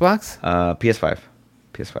 Xbox? PS5.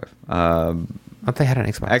 I thought I had an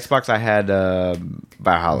Xbox. Xbox I had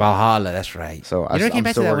Valhalla, that's right. So you never came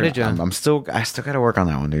back to that one, did you? I still gotta work on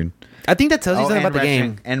that one, dude. I think that tells you something about the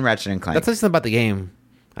game. And Ratchet and Clank. That tells you something about the game.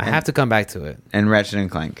 I have to come back to it. And Ratchet and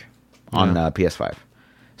Clank on PS5.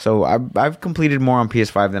 So I've completed more on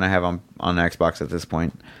PS5 than I have on Xbox at this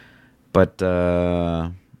point. But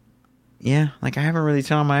yeah, like I haven't really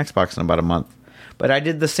turned on my Xbox in about a month. But I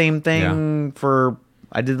did the same thing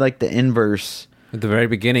I did like the inverse. At the very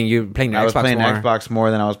beginning, you were playing Xbox more. I was playing Xbox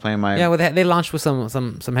more than I was playing my... Yeah, well, they launched with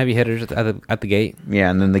some heavy hitters at the gate. Yeah,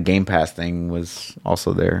 and then the Game Pass thing was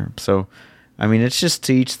also there. So... I mean, it's just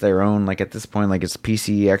to each their own. Like, at this point, like, it's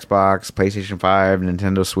PC, Xbox, PlayStation 5,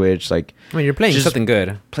 Nintendo Switch. Like, I mean, you're playing something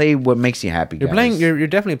good. Play what makes you happy, guys. You're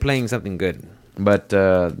definitely playing something good. But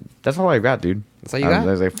that's all I got, dude. That's all you got?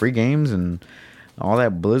 There's like free games and all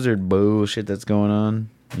that Blizzard bullshit that's going on.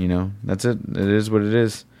 You know, that's it. It is what it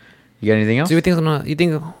is. You got anything else? So you think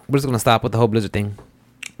we're just gonna stop with the whole Blizzard thing?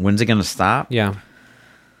 When's it gonna stop? Yeah.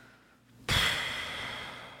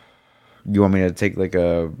 You want me to take like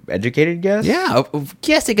a educated guess? Yeah.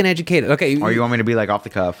 Yes, they can educate it. Okay. Or you want me to be like off the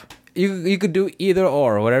cuff? You could do either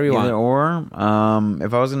or, whatever you Either want. or.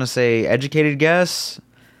 If I was gonna say educated guess,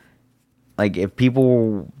 like if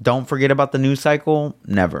people don't forget about the news cycle,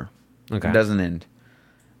 never. Okay. It doesn't end.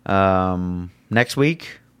 Next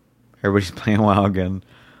week, everybody's playing WoW again.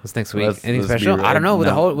 What's next week? Let's Anything be special? real. I don't know. With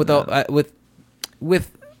No, the whole with no. the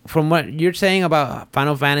with from what you're saying about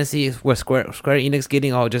Final Fantasy, where Square Enix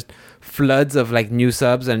getting all just floods of like new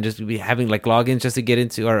subs and just be having like logins just to get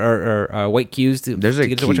into or wait queues to. There's to a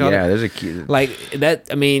get key. into Yeah, there's a key. like that.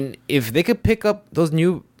 I mean, if they could pick up those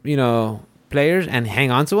new players and hang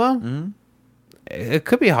on to them, it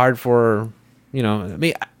could be hard for I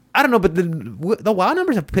mean. I don't know, but the WoW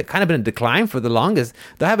numbers have kind of been in decline for the longest.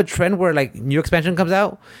 They'll have a trend where like new expansion comes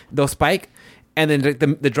out, they'll spike, and then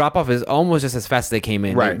the drop off is almost just as fast as they came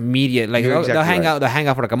in. Right. Like, immediate. Like You're they'll exactly hang right. out. They'll hang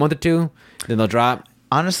out for like a month or two, then they'll drop.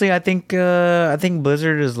 Honestly, I think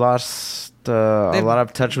Blizzard has lost a lot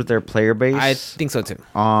of touch with their player base. I think so too.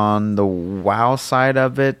 On the WoW side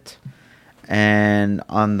of it, and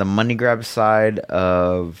on the money grab side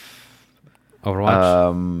of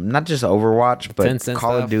Overwatch. not just Overwatch, but Tencent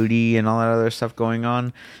Call stuff. of Duty and all that other stuff going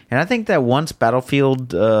on. And I think that once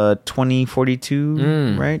Battlefield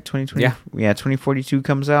 2042, right, 2020, Yeah. 2042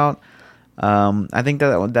 comes out, I think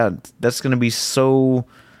that's going to be so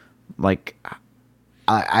like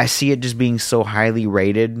I see it just being so highly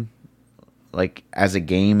rated, like as a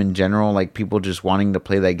game in general, like people just wanting to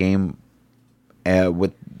play that game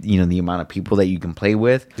with the amount of people that you can play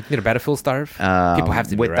with. You need a Battlefield starve. People have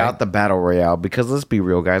to be, without right? the battle royale, because let's be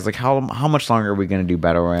real, guys. Like how much longer are we going to do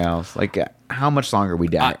battle royales? Like how much longer are we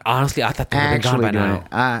doing? Honestly, I thought they would have been gone by now.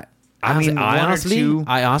 I mean, I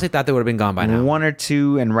honestly thought they would have been gone by now. one or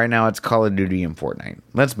two, and right now it's Call of Duty and Fortnite.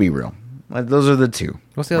 Let's be real. Like, those are the two.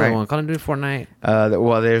 What's the other right? one? Call of Duty, Fortnite.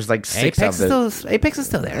 Well, there's like six Apex of them. Apex is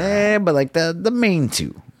still there. But like the main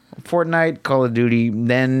two, Fortnite, Call of Duty,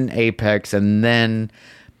 then Apex, and then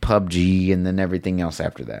PUBG, and then everything else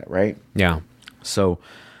after that, right? Yeah. So,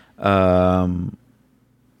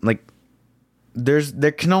 like,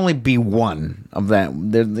 there can only be one of that.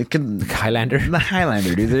 There can Highlander. the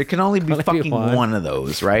Highlander, dude. There can only be Only fucking one. one of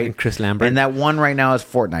those, right? And Chris Lambert. And that one right now is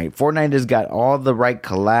Fortnite. Fortnite has got all the right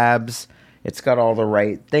collabs. It's got all the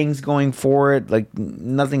right things going for it. Like,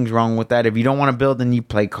 nothing's wrong with that. If you don't want to build, then you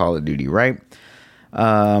play Call of Duty, right?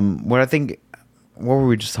 What were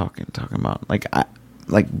we just talking about? I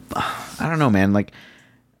don't know, man. Like,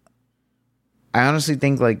 I honestly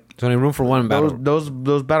think like There's only room for one battle. those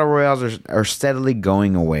battle royales are steadily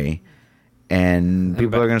going away, and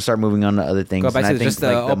people are going to start moving on to other things. Go back And to I just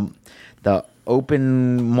think the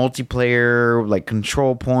open multiplayer, like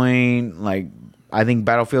Control Point, like I think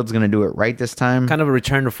Battlefield's going to do it right this time. Kind of a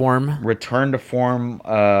return to form. Return to form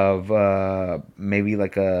of maybe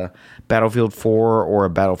like a Battlefield 4 or a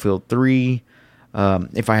Battlefield 3.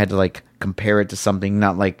 If I had to like compare it to something,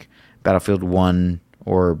 not like Battlefield 1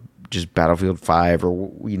 or just Battlefield 5 or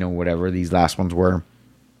whatever these last ones were.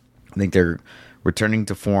 I think they're returning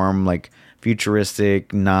to form, like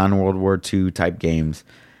futuristic, non-World War II type games,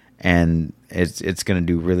 and it's going to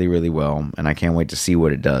do really, really well, and I can't wait to see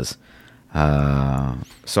what it does.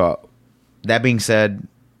 So that being said,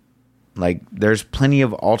 like there's plenty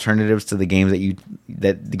of alternatives to the games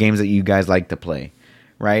that you guys like to play,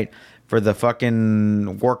 right? For the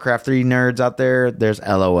fucking Warcraft 3 nerds out there, there's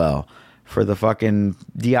LOL. For the fucking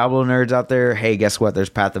Diablo nerds out there, hey, guess what? There's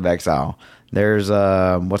Path of Exile. There's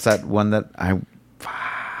what's that one that I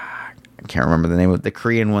can't remember the name of, the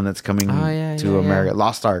Korean one that's coming to America. Yeah.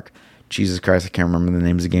 Lost Ark. Jesus Christ, I can't remember the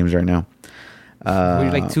names of games right now.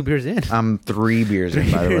 You're like 2 beers in. I'm 3 beers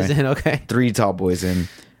in, by the beers way. in, okay. 3 tall boys in.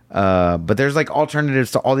 But there's like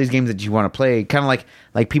alternatives to all these games that you want to play. Kind of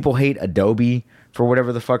like people hate Adobe for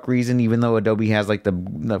whatever the fuck reason, even though Adobe has like the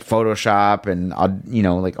Photoshop and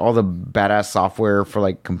like all the badass software for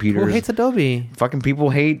like computers. Who hates Adobe? Fucking people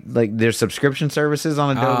hate like there's subscription services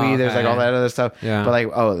on Adobe. Oh, There's like all that other stuff. Yeah. But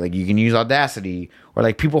like you can use Audacity, or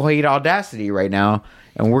like people hate Audacity right now,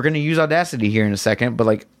 and we're gonna use Audacity here in a second. But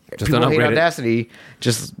like Just people don't hate upgrade it. Audacity,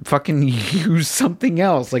 just fucking use something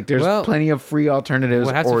else. Like there's plenty of free alternatives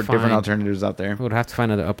we'll have to or different find- alternatives out there. We would have to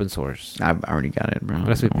find another open source. I've already got it, bro.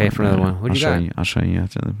 Unless we pay for another one. What do you got? I'll show you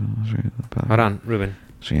after the. I'll show you the Hold on, Ruben.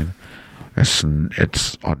 See,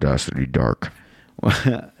 it's Audacity Dark.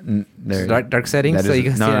 Dark settings, so you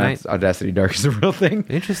can see at night. Audacity Dark is a real thing.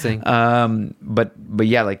 Interesting. But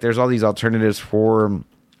yeah, like there's all these alternatives for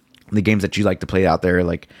the games that you like to play out there.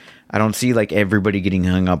 Like I don't see like everybody getting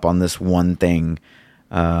hung up on this one thing,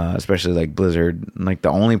 especially like Blizzard. Like the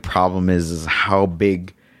only problem is how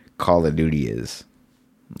big Call of Duty is.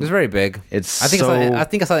 It's very big. I think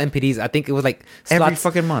I saw MPDs. I think it was like every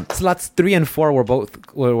fucking month. Slots 3 and 4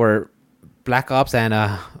 were Black Ops and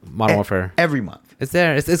Modern Warfare. Every month. It's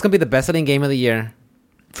there. It's gonna be the best selling game of the year.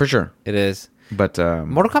 For sure. It is. But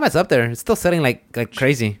Mortal Kombat's up there. It's still selling like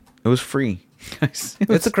crazy. It was free.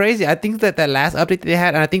 It's crazy. I think that last update they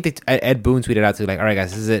had, and I think Ed Boon tweeted out too, like, all right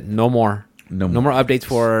guys, this is it. No more updates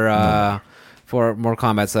for Mortal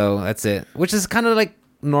Kombat. So that's it. Which is kind of like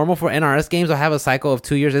normal for NRS games. I have a cycle of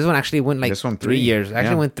 2 years. This one actually went like 3 years.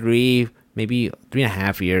 Actually went maybe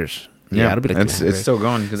 3.5 years. Yeah, it'll be like it's still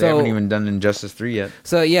going because they haven't even done Injustice 3 yet.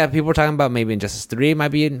 So yeah, people were talking about maybe Injustice 3 might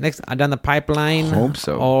be next down the pipeline. Hope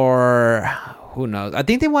so. Or who knows? I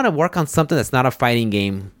think they want to work on something that's not a fighting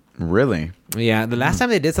game. Really? Yeah, the last time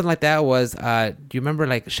they did something like that was, do you remember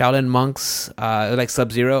like Shaolin Monks, like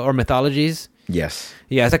Sub-Zero or Mythologies? Yes.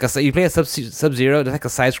 Yeah, it's like you play a Sub-Zero, it's like a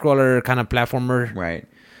side scroller kind of platformer. Right.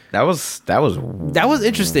 That was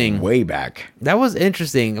interesting. Way back. That was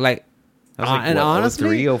interesting. Like, and honestly,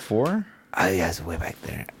 304. Yeah, it's way back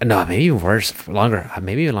there. No, maybe even worse, longer.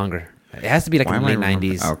 Maybe even longer. It has to be like in the late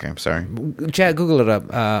 90s. Okay, I'm sorry. Chat, Google it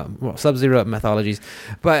up. Sub-Zero Mythologies.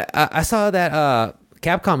 But I saw that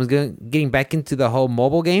Capcom is getting back into the whole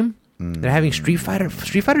mobile game. They're having Street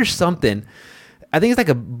Fighter something. I think it's like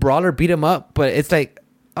a brawler beat 'em up, but it's like,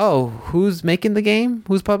 oh, who's making the game?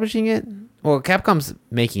 Who's publishing it? Well, Capcom's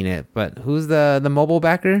making it, but who's the mobile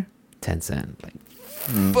backer? Tencent. Like,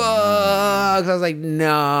 fuck. So I was like,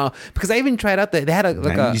 no, because I even tried out they had a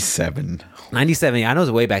 97. 97. Yeah, I know it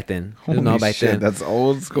was way back then. Holy shit, that's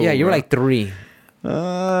old school. Yeah, you were like 3.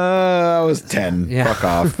 I was 10. Yeah. Fuck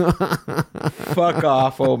off. Fuck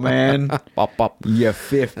off, old man. Pop, pop. You're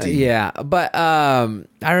 50. Yeah, but I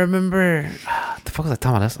remember. The fuck was I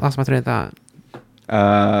talking about? I lost my train of thought.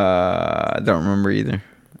 I don't remember either.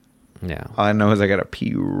 Yeah. All I know is I got to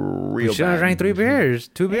pee real bad. Should have drank 3 beers.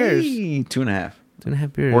 2 beers. Hey, 2.5.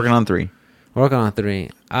 2.5 beers. Working on 3. Working on 3.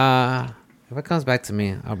 If it comes back to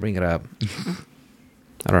me, I'll bring it up.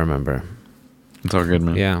 I don't remember. It's all good,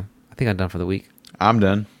 man. Yeah. I think I'm done for the week. I'm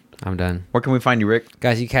done. Where can we find you, Rick?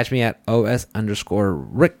 Guys, you catch me at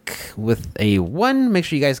OS_Rick with a 1. Make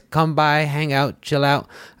sure you guys come by, hang out, chill out.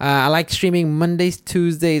 I like streaming Mondays,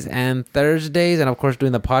 Tuesdays, and Thursdays. And, of course,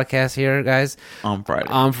 doing the podcast here, guys. On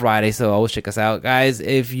Friday. So always check us out. Guys,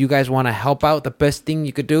 if you guys want to help out, the best thing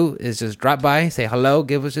you could do is just drop by, say hello,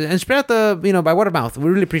 give us, and spread out by word of mouth. We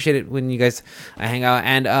really appreciate it when you guys hang out.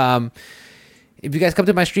 And if you guys come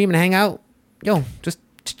to my stream and hang out, just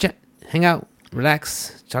chat, hang out.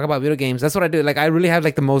 Relax, talk about video games. That's what I do. Like, I really have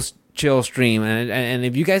like the most chill stream, and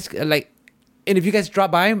if you guys if you guys drop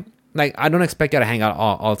by, like, I don't expect y'all to hang out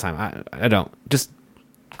all the time. I don't. Just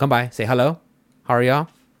come by, say hello, how are y'all,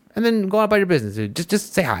 and then go about your business. Dude.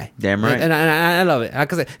 Just say hi. Damn right. And I love it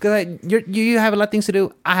because you have a lot of things to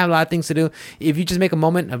do. I have a lot of things to do. If you just make a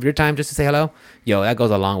moment of your time just to say hello, that goes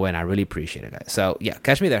a long way, and I really appreciate it, guys. So yeah,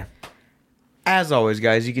 catch me there. As always,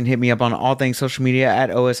 guys, you can hit me up on all things social media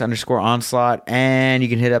at OS_Onslaught, and you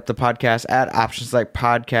can hit up the podcast at Options Like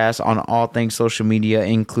Podcast on all things social media,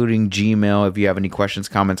 including Gmail, if you have any questions,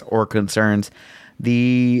 comments, or concerns.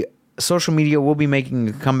 The social media will be making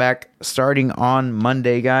a comeback starting on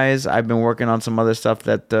Monday, guys. I've been working on some other stuff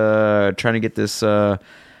that trying to get this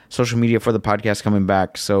social media for the podcast coming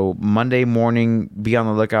back. So Monday morning, be on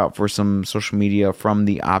the lookout for some social media from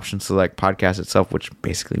the Option Select podcast itself, which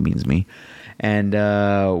basically means me. And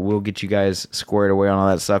we'll get you guys squared away on all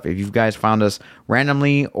that stuff. If you guys found us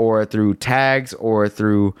randomly or through tags or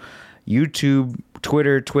through YouTube,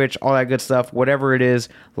 Twitter, Twitch, all that good stuff, whatever it is,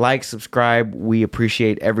 like, subscribe. We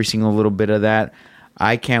appreciate every single little bit of that.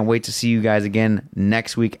 I can't wait to see you guys again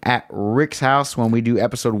next week at Rick's house when we do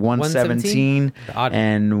episode 117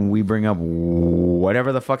 and we bring up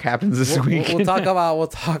whatever the fuck happens this week. We'll talk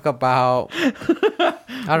about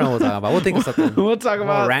I don't know what we'll talk about. We'll think of something. We'll talk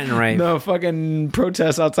about rant and rave. The fucking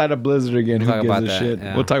protests outside of Blizzard again. Who gives a shit?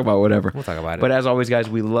 Yeah. We'll talk about whatever. We'll talk about it. But as always, guys,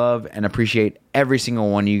 we love and appreciate every single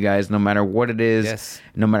one of you guys, no matter what it is, yes.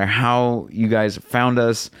 No matter how you guys found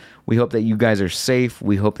us. We hope that you guys are safe.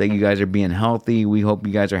 We hope that you guys are being healthy. We hope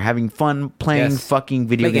you guys are having fun playing fucking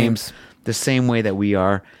video games the same way that we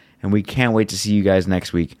are. And we can't wait to see you guys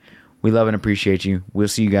next week. We love and appreciate you. We'll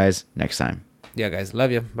see you guys next time. Yeah, guys.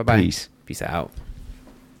 Love you. Bye-bye. Peace. Peace out.